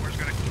and we're just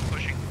gonna keep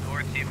pushing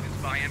north, see if we can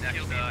spot the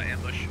next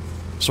ambush.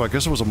 So I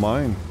guess it was a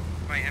mine.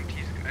 My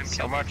MT's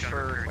So much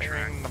for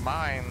clearing the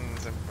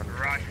mines.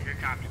 Roger, good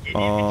copy. Get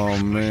Oh,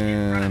 infantry pushing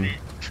in front of man. it,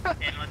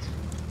 and let's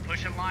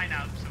push a line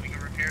out so we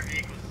can repair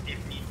vehicles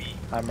if need be.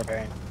 I'm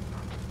repairing.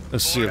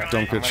 Let's see if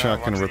Dunkett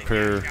Shot can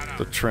repair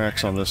the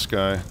tracks on this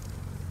guy.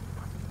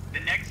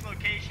 The next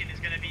location is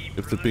going to be...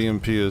 If the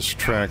BMP is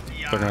tracked,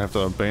 they're gonna have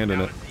to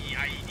abandon it.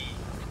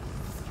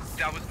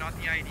 That was not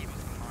the IED, it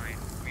was the mine.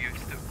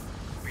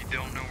 We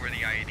don't know where the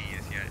IED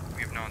is yet.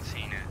 We have not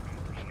seen it.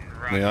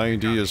 The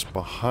IED is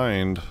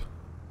behind.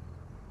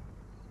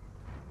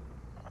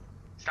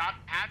 Stop,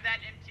 have that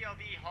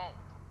MTLB halt.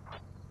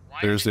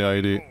 There's the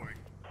IED.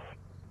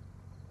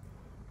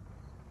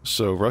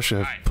 So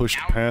Russia have pushed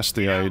past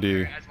the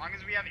IED. As long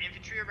as we have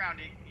infantry around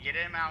it, get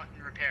him out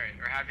and repair it,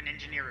 or have an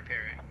engineer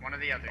repair it. One or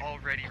the other.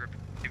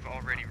 We've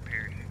already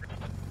repaired.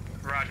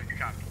 Roger, good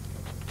copy.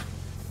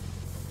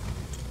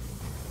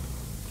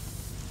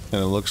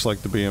 And it looks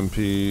like the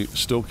BMP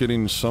still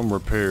getting some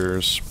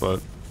repairs,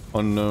 but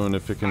unknown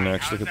if it can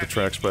actually get the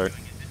tracks back.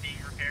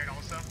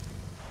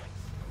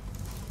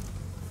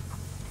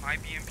 My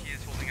BMP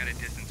is holding at a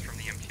distance from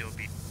the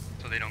MTLB,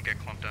 so they don't get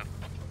clumped up.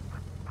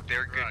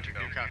 They're good to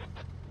go.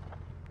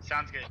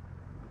 Sounds good.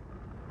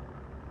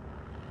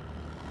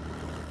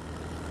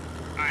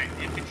 Alright,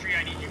 infantry,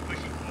 I need you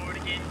pushing forward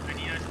again. I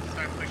need us to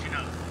start pushing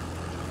up.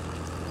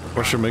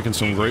 Russia making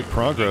some great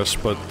progress,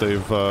 but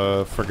they've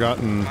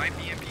forgotten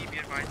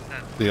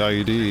the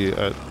IED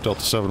at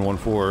Delta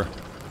 714.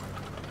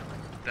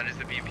 That is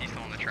the BMP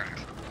still on the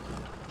tracks.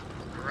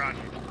 Roger.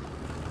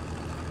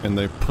 And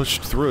they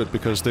pushed through it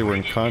because they were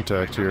in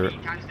contact here.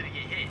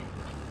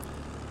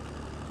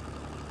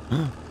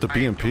 The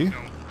BMP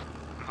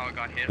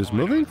is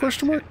moving?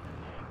 Question mark?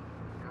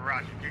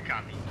 Roger, good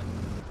copy.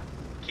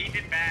 Keep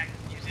it back.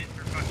 Use it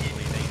for fucking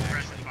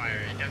suppressive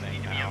fire. It doesn't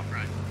need to be up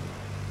front.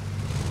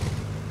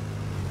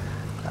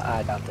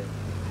 I doubt it.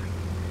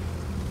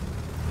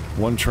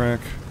 1 track,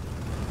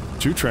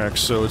 2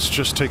 tracks, so it's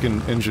just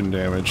taken engine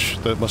damage.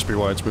 That must be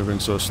why it's moving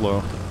so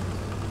slow.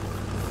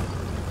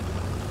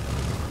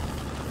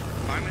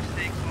 My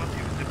mistake was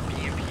it was the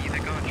BMP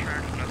that got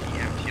tracked, not the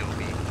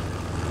MTLB.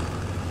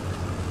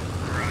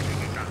 Roger,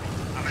 good copy.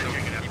 I'm gonna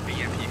check it out. The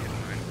BMP hit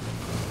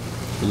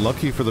mine.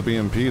 Lucky for the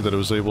BMP that it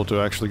was able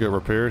to actually get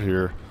repaired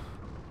here.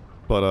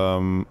 But,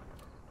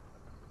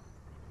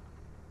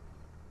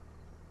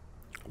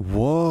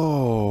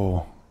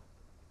 whoa!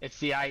 It's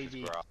the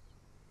IED.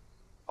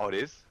 Oh, it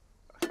is?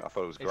 I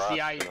thought it was It's grass. the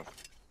IED.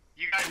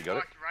 You guys You got it?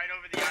 walked right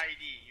over the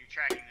IED. You're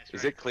tracking this,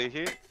 Is right? it clear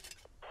here?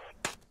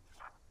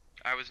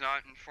 I was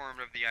not informed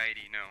of the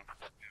IED, no.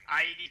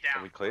 IED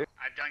down. Are we clear?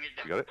 I've done it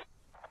down. You got it?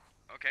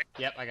 Okay.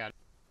 Yep, I got it.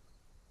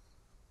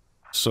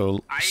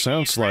 So,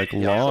 sounds like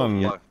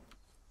Lon...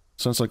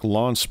 Sounds like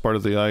Lon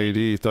spotted the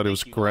IED, thought it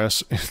was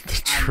grass in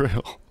the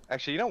trail.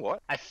 Actually, you know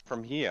what?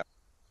 From here,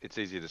 it's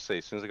easier to see.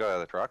 As soon as I go out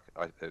of the truck,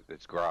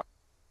 it's grass.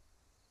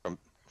 From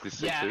this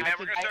seat Yeah, too.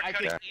 we're gonna start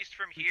cutting Yeah. east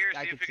from here,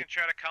 see if we can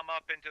try to come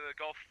up into the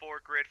Gulf 4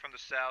 grid from the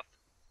south.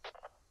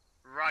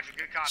 Roger,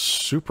 good copy.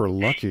 Super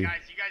lucky.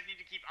 Guys, you guys need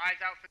to keep eyes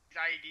out for these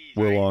IEDs.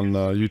 Will on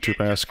YouTube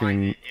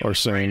asking or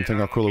saying, think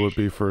how cool it would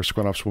be for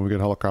squad ops when we get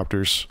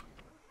helicopters.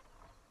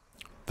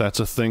 That's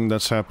a thing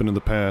that's happened in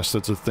the past.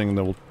 That's a thing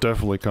that will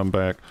definitely come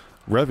back.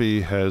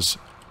 Revy has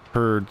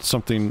heard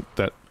something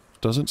that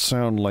doesn't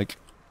sound like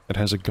it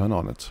has a gun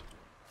on it.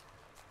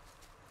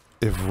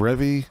 If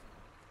Revy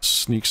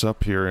sneaks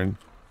up here and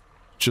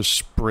just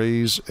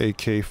sprays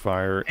AK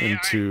fire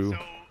into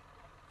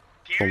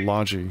the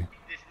Logi,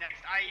 This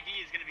next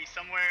IED is going to be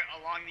somewhere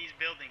along these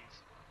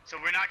buildings. So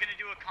we're not going to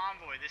do a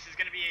convoy. This is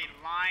going to be a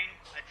line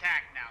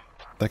attack now.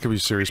 that could be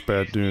serious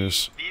bad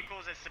news.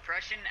 Vehicles as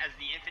suppression as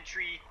the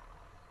infantry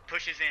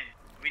pushes in.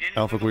 We didn't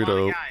Alpha move a lot of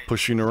Guido guys.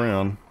 pushing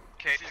around.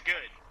 This is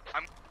good.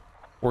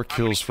 4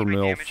 kills for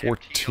Mill,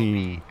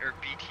 14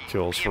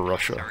 kills for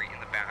Russia.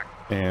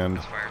 And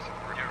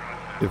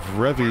if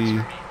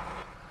Revy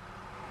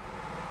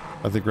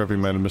I think Revy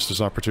might have missed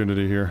his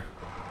opportunity here.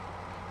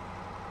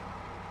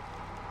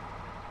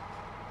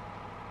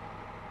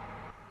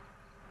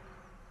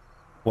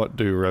 What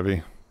do,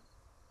 Revy?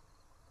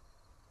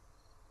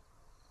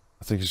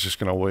 I think he's just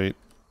gonna wait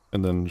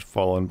and then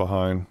fall in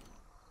behind.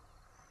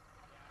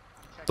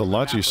 The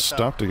Logi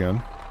stopped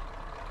again.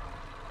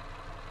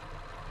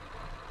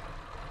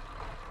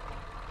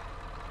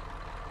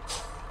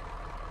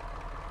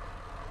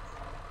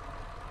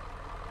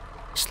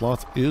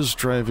 Sloth is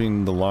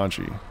driving the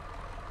Logi.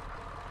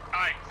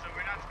 Alright, so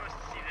we're not supposed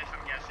to see this,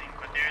 I'm guessing,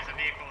 but there's a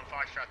vehicle in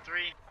Foxtrot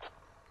 3.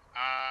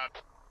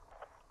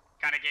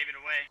 Kinda gave it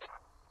away,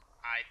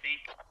 I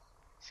think.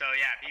 So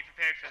yeah, be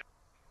prepared for that.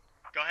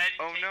 Go ahead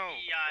and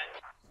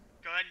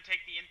go ahead and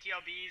take the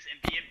MTLBs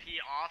and BMP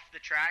off the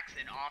tracks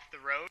and off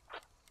the road.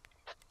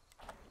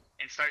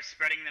 And start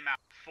spreading them out.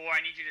 4,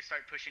 I need you to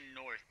start pushing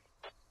north.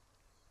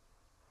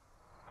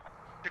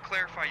 To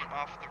clarify,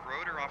 off the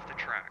road or off the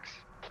tracks?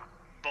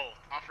 Both,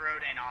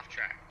 off-road and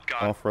off-track.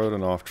 Off-road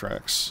and off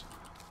tracks.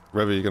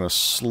 Revy, you're gonna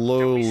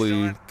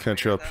slowly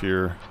catch up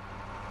here.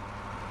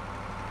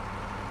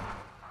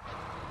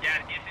 Yeah,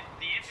 the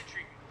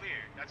infantry can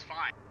clear, that's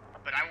fine.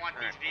 But I want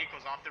these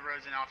vehicles off the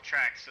roads and off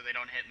tracks so they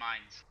don't hit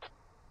mines.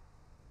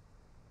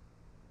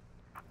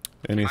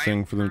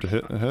 Anything for them to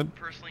hit ahead?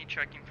 Personally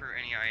checking for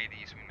any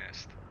IEDs we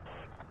missed.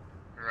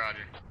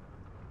 Roger.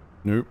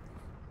 Nope.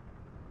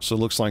 So it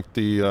looks like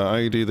the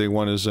IED they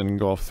want is in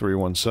Golf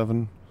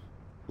 317.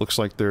 Looks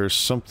like there's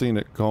something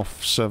at Golf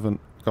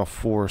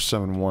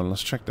 471.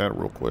 Let's check that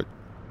real quick.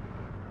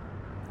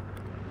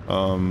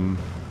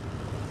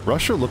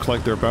 Russia looked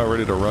like they're about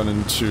ready to run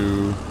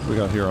into... We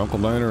got here Uncle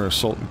Niner,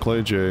 Assault, and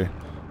Clay J.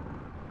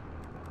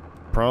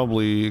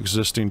 Probably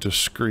existing to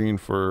screen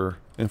for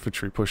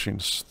infantry pushing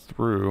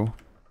through.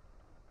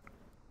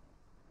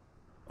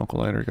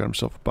 Uncle Niner got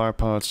himself a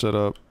bipod set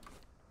up.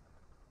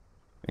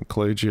 And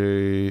Clay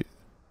J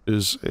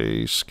is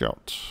a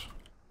scout.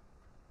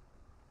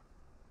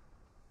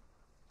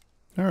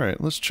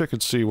 Alright, let's check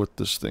and see what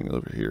this thing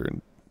over here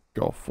in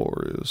Golf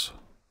 4 is.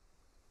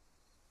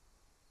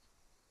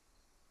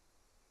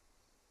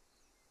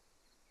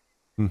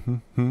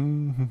 Ooh,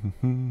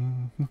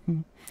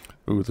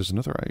 there's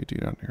another IED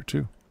down here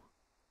too.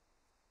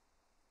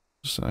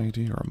 Is this an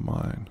IED or a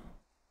mine?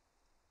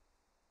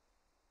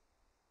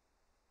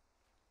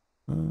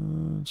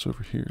 It's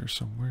over here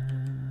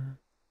somewhere.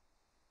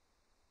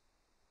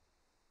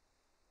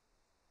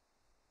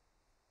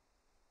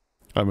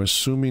 I'm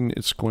assuming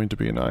it's going to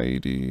be an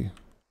IED.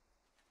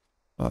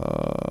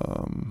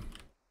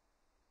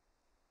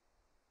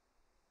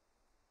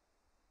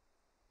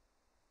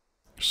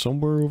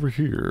 Somewhere over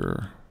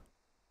here.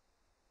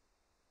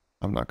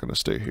 I'm not going to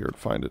stay here and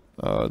find it.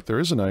 There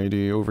is an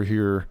IED over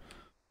here,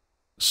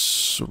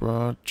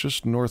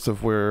 just north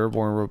of where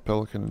Airborne, Road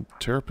Pelican, and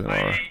Terrapin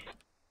are.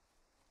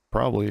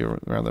 Probably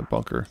around that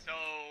bunker. So,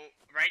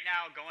 right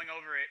now, going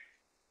over it,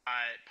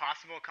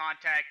 possible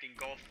contact in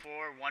Gulf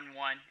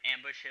 411,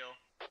 Ambush Hill.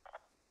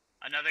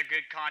 Another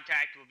good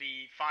contact will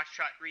be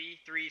Foxtrot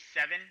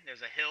 337.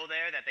 There's a hill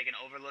there that they can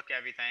overlook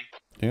everything.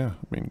 Yeah,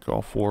 I mean,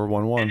 Golf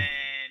 411. And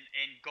then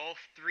in Gulf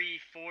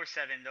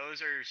 347,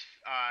 those are,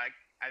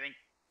 I think,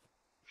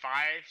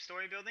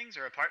 5-story buildings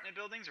or apartment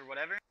buildings or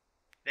whatever.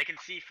 They can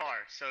see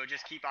far, so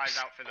just keep eyes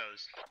out for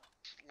those.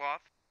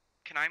 Sloth,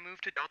 can I move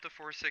to Delta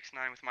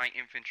 469 with my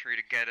infantry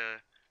to get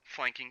a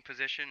flanking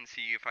position and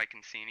see if I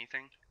can see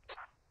anything?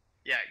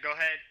 Yeah, go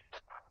ahead.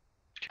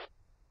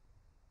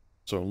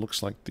 So it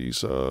looks like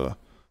these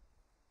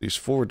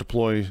forward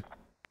deploy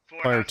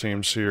fire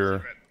teams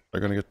here are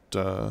gonna get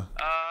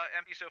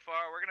Empty so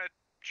far. We're gonna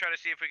try to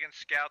see if we can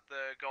scout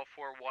the Gulf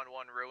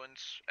 411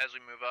 ruins as we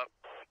move up.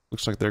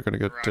 looks like they're gonna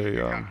get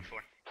a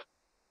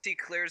He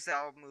clears that,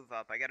 I'll move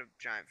up. I got a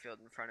giant field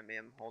in front of me.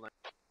 I'm holding.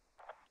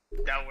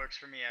 That works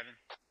for me, Evan.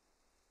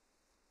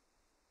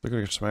 they're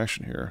gonna get some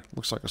action here.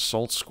 Looks like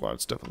Assault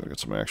Squad's definitely gonna get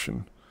some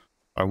action.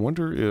 I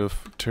wonder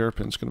if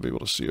Terrapin's gonna be able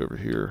to see over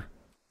here.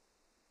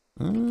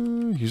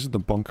 He's in the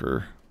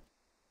bunker.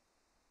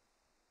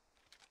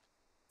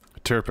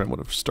 Terrapin would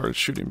have started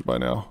shooting by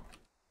now.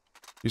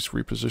 He's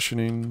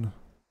repositioning.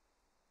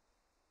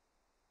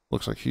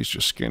 Looks like he's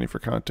just scanning for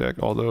contact,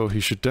 although he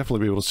should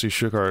definitely be able to see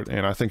Shugart,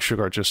 and I think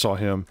Shugart just saw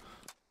him.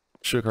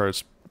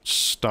 Shugart's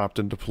stopped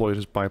and deployed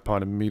his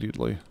bipod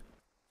immediately.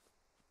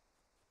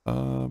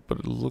 But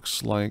it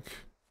looks like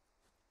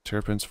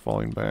Terrapin's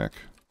falling back.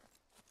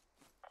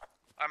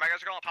 My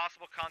guys are calling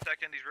possible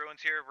contact in these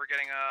ruins here. We're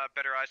getting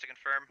better eyes to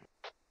confirm.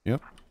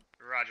 Yep.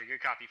 Roger,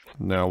 good copy.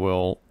 Now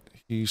will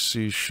he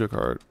see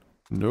Shugart?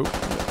 Nope.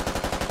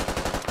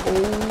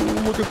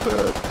 Oh, look at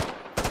that!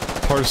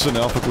 Partisan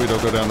Alpha Guido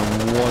go down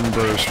in one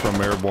burst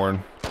from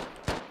Airborne.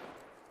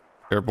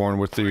 Airborne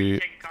with the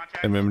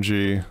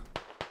MMG.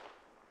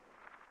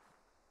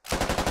 I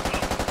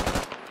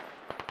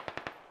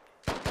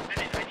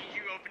need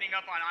you opening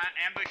up on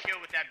Ambush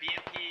Hill with that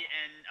BMP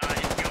and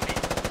MTLB.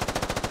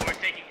 We're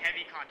taking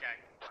heavy contact.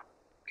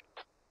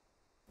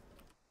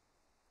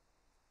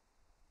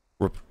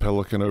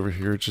 Pelican over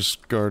here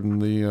just guarding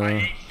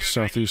the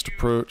southeast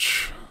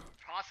approach.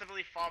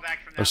 Possibly fall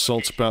back from that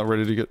Assault's location. about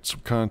ready to get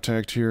some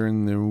contact here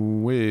in the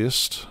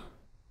west.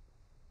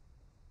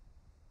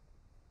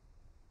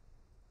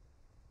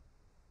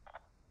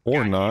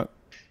 Or not.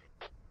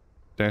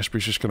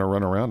 Dashby's just gonna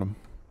run around him.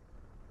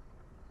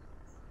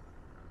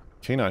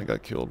 K9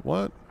 got killed.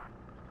 What?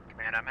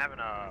 Man, I'm having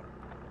a...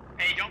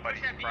 Hey, don't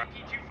push that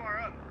BMP too far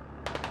up.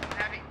 Don't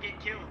have it get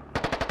killed.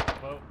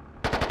 Whoa.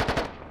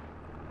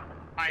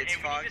 Alright, It's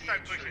hey, we need foggy to start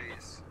and pushing.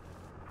 trees.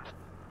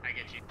 I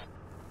get you.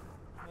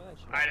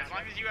 Alright, as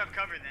long as you have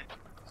cover then.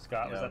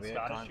 Scott, was that we had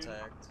Scottish shooting?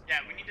 contact. Yeah,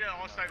 we need to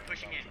all start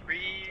pushing in.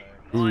 3,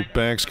 Ooh, 1.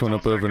 Bags coming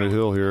up over the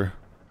hill here.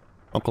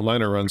 Uncle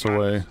Niner runs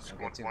away.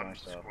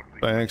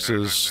 Bags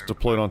is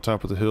deployed on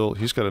top of the hill.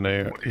 He's got an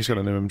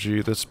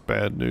MMG. That's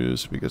bad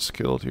news if he gets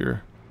killed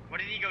here. What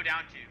did he go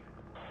down to?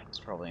 It's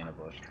probably in a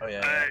bush. Oh yeah.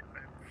 I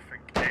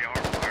think they are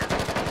fire.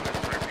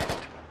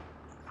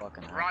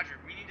 Fucking hell. Roger,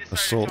 we need to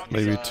start Assault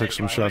maybe took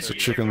some shots at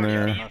chicken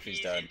there.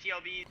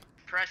 NTLB,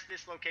 press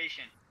this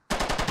location.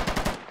 Fucking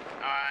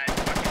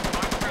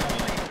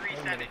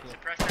 37,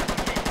 suppress that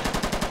location.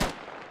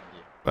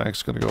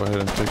 Bags gonna go ahead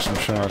and take some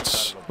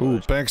shots.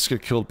 Ooh, Bags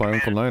get killed by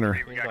Uncle Niner.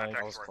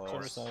 That was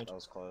close. That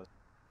was close.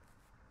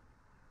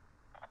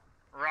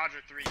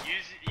 Roger 3,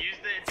 use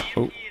the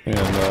Oh, BMP and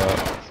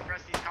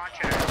suppress these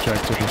contracts.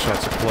 Jack taking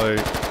shots at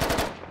Clay.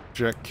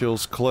 Jack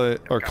kills Clay,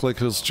 or Clay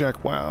kills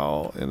Jack.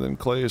 Wow, and then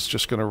Clay is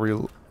just gonna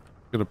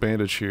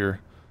bandage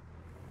here.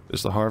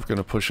 Is the Harv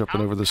gonna push up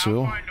and over this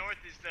hill? How far north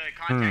is the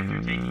contact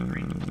you're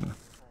taking?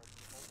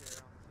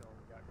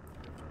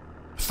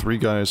 3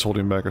 guys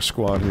holding back a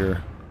squad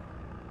here.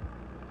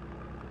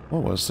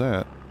 What was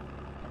that?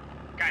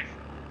 Guys,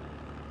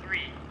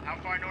 3, how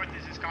far north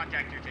is this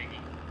contact you're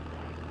taking?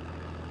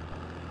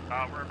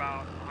 We're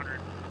about 100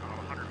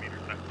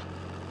 meters back.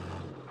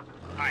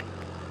 Alright,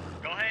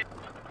 go ahead.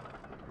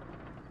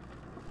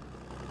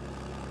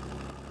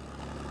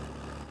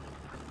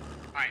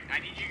 Alright, I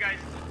need you guys...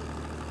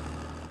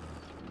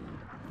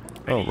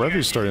 Oh,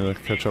 Revy's starting to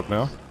catch up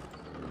now.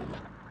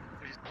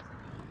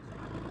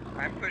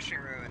 I'm pushing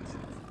ruins in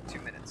 2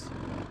 minutes.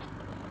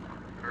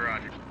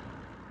 Roger.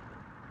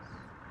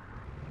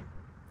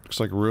 Looks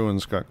like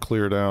Ruins got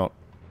cleared out.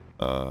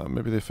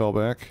 Maybe they fell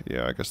back?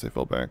 Yeah, I guess they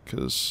fell back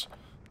because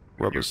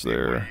Rubba's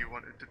there.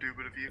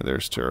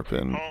 There's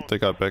Terrapin. They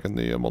got back in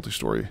the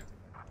multi-story.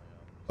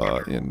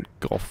 In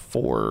Gulf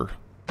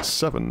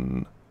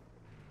 4-7.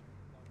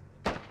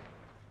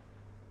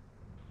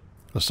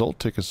 Assault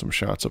taking some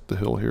shots up the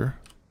hill here.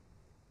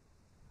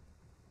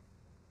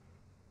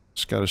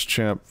 Scottish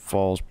Champ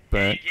falls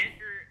back. Hey,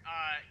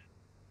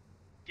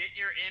 get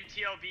your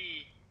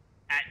MTLB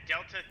at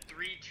Delta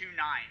 329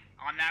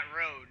 on that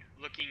road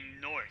looking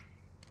north.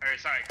 Or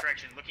sorry,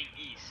 correction, looking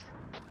east.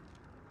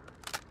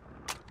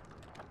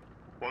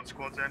 What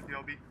squad's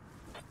MPLB?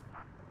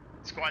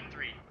 Squad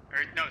 3.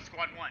 Or no,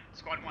 Squad 1.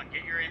 Squad 1,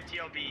 get your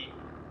MTLB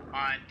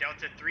on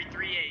Delta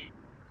 338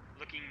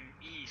 looking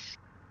east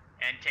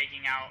and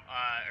taking out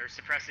or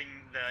suppressing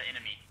the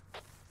enemy.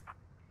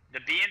 The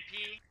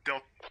BMP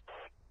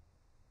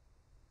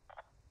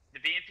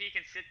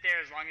can sit there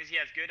as long as he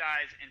has good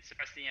eyes and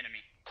suppress the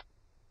enemy.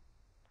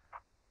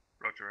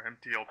 Roger,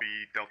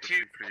 MTLB Delta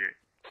 338.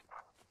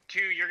 2,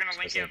 you're gonna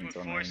link up with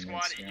 4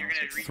 squad and you're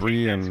gonna retake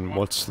 3 and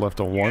what's left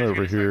of 1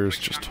 over here is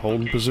just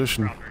holding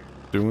position,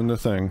 doing the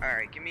thing.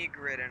 Alright, give me a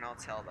grid and I'll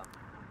tell them.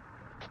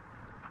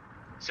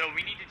 So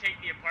we need to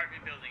take the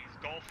apartment buildings,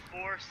 Gulf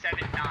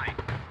 479.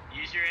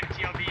 Use your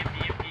MTLB and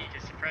BMP to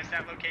suppress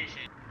that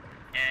location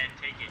and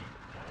take it.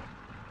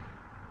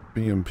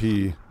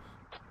 BMP.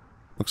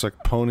 Looks like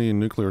Pony and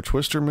Nuclear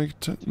Twister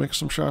make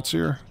some shots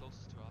here.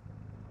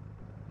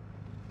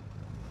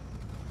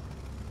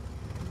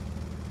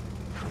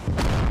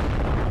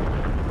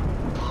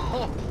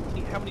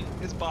 How many?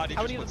 His body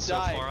How just many went so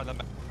died? far on the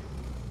map.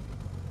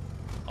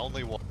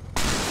 Only one.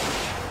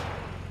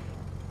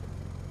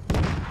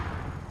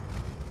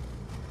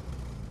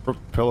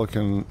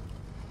 Pelican,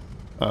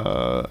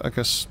 I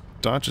guess,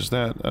 dodges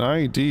that. An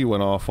IED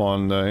went off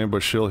on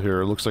Ambush Hill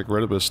here. It looks like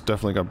Redibus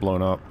definitely got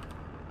blown up.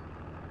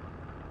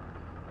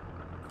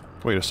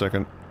 Wait a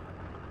second.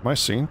 Am I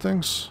seeing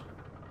things?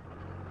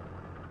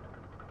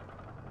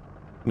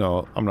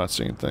 No, I'm not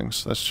seeing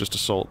things. That's just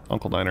Assault.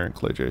 Uncle Niner and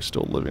Clay J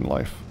still living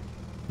life.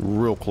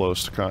 Real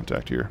close to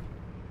contact here.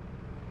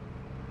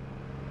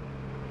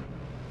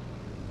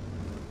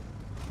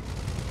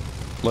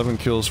 $11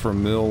 kills for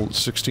Mill,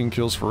 16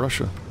 kills for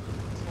Russia.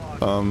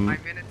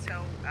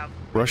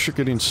 Russia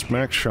getting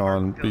smacked,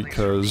 Sean,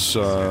 because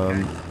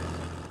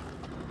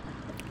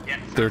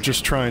they're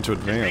just trying to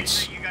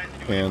advance,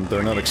 and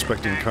they're not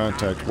expecting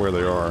contact where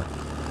they are.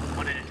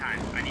 One at a time.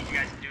 I need you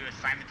guys to do a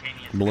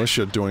simultaneous.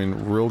 Militia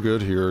doing real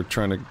good here,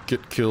 trying to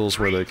get kills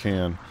where they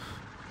can.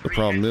 The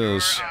problem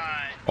is,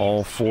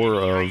 all four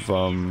of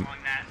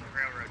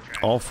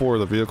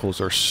the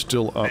vehicles are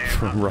still up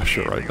from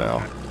Russia right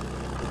now.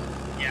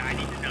 Yeah, I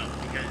need to know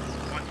because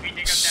once we dig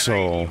up that So,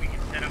 ID, we can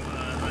set up a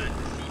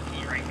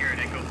CP right here at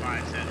Echo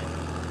 57,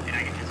 and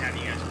I can just have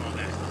you guys fall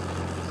back.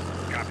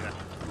 Copy that.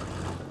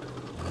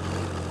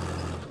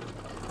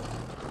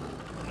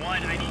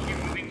 1, I need you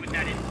moving with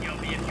that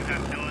MTLB if you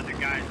have no other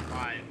guys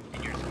alive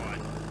in your squad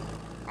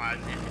as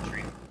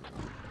infantry.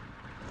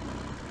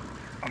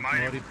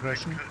 More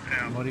repression.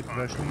 More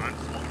repression.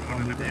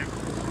 From the there.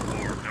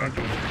 Thank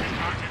you.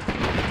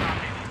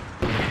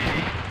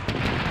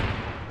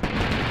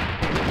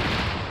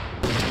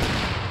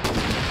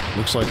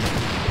 Looks like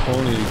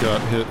Pony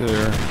got hit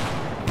there.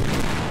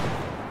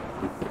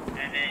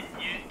 And then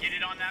you get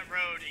it on that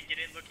road and get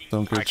it looking.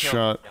 Some good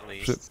shot.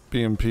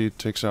 BMP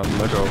takes out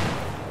Lego.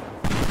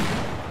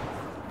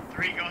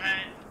 3, go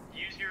ahead.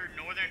 Use your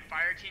northern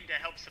fire team to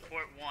help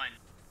support 1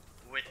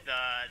 with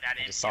that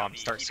I just saw him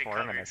start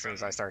squirming as soon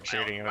as I started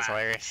shooting. It was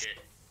hilarious.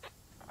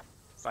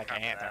 It's like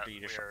an ant after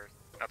you just.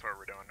 That's what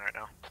we're doing right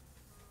now.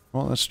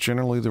 Well, that's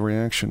generally the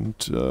reaction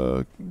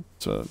to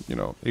you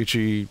know,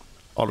 HE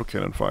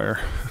autocannon fire.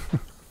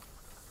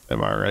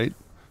 Am I right?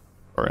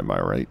 Or am I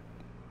right?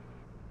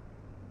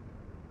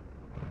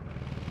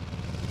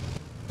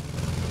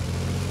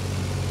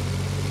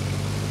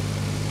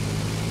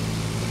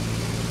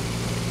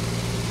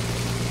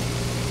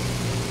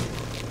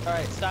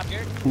 Alright, stop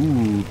here.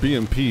 Ooh,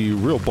 BMP,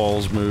 real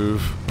balls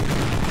move.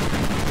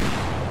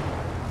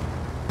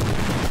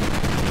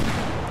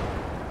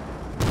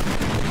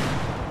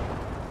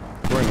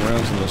 Throwing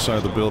rounds on the side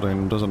of the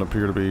building doesn't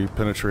appear to be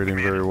penetrating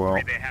very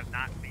well. They have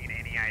not seen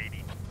any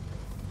IED.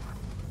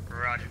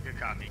 Roger, good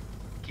copy.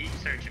 Keep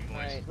searching, boys.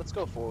 Alright, let's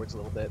go forwards a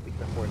little bit. We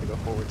can afford to go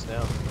forwards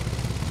now.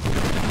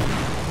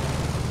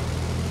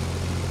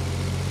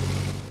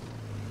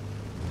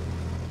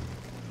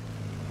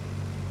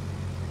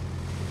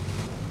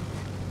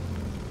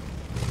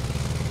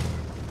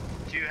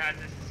 How's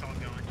this assault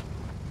going?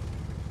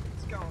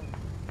 It's going.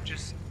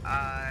 Just,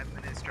 I'm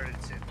gonna start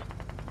it soon.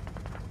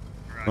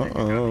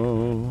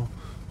 Uh-oh.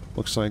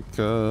 Looks like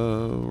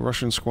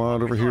Russian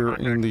squad over here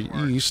in the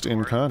east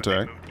in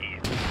contact.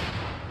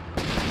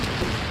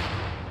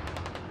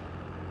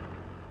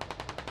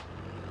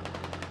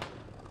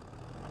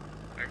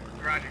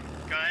 Roger,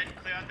 go ahead and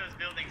clear out those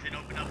buildings and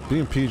open up.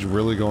 BMP's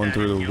really going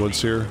through the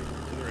woods here.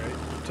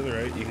 To the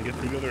right. You can get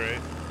through to the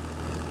right.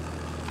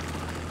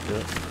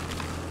 Yep.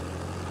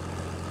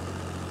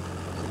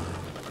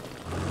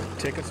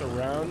 Take us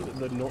around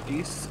the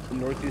northeast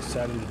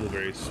side into the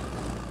base.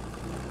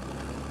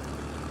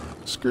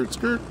 Skirt,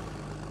 skirt.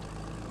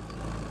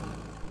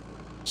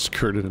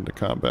 Skirted into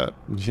combat.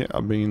 Yeah, I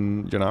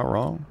mean, you're not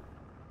wrong.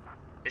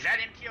 Is that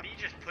MTLB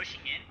just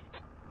pushing in?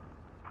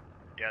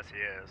 Yes, he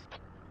is.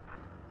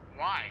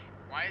 Why?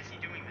 Why is he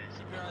doing this?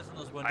 Keep your eyes on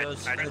those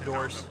windows and the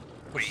doors.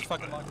 Push this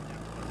fucking lock.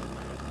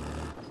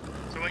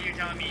 So what you're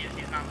telling me is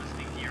he's not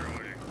listening to your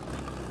order?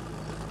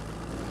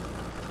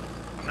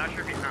 I'm not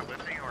sure if he's not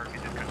listening or if he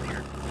just couldn't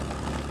hear.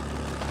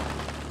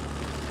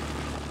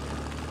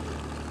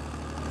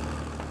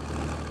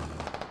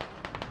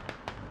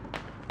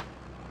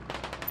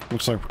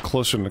 Looks like we're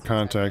closer to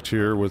contact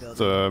here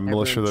with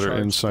militia that are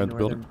inside the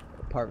building.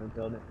 Apartment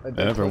building.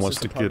 Evan wants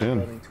to get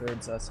in.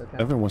 Us, okay?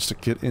 Evan wants to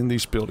get in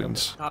these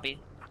buildings. Copy.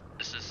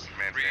 This is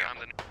 3 on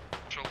the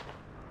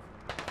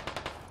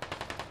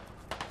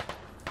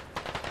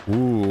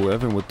neutral. Ooh,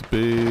 Evan with the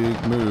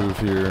big move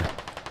here.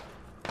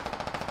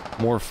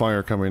 More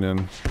fire coming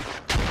in.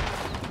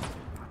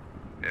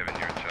 Evan,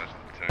 you're in charge of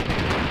the turn.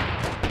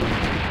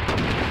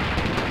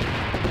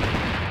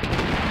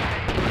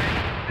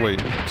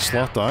 Wait,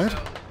 Sloth died? 2,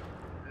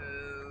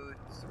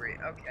 3,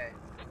 okay.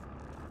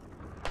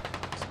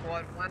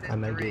 Squad 1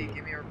 and 3,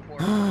 give me a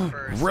report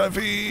first.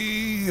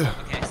 Revy!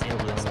 Okay,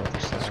 Squad 1 is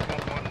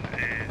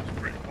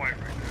pretty quiet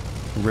right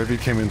now. Revy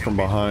came in from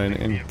behind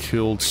and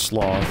killed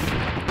Sloth.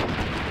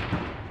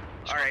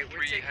 Alright, we're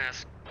 3 taking...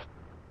 has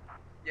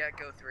Yeah,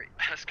 go 3.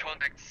 has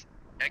contacts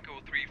Echo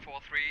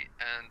 343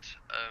 and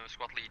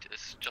squad lead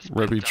is just.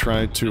 Revy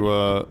tried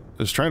to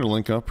is trying to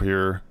link up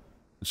here.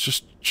 It's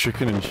just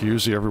Chicken and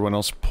Husey. Everyone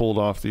else pulled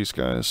off these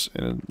guys,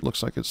 and it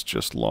looks like it's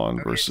just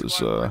Lawn versus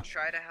Squad 1,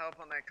 try to help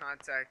on that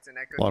contact and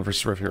Echo Lawn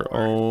versus Rev here.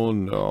 Oh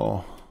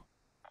no.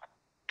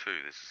 2,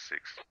 this is 6.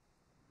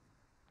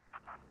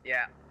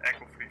 Yeah.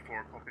 Echo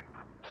 3-4, copy.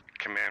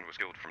 Command was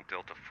killed from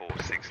Delta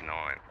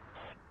 469.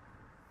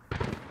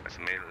 That's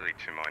immediately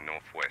to my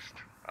northwest.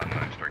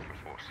 Unknown striker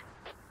force.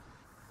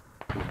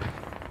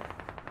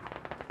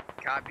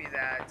 Copy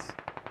that.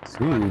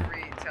 Ooh.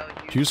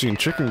 Husey and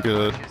Chicken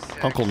get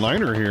Uncle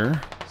Niner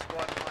here.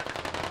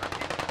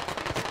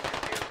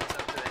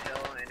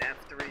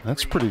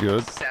 That's pretty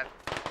good.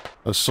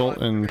 Assault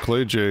and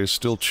Clay J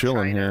still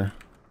chilling here.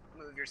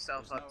 Move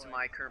yourself up to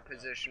my current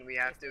position. We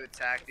have to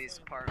attack these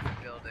apartment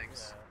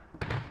buildings.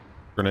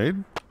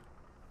 Grenade?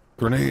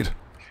 Grenade.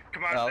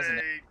 Come on,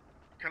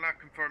 can I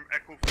confirm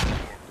Echo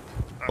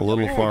 4-4? A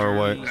little far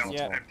away.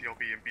 Yeah.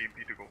 MTLB and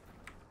BMP to go.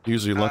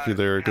 Usually lucky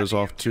there, it goes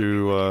off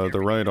to the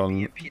right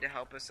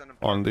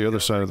on the other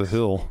side of the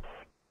hill.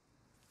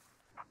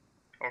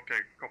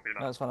 Okay, copy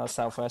that. That's one that's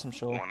southwest, I'm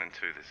sure. 1 and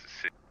 2, this is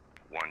 6.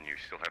 1, you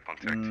still have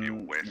contact to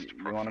your west,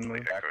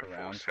 approximately Echo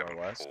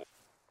 474.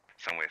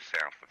 Somewhere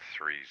south of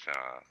 3's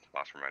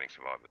last remaining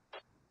survivor.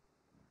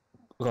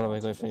 We've got to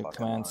go for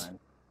commands.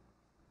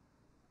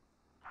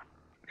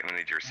 Gonna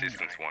need your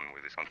assistance, one,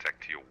 with this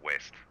contact to your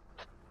west.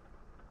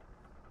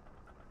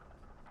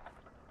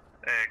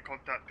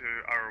 Contact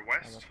to our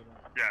west?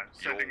 Yeah,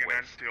 Your sending an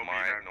west, MTLB my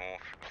now.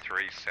 north,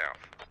 3 south.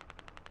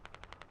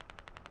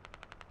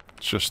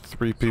 It's just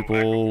 3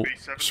 people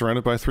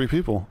surrounded by 3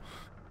 people.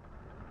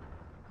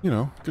 You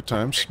know, good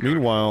times.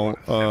 Meanwhile,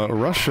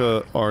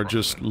 Russia are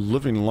just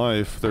living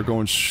life. They're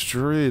going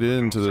straight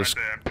into this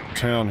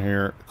town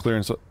here.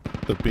 Clearance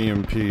the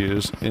BMP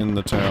is in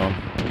the town.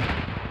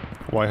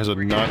 Why has it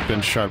not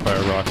been shot by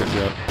a rocket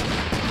yet?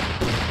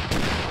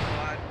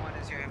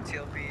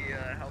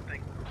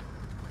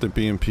 The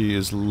BMP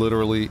is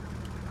literally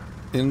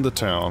in the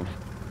town.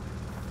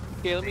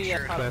 Okay, let me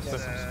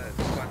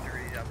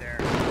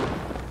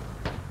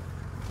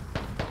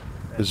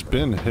Has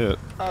been hit.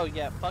 Oh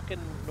yeah,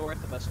 fucking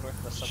north of us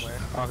somewhere.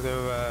 I'll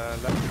go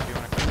left if you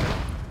want to come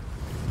down.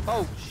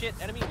 Oh shit,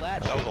 enemy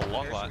latch. That was a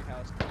long Nursery line.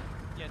 house.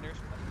 Yeah, nursery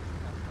house.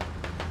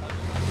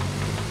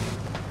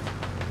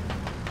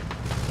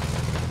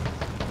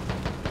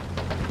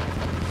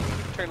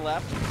 Turn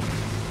left.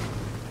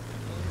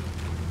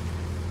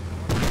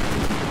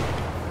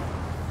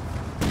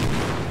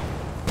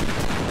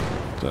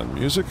 Is that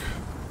music?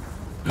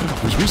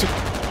 There's music!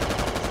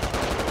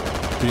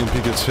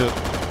 BMP gets hit.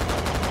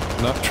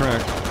 Not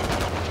tracked.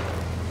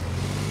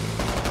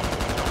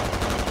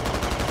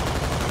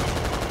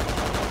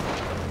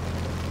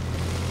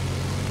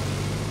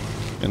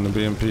 And the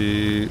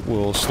BMP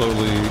will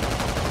slowly...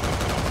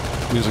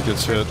 Music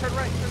gets hit. Turn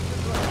right.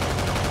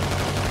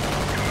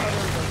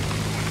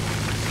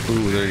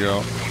 Ooh, there you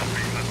go.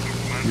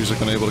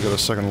 Music unable to get a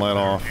second light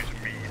off.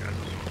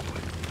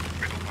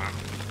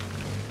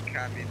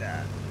 Copy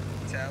that.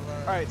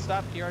 Alright,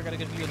 stop here. I gotta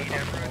get view of the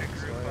Everyone to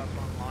group up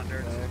on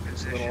Launder's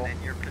position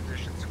and your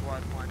position,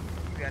 squad 1.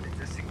 You gotta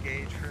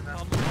disengage for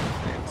them.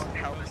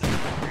 Help us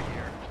over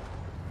here.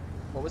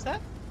 What was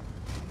that?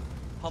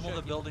 Pummel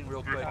the building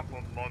real quick. Group up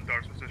on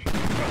Launder's position.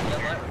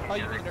 Oh,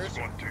 you mean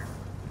nursery?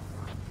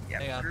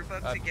 Yeah, group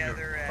up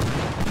together at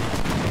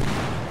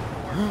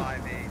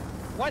 458.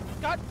 What?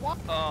 God, what?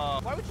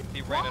 Why would you?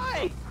 He ran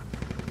Why?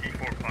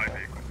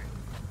 E458.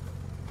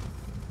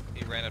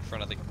 He ran in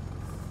front of the...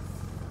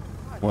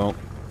 Well,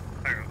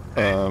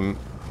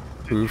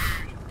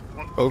 oof.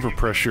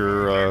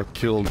 Overpressure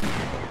killed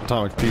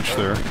Atomic Peach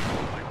there.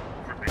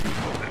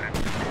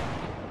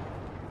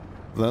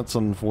 That's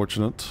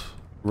unfortunate.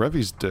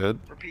 Revy's dead.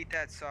 Repeat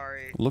that,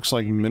 sorry. Looks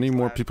like many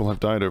more people have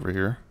died over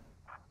here.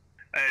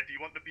 Do you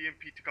want the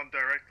BMP to come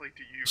directly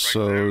to you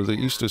So the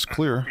east is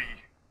clear.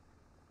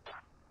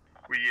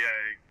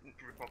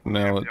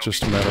 Now it's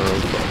just a matter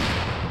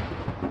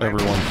of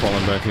everyone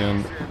falling back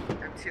in.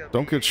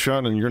 Don't get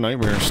shot in your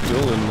nightmare.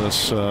 Still in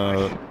this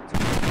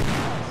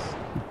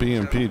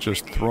BMP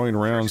just throwing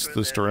rounds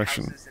this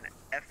direction.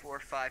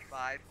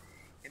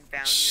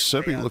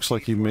 Sebi looks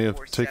like he may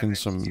have taken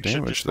some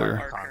damage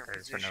there.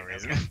 For no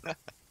reason.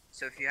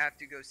 So if you have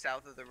to go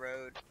south of the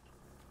road,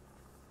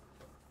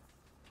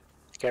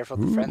 careful,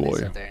 the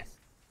friendlies out there.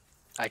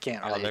 I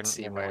can't really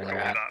see where they're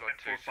at.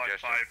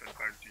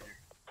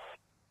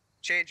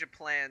 change of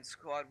plan,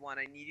 squad 1.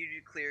 I need you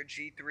to clear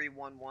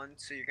G311,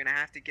 so you're gonna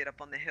have to get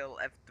up on the hill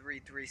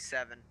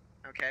F337,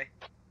 okay?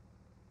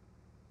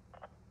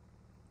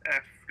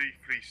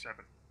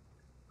 F337.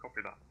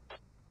 Copy that.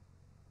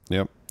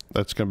 Yep,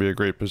 that's gonna be a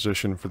great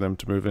position for them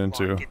to move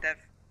into. Get that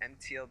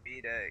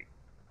MTLB to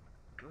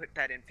put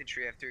that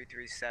infantry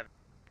F337.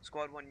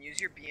 Squad 1, use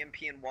your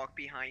BMP and walk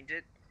behind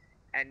it,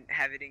 and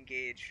have it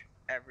engage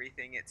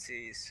everything it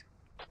sees.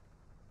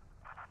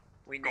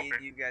 We need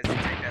you guys to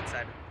take that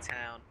side of the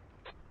town.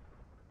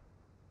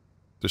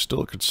 There's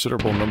still a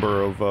considerable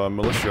number of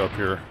militia up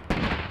here.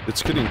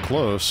 It's getting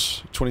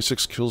close.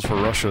 26 kills for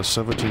Russia,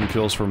 17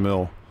 kills for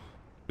Mill.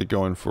 Be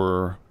going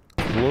for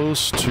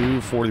close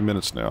to 40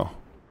 minutes now.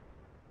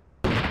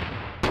 A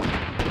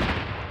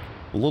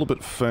little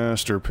bit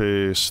faster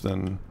pace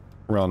than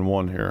round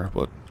 1 here,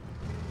 but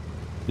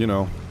you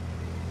know,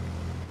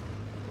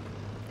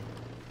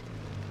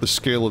 the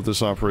scale of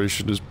this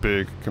operation is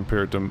big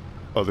compared to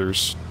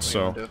others.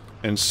 So,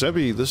 and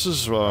Sebi, this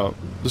is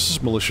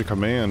Militia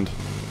Command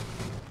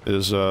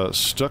is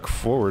stuck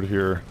forward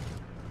here.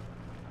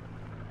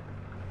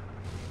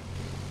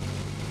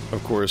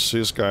 Of course,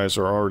 his guys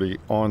are already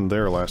on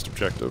their last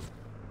objective,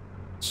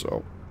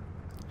 so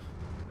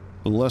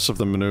less of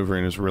the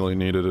maneuvering is really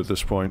needed at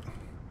this point.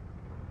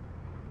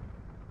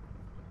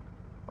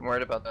 I'm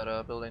worried about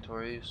that building to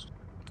our east.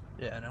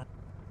 Yeah, I know.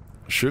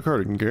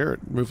 Shughart and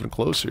Garrett moving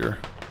close here.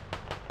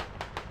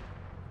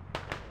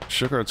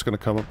 Shughart's gonna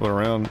come up and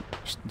around.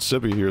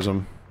 Sebi hears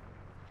him.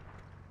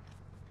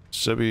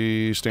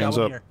 Sebi stands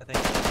up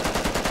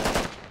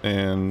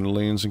and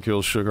leans and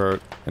kills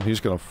Shughart, and he's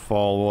gonna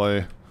fall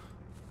away.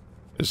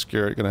 Is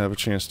Garrett gonna have a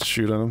chance to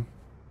shoot at him?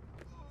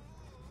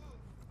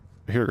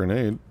 I hear a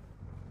grenade.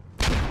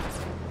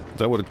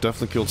 That would have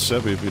definitely killed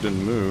Sebi if he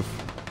didn't move.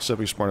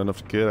 Sebi's smart enough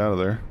to get out of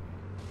there.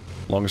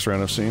 Longest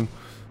round I've seen.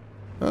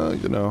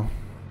 You know.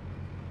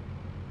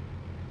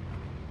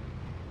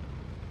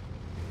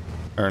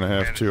 Hour and a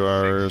half, 2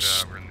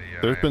 hours.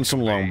 There's been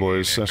some long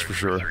boys, that's for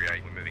sure.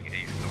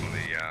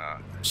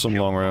 Some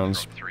long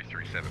rounds.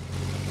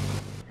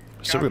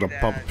 So we're gonna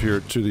pump up here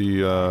to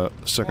the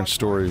second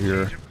story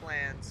here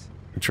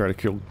and try to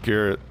kill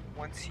Garrett.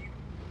 Once you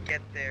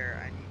get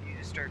there, I need you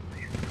to start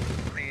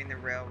clearing the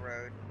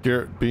railroad.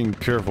 Garrett, being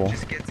careful.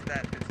 Just get to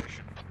that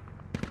position.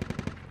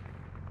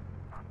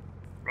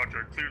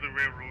 Roger, clear the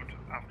railroad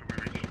after we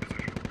reach the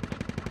position.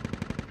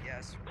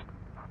 Yes.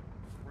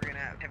 We're gonna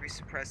have heavy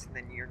suppress and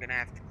then you're gonna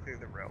have to clear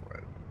the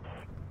railroad.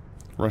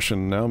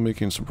 Russian now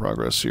making some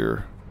progress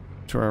here.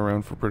 Try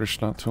around for British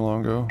not too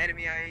long ago.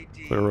 Enemy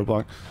IED. Clear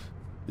roadblock.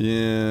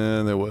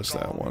 Yeah, there was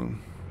that one.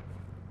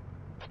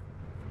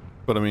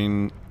 But I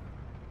mean,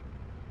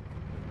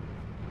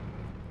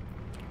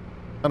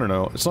 I don't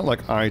know. It's not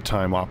like I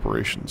time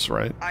operations,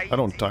 right? I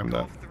don't time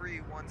that. Golf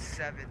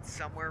 317,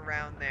 somewhere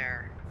around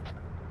there.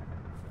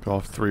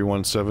 Golf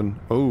 317.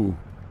 Oh,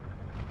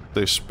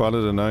 they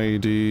spotted an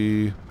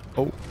IED.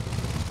 Oh,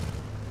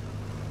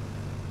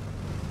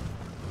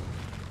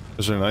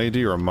 is there an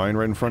IED or a mine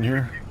right in front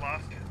here?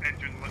 Last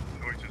engine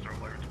noises are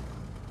loud.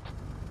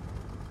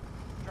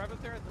 Drive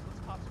up there and let's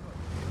pop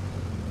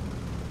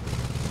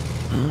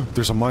smoke.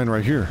 There's a mine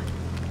right here.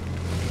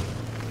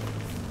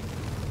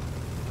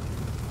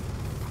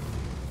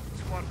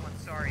 Squad 1,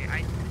 sorry,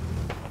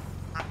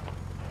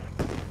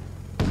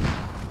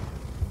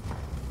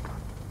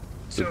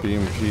 The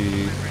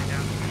BMP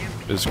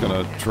is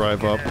gonna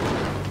drive up.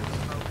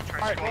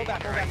 Alright, roll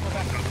back, roll back, roll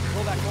back,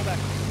 roll back, roll back.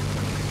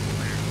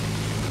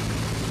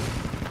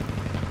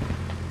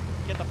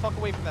 Get the fuck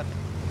away from that thing.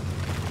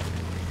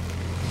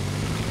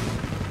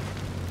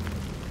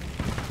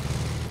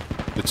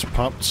 It's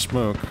popped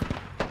smoke.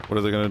 What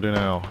are they gonna do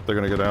now? They're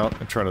gonna get out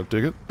and try to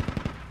dig it?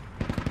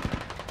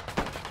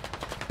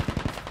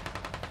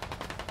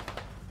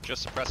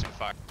 Just suppressing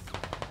fire.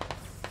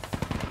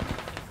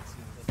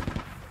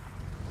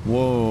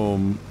 Whoa,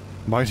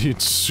 Mighty and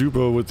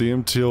Subo with the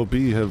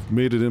MTLB have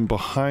made it in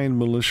behind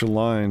militia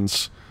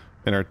lines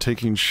and are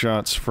taking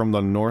shots from the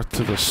north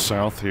to the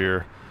south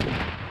here.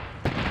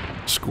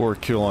 Score a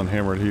kill on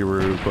Hammered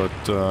Hebrew,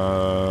 but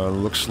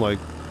looks like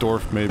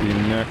Dorf may be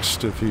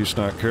next if he's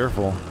not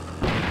careful.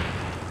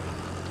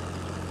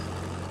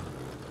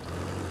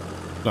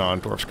 No,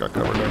 Dorf's got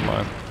covered, never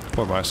mind.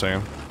 What am I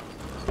saying?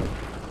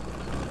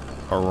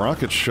 A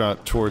rocket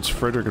shot towards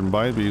Frederick and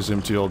Bybee's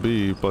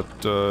MTLB, but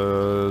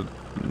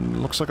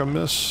looks like a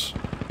miss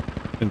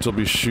until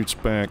he shoots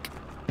back.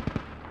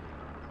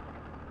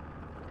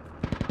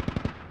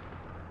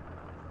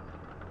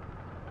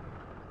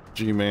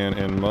 G-Man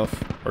and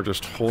Muff are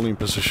just holding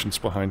positions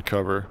behind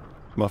cover.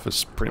 Muff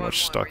is pretty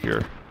much stuck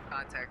here.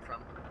 Contact from.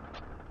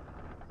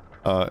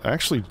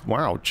 Actually,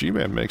 wow,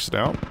 G-Man makes it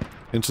out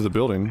into the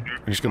building.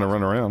 He's gonna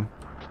run around.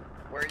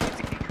 Where are you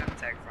taking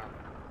contact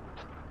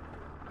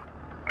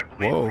from?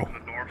 Whoa.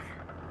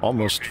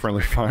 Almost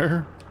friendly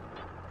fire.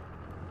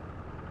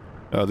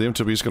 The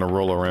MTLB's gonna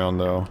roll around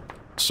though.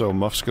 So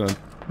Muff's gonna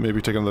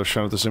maybe take another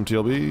shot at this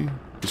MTLB.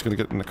 He's gonna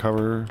get in the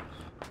cover.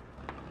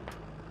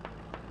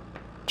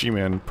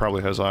 G-Man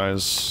probably has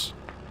eyes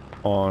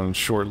on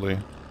shortly.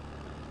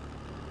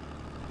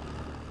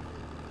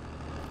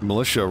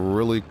 Militia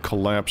really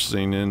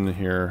collapsing in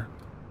here.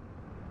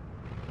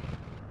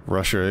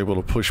 Russia able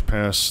to push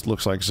past,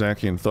 looks like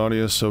Zaki and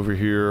Thaddeus over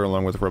here,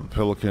 along with Rebel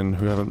Pelican,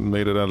 who haven't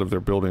made it out of their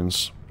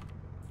buildings.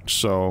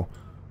 So,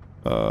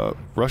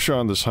 Russia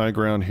on this high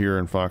ground here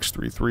in Fox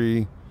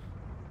 3-3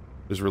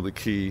 is really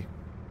key.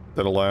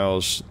 That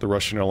allows the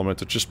Russian element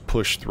to just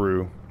push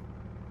through.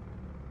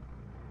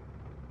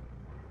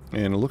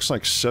 And it looks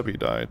like Sebi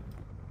died,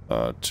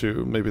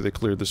 too. Maybe they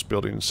cleared this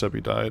building and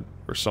Sebi died,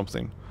 or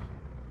something.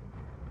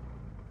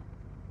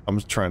 I'm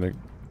just trying to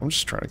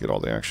get all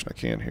the action I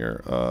can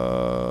here.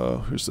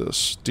 Who's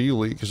this?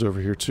 D-League is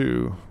over here,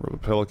 too. Rebel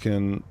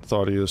Pelican,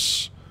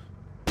 Thaddeus,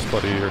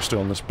 Buddy are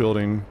still in this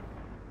building.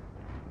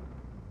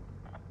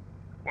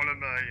 One of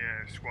my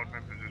squad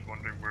members is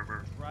wondering where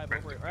we're... Drive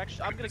over. Or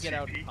actually, I'm gonna get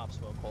out and pop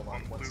smoke. Hold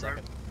on 1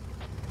 second.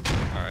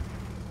 Alright.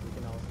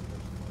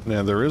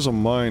 Now, there is a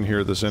mine here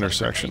at this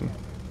intersection.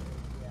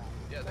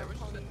 Yeah, there was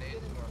just a nade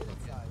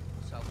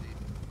southeast.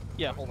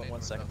 Yeah, hold on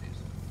 1 second.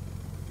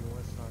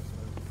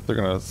 They're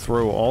gonna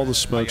throw all the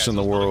smokes in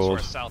the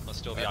world. South must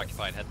still be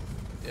occupied. Head.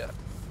 Yeah.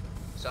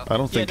 I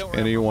don't think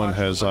anyone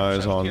has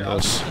eyes on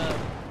this.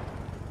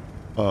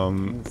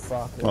 On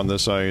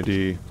this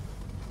IED.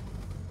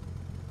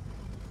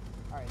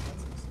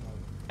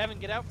 Evan,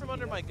 get out from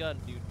under my gun,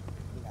 dude.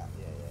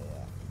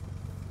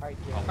 Alright,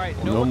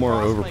 Alright, No more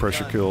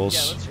overpressure kills.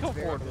 Yeah, let's go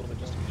forward a little bit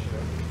just to be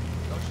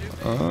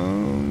sure.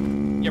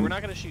 Yeah, we're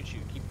not gonna shoot you.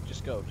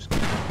 Just go. Just go.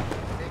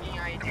 Taking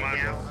ID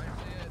now.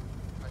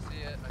 I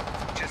see it.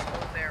 Just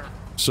hold there.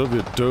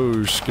 Soviet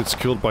Doge gets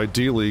killed by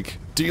D-League.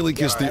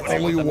 D-League is the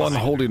only one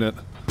holding it.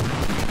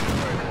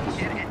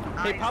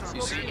 Hey, pop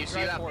smoke and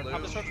drive forward.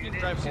 Pop smoke and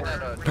drive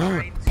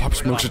forward. Pop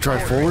smoke should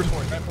drive forward?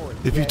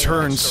 If he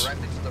turns...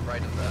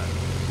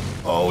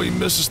 Oh, he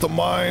misses the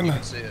mine. You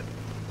can see it.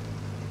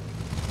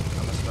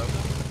 I'm a smoke.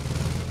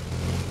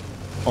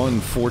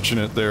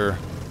 Unfortunate there.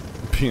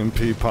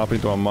 BMP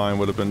popping to a mine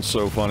would have been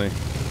so funny.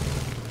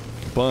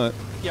 But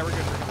Yeah, we're good.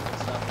 We're good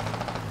stuff.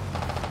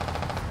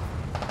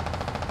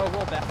 Oh,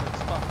 roll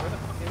backwards. Fuck, where the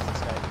fuck is this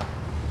guy?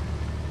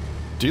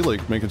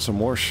 D-Lake making some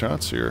more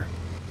shots here,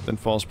 then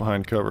falls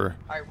behind cover.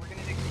 Alright, we're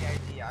gonna dig the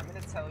ID. I'm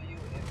gonna tell you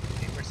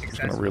if we're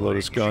successful. Gonna reload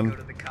his you should gun. Go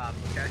to the cop,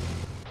 okay?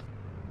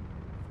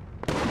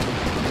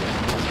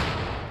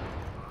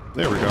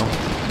 There we go.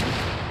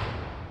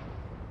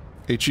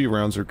 HE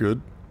rounds are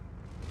good.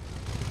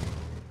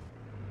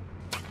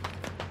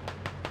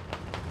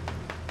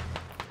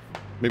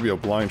 Maybe a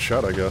blind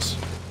shot, I guess. It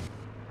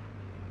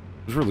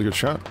was a really good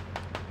shot.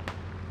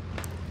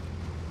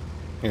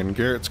 And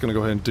Garrett's gonna go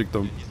ahead and dig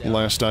the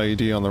last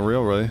IED on the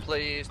railway.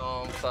 Please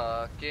don't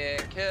fucking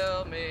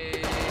kill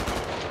me.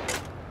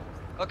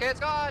 Okay, it's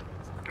gone.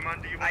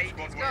 Commander, you want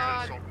It's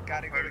gone.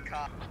 Gotta go to the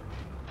cop.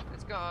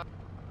 It's gone.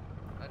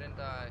 I didn't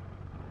die.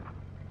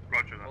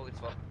 Roger that. Holy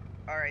fuck.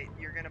 Alright,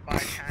 you're gonna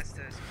bypass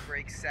this,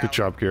 break south. Good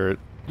job, Garrett.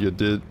 You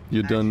did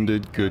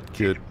good,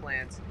 kid.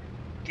 Plans.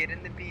 Get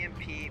in the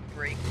BMP,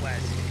 break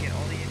west, get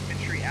all the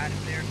infantry out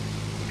of there.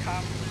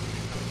 Cop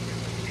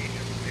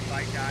if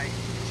I die,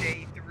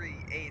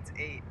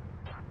 J388.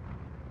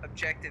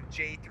 Objective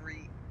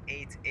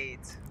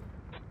J388.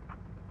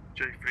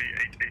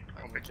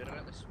 J388. Do not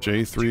have the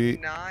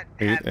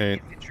J388.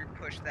 infantry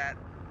push that.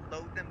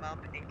 Load them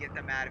up and get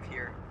them out of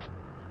here.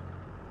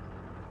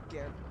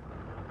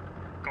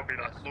 Copy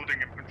that.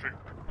 Loading infantry.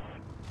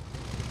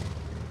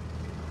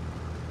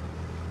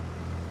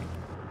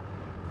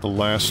 The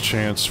last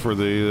chance for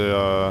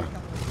the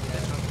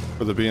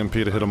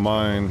BMP to hit a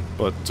mine,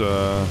 but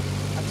I'm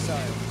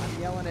sorry.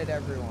 I'm yelling at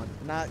everyone.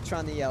 I'm not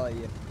trying to yell at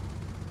you.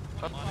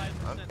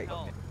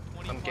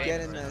 Get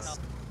in this.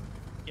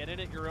 Get it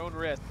at your own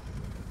risk.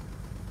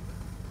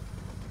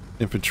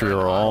 infantry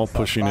are all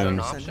pushing in.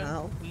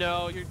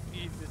 No, you're.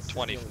 It's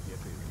 20.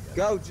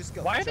 Go, just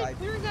go. Why are they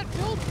clearing that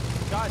building?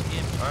 God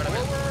damn it. Remember,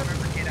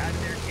 get out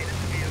of there, get in the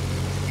vehicle,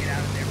 get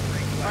out of there,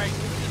 break west. Alright,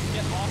 just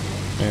get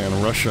off. And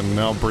Russia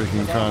now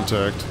breaking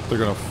contact. They're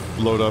gonna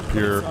load up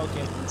here.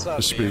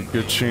 This would be a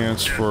good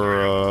chance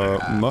for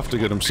Muff to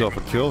get himself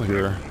a kill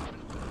here.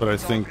 But I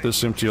think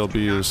this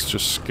MTLB is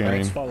just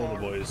scanning. Let's follow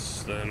the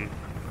boys then.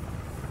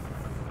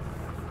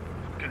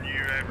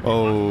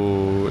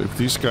 Oh, if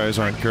these guys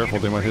aren't careful,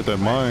 they might hit that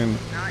mine.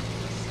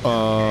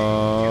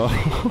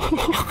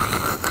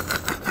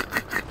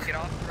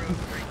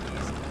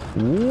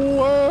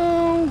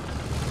 Whoa!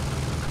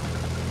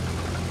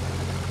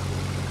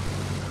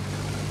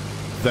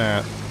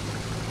 That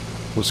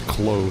was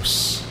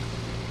close.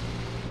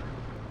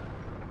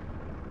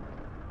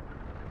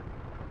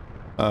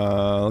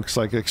 Looks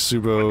like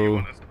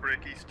Exubo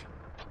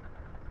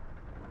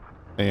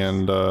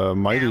and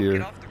Mighty are.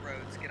 Get off the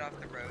roads, get off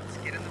the roads,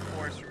 get in the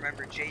forest,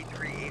 remember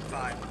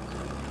J385.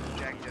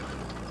 Objective.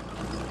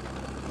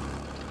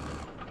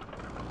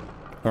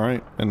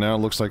 Alright, and now it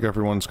looks like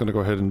everyone's gonna go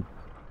ahead and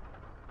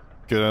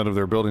get out of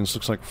their buildings.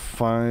 Looks like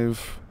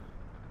 5,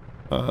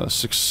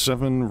 6,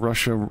 7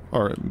 Russia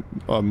or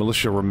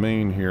militia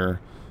remain here.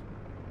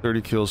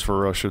 30 kills for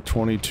Russia,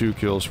 22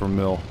 kills for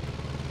Mil.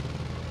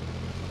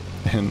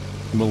 And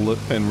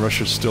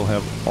Russia still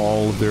have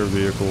all of their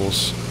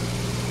vehicles.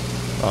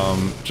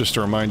 Just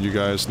to remind you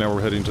guys, now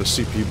we're heading to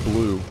CP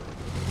Blue.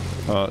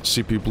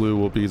 CP Blue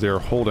will be their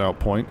holdout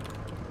point.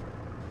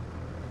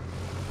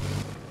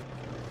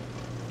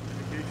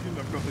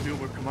 I've got to deal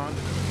with command.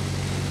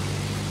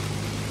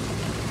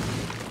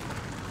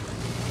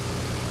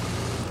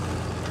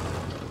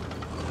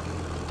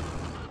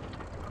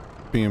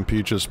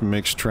 BMP just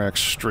makes tracks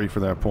straight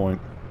for that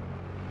point.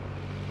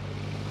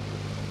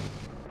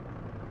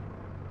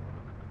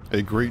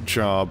 A great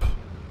job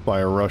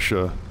by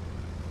Russia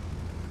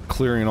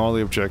clearing all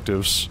the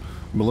objectives.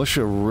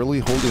 Militia really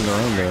holding their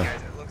own there.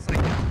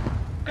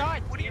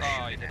 God, what are you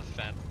doing?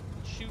 Defend.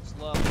 Shoots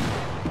low.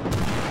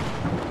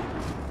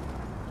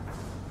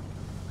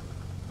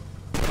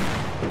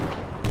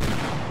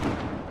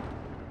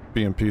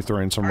 BMP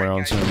throwing some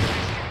rounds in.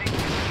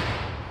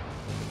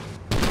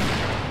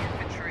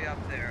 Infantry up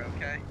there,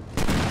 okay?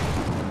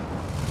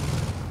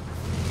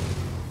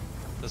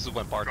 This is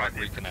when Bardock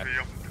reconnect.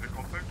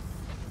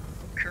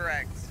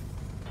 Correct.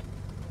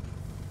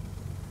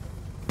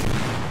 If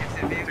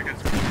the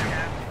vehicles have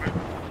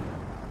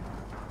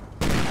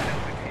an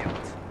open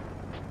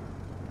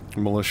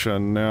field. Militia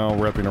now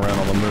wrapping around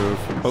on the move.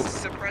 Oh,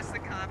 Suppress the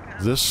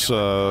compound. this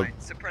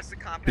Suppress the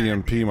compound.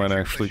 BMP might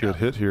actually get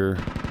hit here.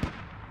 From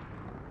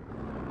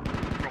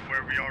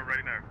where we are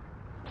right now.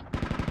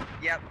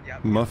 Yep.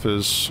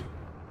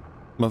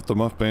 The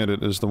Muff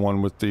Bandit is the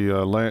one with the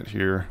lat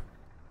here.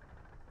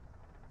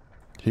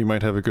 He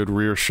might have a good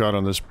rear shot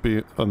on this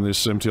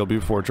MTLB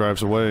before it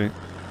drives away.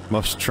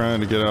 Muff's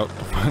trying to get out,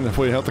 find a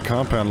way out the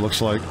compound,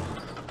 looks like.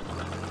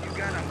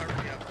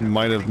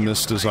 Might have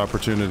missed his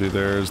opportunity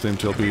there as the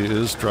MTLB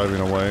is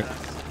driving away.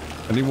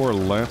 Any more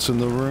lats in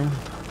the room?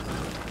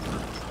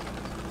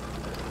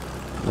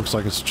 Looks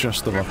like it's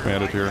just the Muff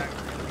Bandit here.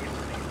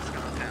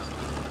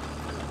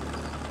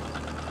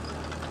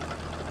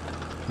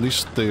 At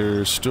least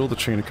there's still the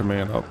chain of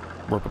command up.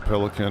 Rope a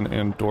Pelican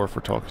and Dorf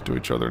are talking to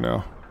each other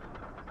now.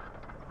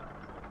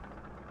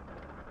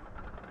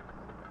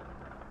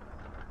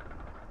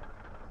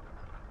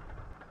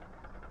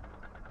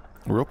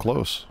 Real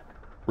close.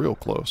 Real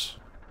close.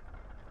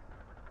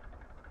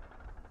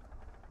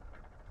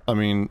 I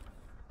mean,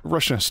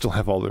 Russia still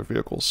have all their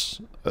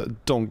vehicles.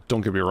 Don't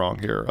get me wrong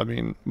here. I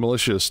mean,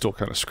 militia is still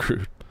kind of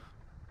screwed,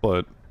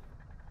 but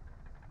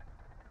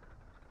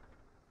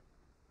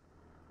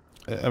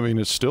I mean,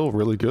 it's still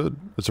really good.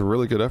 It's a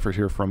really good effort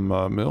here from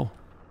Mill.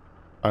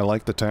 I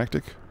like the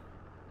tactic,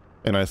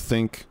 and I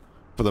think,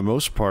 for the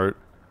most part,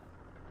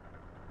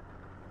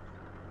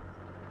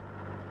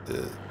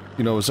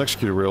 you know, it was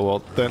executed real well.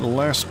 That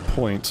last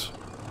point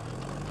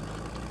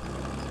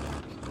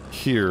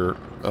here,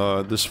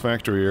 this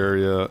factory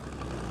area,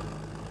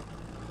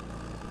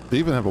 they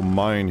even have a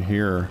mine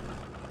here.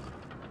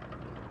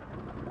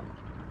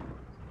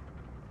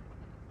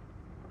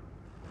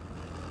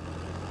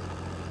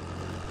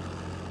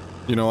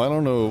 You know, I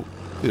don't know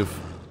if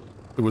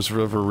it was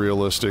ever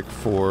realistic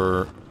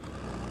for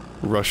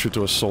Russia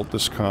to assault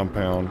this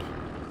compound.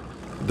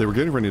 They were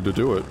getting ready to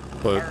do it,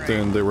 but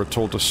then they were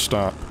told to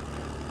stop.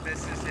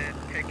 This is it.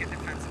 Pick a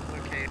defensive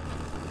locate.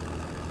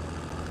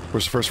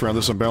 Was the first round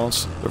this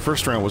unbalanced? The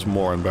first round was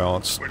more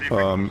unbalanced.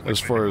 As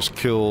far as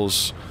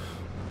kills,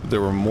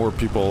 there were more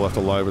people left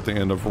alive at the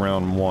end of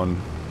round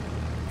 1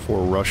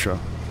 for Russia.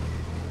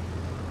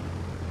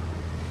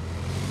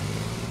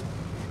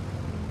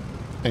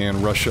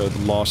 And Russia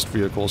lost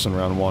vehicles in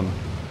round 1.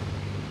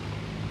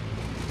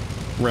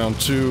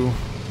 Round 2,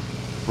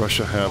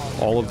 Russia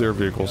have all of their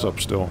vehicles up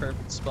still.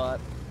 Perfect spot.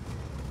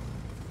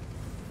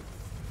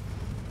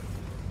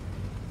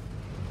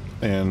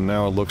 And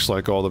now it looks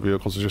like all the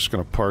vehicles are just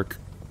going to park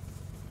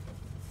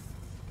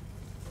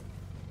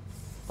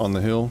on the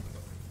hill.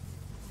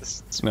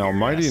 Now,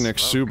 Mighty and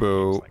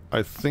Exubo,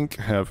 I think,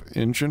 have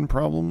engine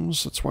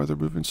problems. That's why they're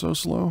moving so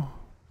slow.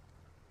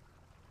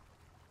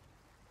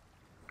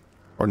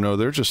 Or no,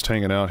 they're just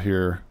hanging out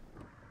here.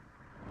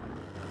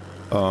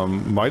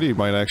 Mighty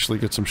might actually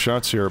get some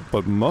shots here,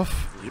 but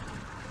Muff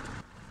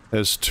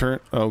has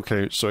turned...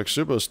 Okay, so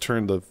Exubo's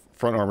turned the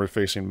front armor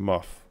facing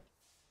Muff.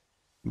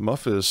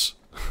 Muff is...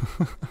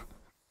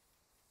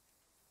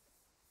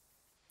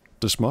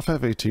 Does Muff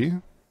have AT?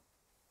 I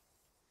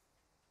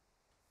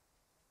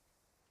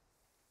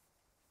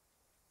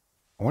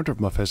wonder if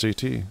Muff has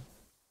AT.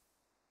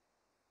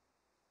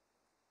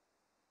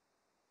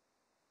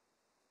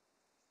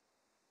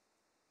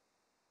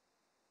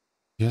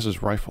 He has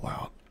his rifle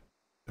out.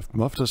 If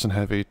Muff doesn't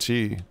have AT,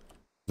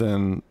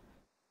 then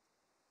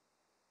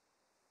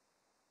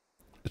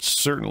it's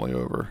certainly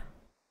over.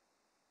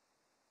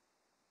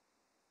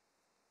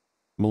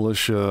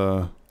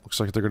 Militia looks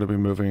like they're going to be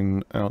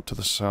moving out to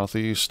the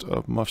southeast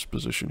of Muff's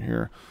position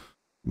here.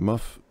 The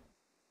Muff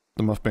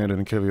Bandit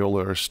and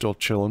Caviola are still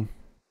chilling.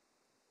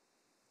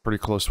 Pretty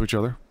close to each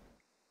other.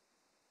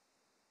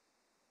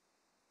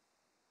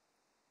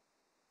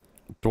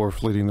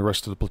 Dorf leading the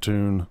rest of the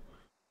platoon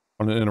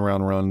on an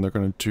in-around run. They're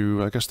going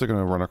to, I guess they're going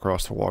to run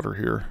across the water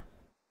here,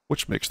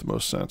 which makes the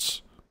most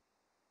sense.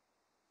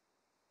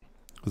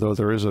 Though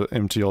there is a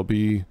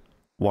MTLB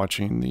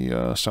watching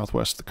the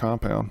southwest of the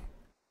compound.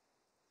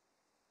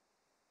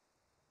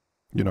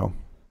 You know.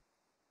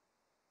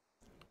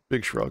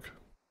 Big shrug.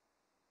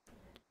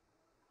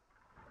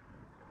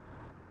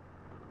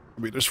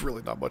 I mean, there's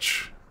really not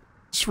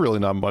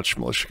much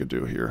militia could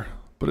do here,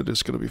 but it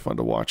is going to be fun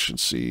to watch and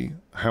see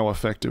how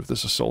effective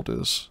this assault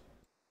is.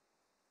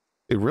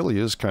 It really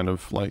is kind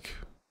of like...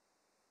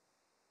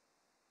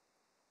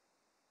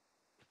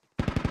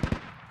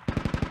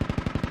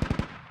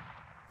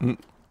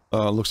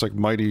 looks like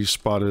Mighty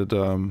spotted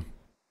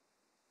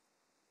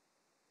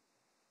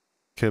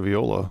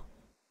Caviola,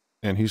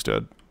 and he's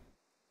dead.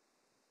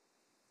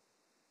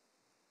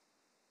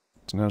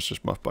 So now it's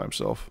just Muff by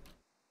himself.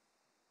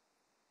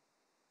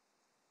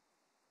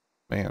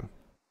 Man,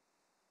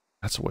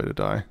 that's a way to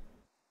die.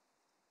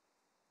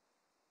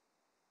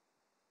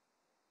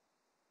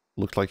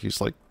 Looked like he's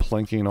like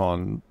planking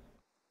on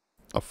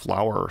a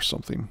flower or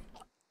something.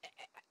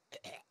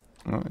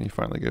 Oh, he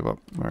finally gave up.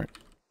 Alright.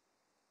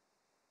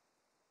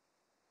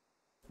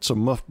 So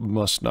Muff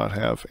must not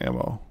have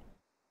ammo.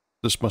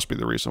 This must be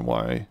the reason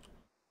why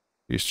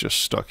he's just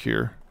stuck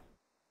here.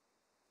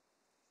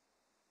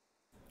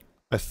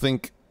 I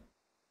think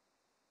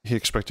he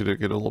expected to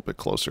get a little bit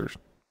closer.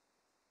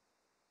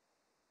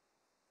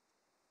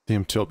 The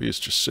MTLB is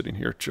just sitting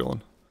here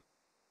chilling.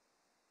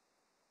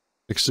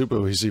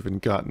 Exubo, he's even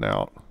gotten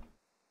out.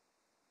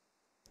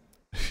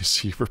 Is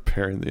he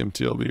repairing the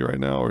MTLB right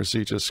now, or is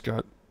he just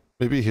got...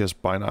 Maybe he has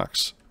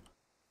binocs.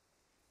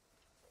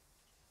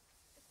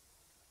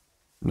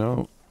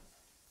 No.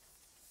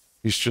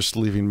 He's just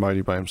leaving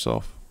Mighty by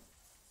himself.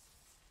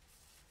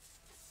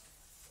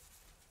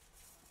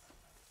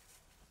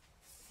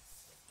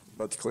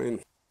 About to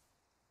clean.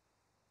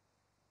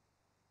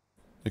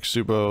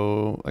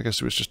 Exubo, I guess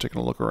he was just taking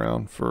a look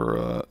around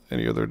for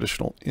any other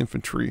additional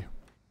infantry.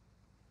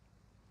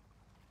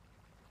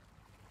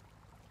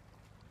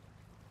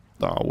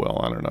 Oh, well,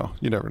 I don't know.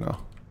 You never know.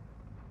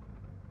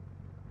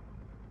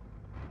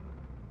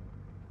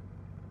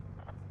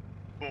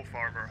 Bull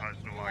Farmer has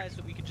no Realize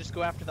that we could just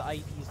go after the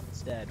IDs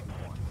instead. We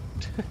want.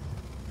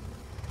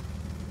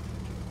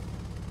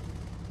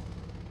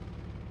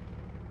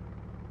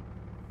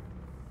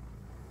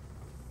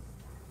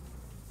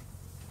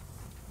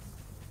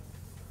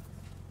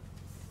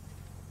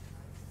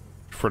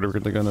 Frederick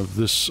at the gun of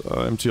this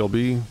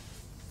MTLB,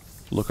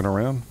 looking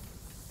around.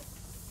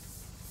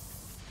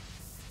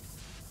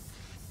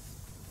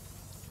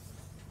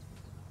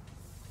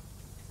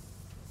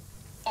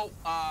 Oh,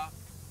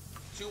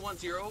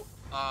 210,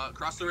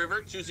 across the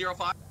river,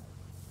 205.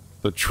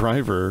 The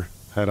driver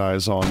had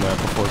eyes on that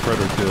before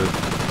Frederick did.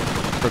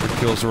 Frederick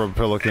kills the rubber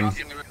pelican.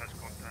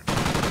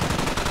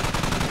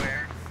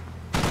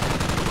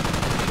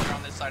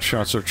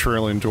 Shots are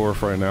trailing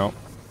Dwarf right now.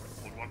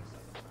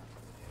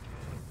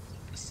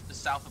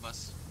 South of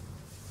us.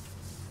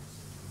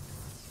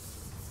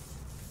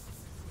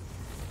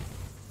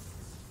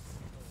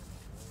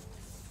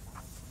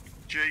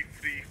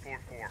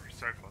 J344,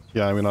 southwest.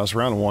 Yeah, I mean,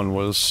 round one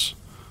was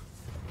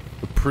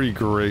a pretty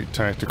great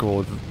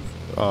tactical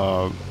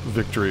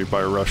victory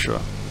by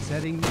Russia.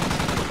 Setting.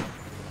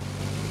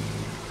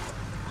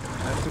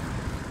 Have to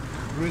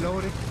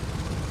reload it.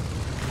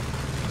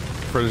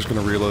 Freddy's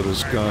gonna reload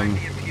his gun.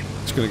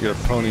 He's gonna get a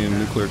Pony and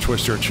Nuclear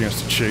Twister a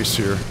chance to chase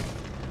here.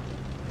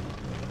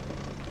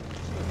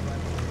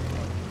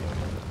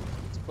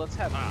 Let's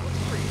have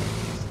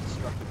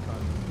destructive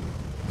time.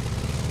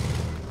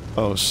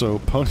 Oh, so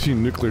Pony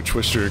and Nuclear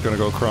Twister are gonna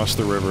go across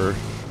the river.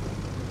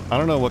 I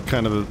don't know what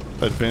kind of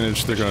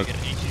advantage they're gonna...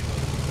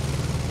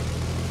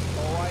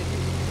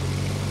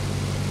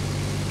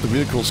 The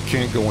vehicles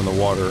can't go in the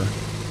water.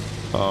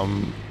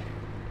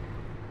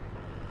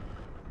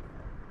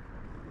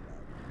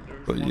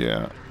 But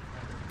yeah.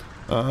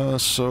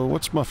 So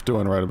what's Muff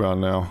doing right about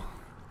now?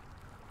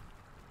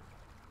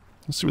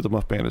 Let's see what the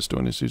Muff Bandit's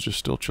doing. Is he just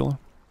still chilling?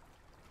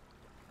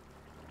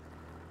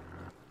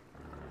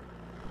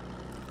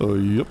 Oh,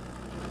 yep.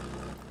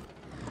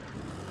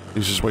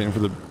 He's just waiting for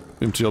the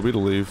MTLB to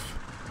leave.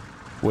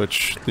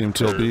 Which, the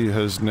MTLB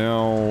has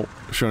now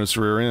shown its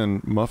rear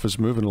end. Muff is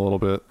moving a little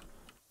bit.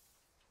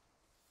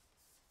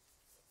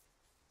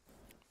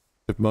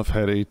 If Muff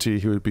had AT,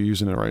 he would be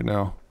using it right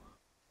now.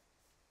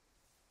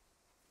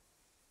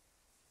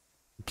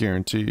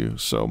 Guarantee you.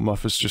 So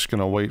Muff is just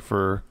gonna wait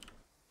for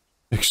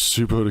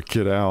Exubo to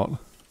get out.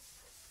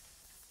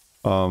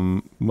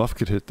 Muff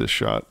could hit this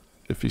shot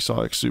if he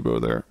saw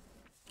Exubo there.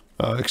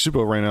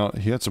 Exubo ran out.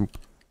 He had some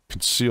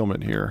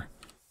concealment here,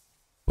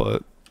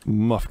 but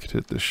Muff could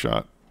hit this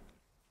shot.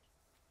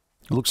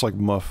 It looks like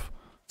Muff.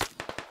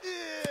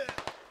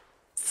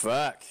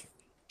 Fuck.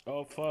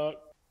 Oh fuck.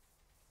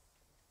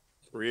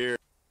 Rear.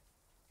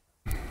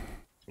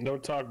 No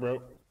talk,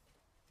 bro.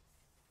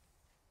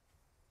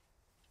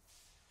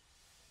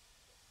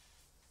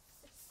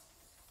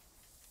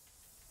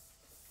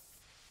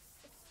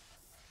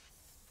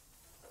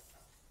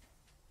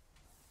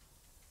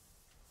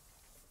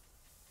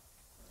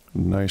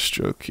 Nice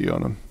joke key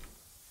on him.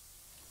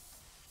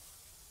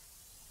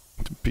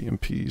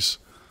 BMPs.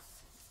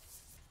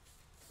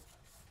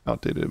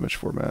 Outdated image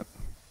format.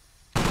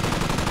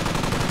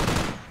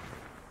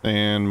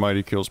 And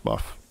Mighty kills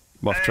Muff.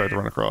 Muff tried to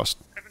run across.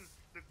 Evan,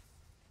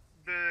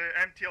 the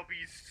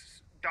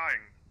MTLB's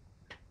dying.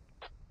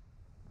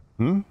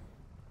 Hmm?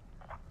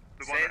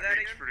 The one at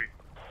H3.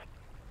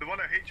 The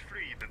one at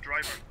H3, the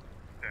driver,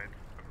 dead,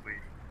 I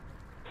believe.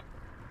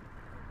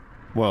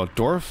 Well,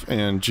 Dorf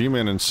and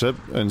G-Man and Seb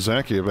and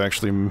Zaki have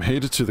actually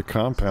made it to the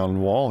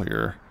compound wall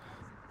here.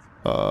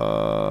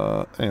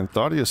 And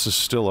Thaddeus is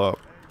still up.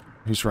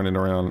 He's running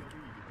around.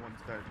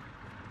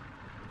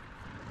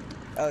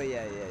 Oh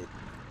yeah.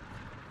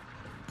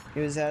 He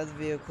was out of the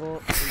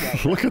vehicle.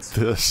 Look at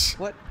this.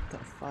 What the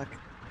fuck?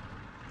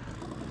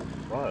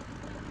 What?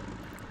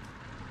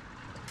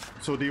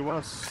 So do you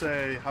want to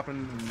say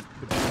happen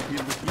the BMP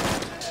with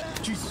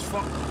you? Jesus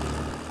fuck.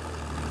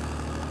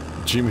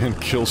 G-Man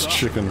kills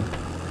Chicken.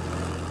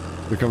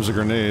 Here comes a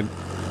grenade.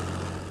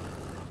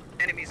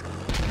 Enemies.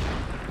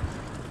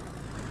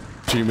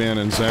 G-Man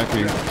and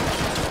Zaki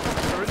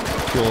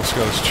kill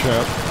Scottish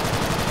chap.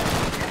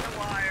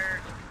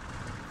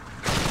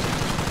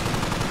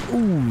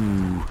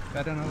 Ooh.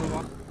 Got another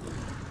one.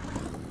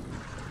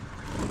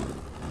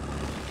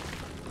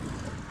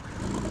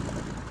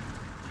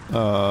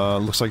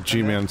 Looks like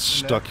G-Man's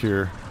stuck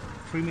here.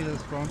 3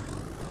 meters front.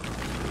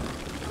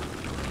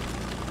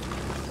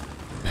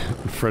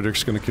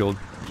 Frederick's gonna kill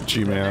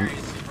G-Man.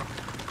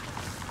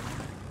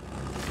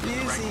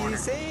 Easy,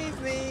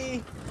 save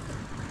me!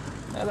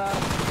 Hello.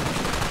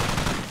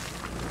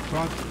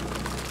 Front.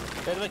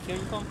 Where do I kill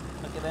you from?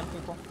 Look at them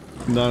people.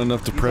 Not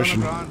enough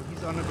depression.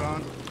 He's on the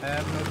ground. I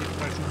have no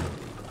depression.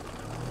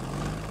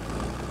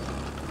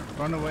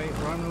 Run away,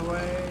 run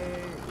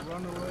away,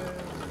 run away.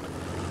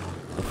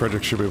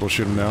 Frederick should be able to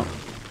shoot him now.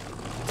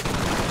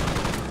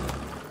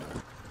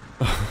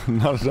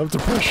 Not enough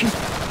depression.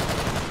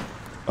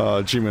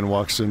 G-Man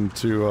walks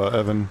into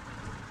Evan.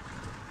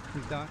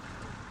 He's done.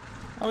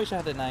 I wish I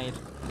had a nade.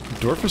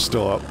 Dorf is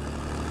still up.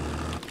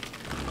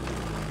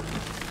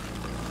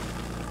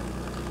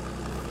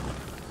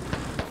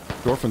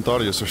 Dorf and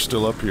Thaddeus are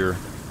still up here.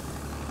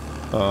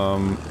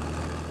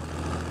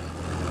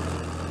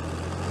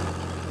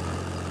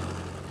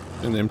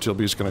 And the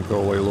MTLB is going to go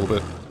away a little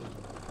bit.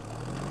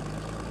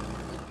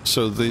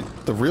 So the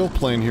real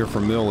plan here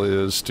for Mill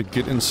is to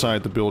get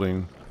inside the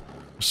building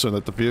so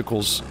that the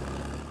vehicle's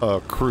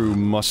crew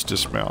must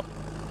dismount.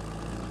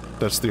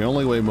 That's the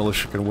only way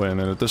Militia can win,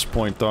 and at this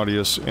point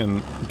Thaddeus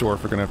and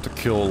Dorf are going to have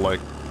to kill like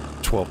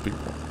 12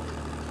 people.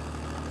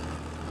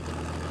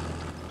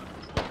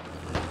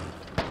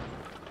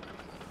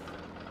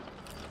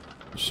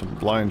 Some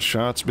blind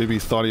shots. Maybe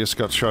Thaddeus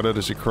got shot at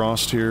as he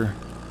crossed here.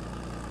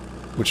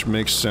 Which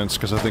makes sense,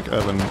 because I think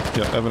Evan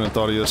and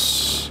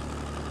Thaddeus...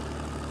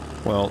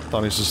 Well,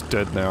 Thaddeus is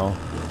dead now.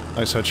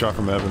 Nice headshot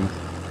from Evan.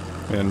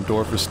 And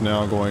Dorf is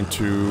now going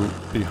to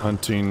be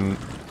hunting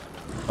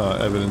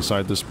Evan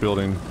inside this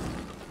building.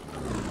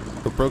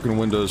 The broken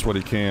window is what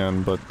he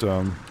can, but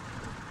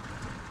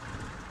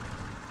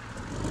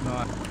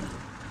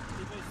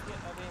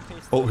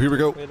oh, here we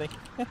go.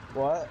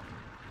 What?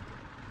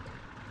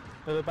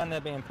 We've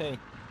abandoned their BMP.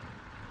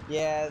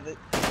 Yeah,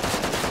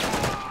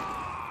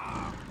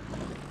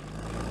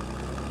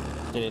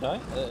 Did he die?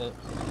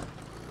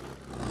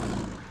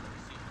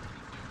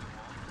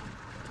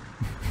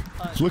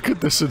 Look at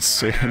this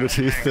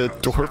insanity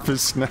that Dorf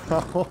is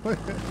now in.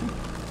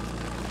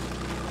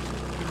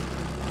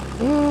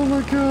 Oh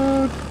my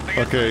god.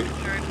 Okay.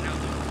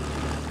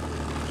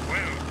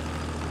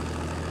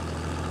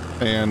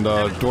 And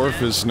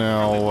Dorf is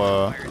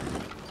now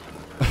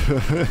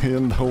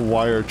in the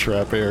wire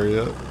trap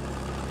area.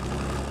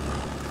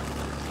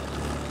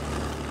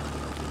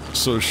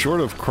 So short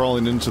of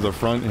crawling into the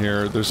front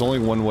here, there's only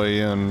one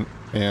way in,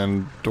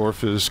 and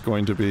Dorf is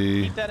going to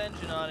be... Keep that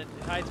engine on, it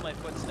hides my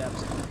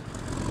footsteps.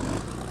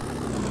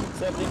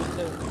 70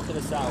 to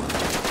the south.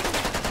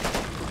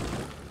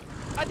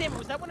 God damn it,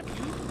 was that one of you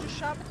who just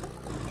shot me?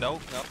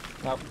 Nope.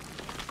 Nope.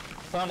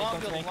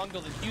 Long building.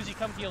 Husey,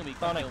 come heal me,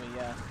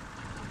 yeah.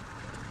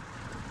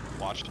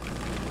 Watched.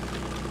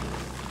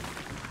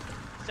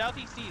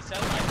 Southeast east,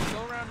 southeast,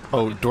 go around.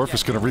 Oh, Dorf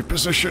is going to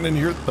reposition in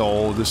here.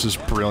 Oh, this is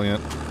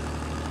brilliant.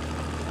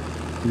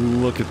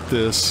 Look at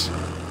this.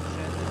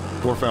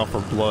 Dorf out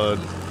for blood.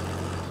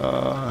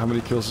 How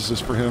many kills is this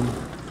for him?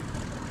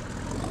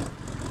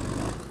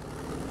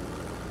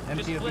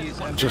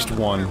 Just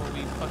one.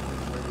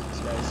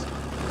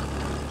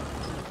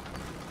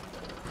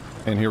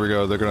 And here we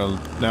go.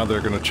 Now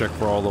they're gonna check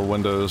for all the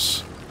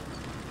windows.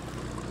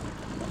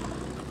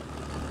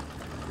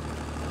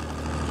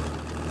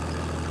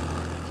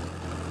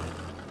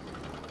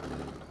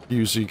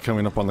 Uzi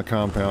coming up on the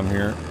compound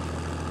here.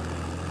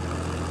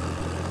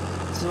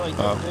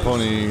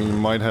 Pony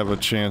might have a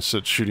chance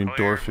at shooting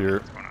Dorf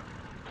here.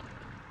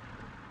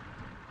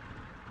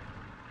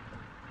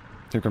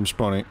 Here comes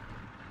Pony.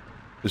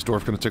 Is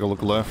Dorf gonna take a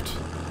look left?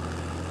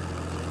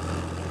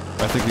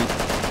 I think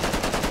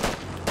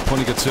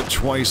Pony gets hit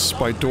twice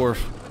by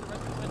Dorf.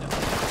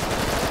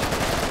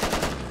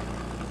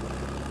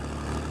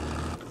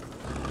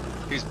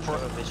 He's in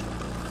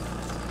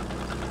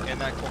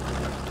that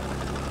corner.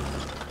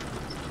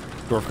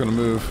 Dorf gonna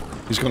move.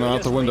 He's going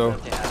out the window.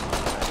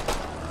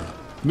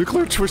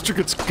 Nuclear Twister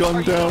gets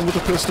gunned down with a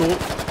pistol.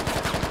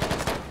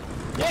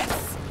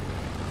 Yes!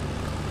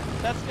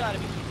 That's gotta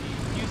be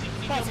easy.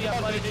 Can you heal me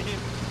up, buddy?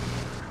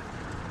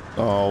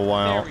 Oh,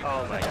 wow.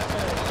 Oh my god.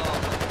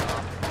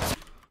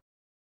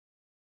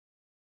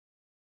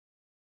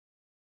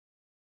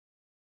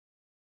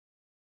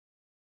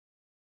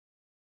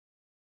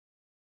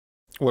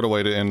 What a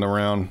way to end the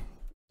round.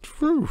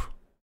 Whew.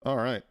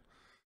 Alright.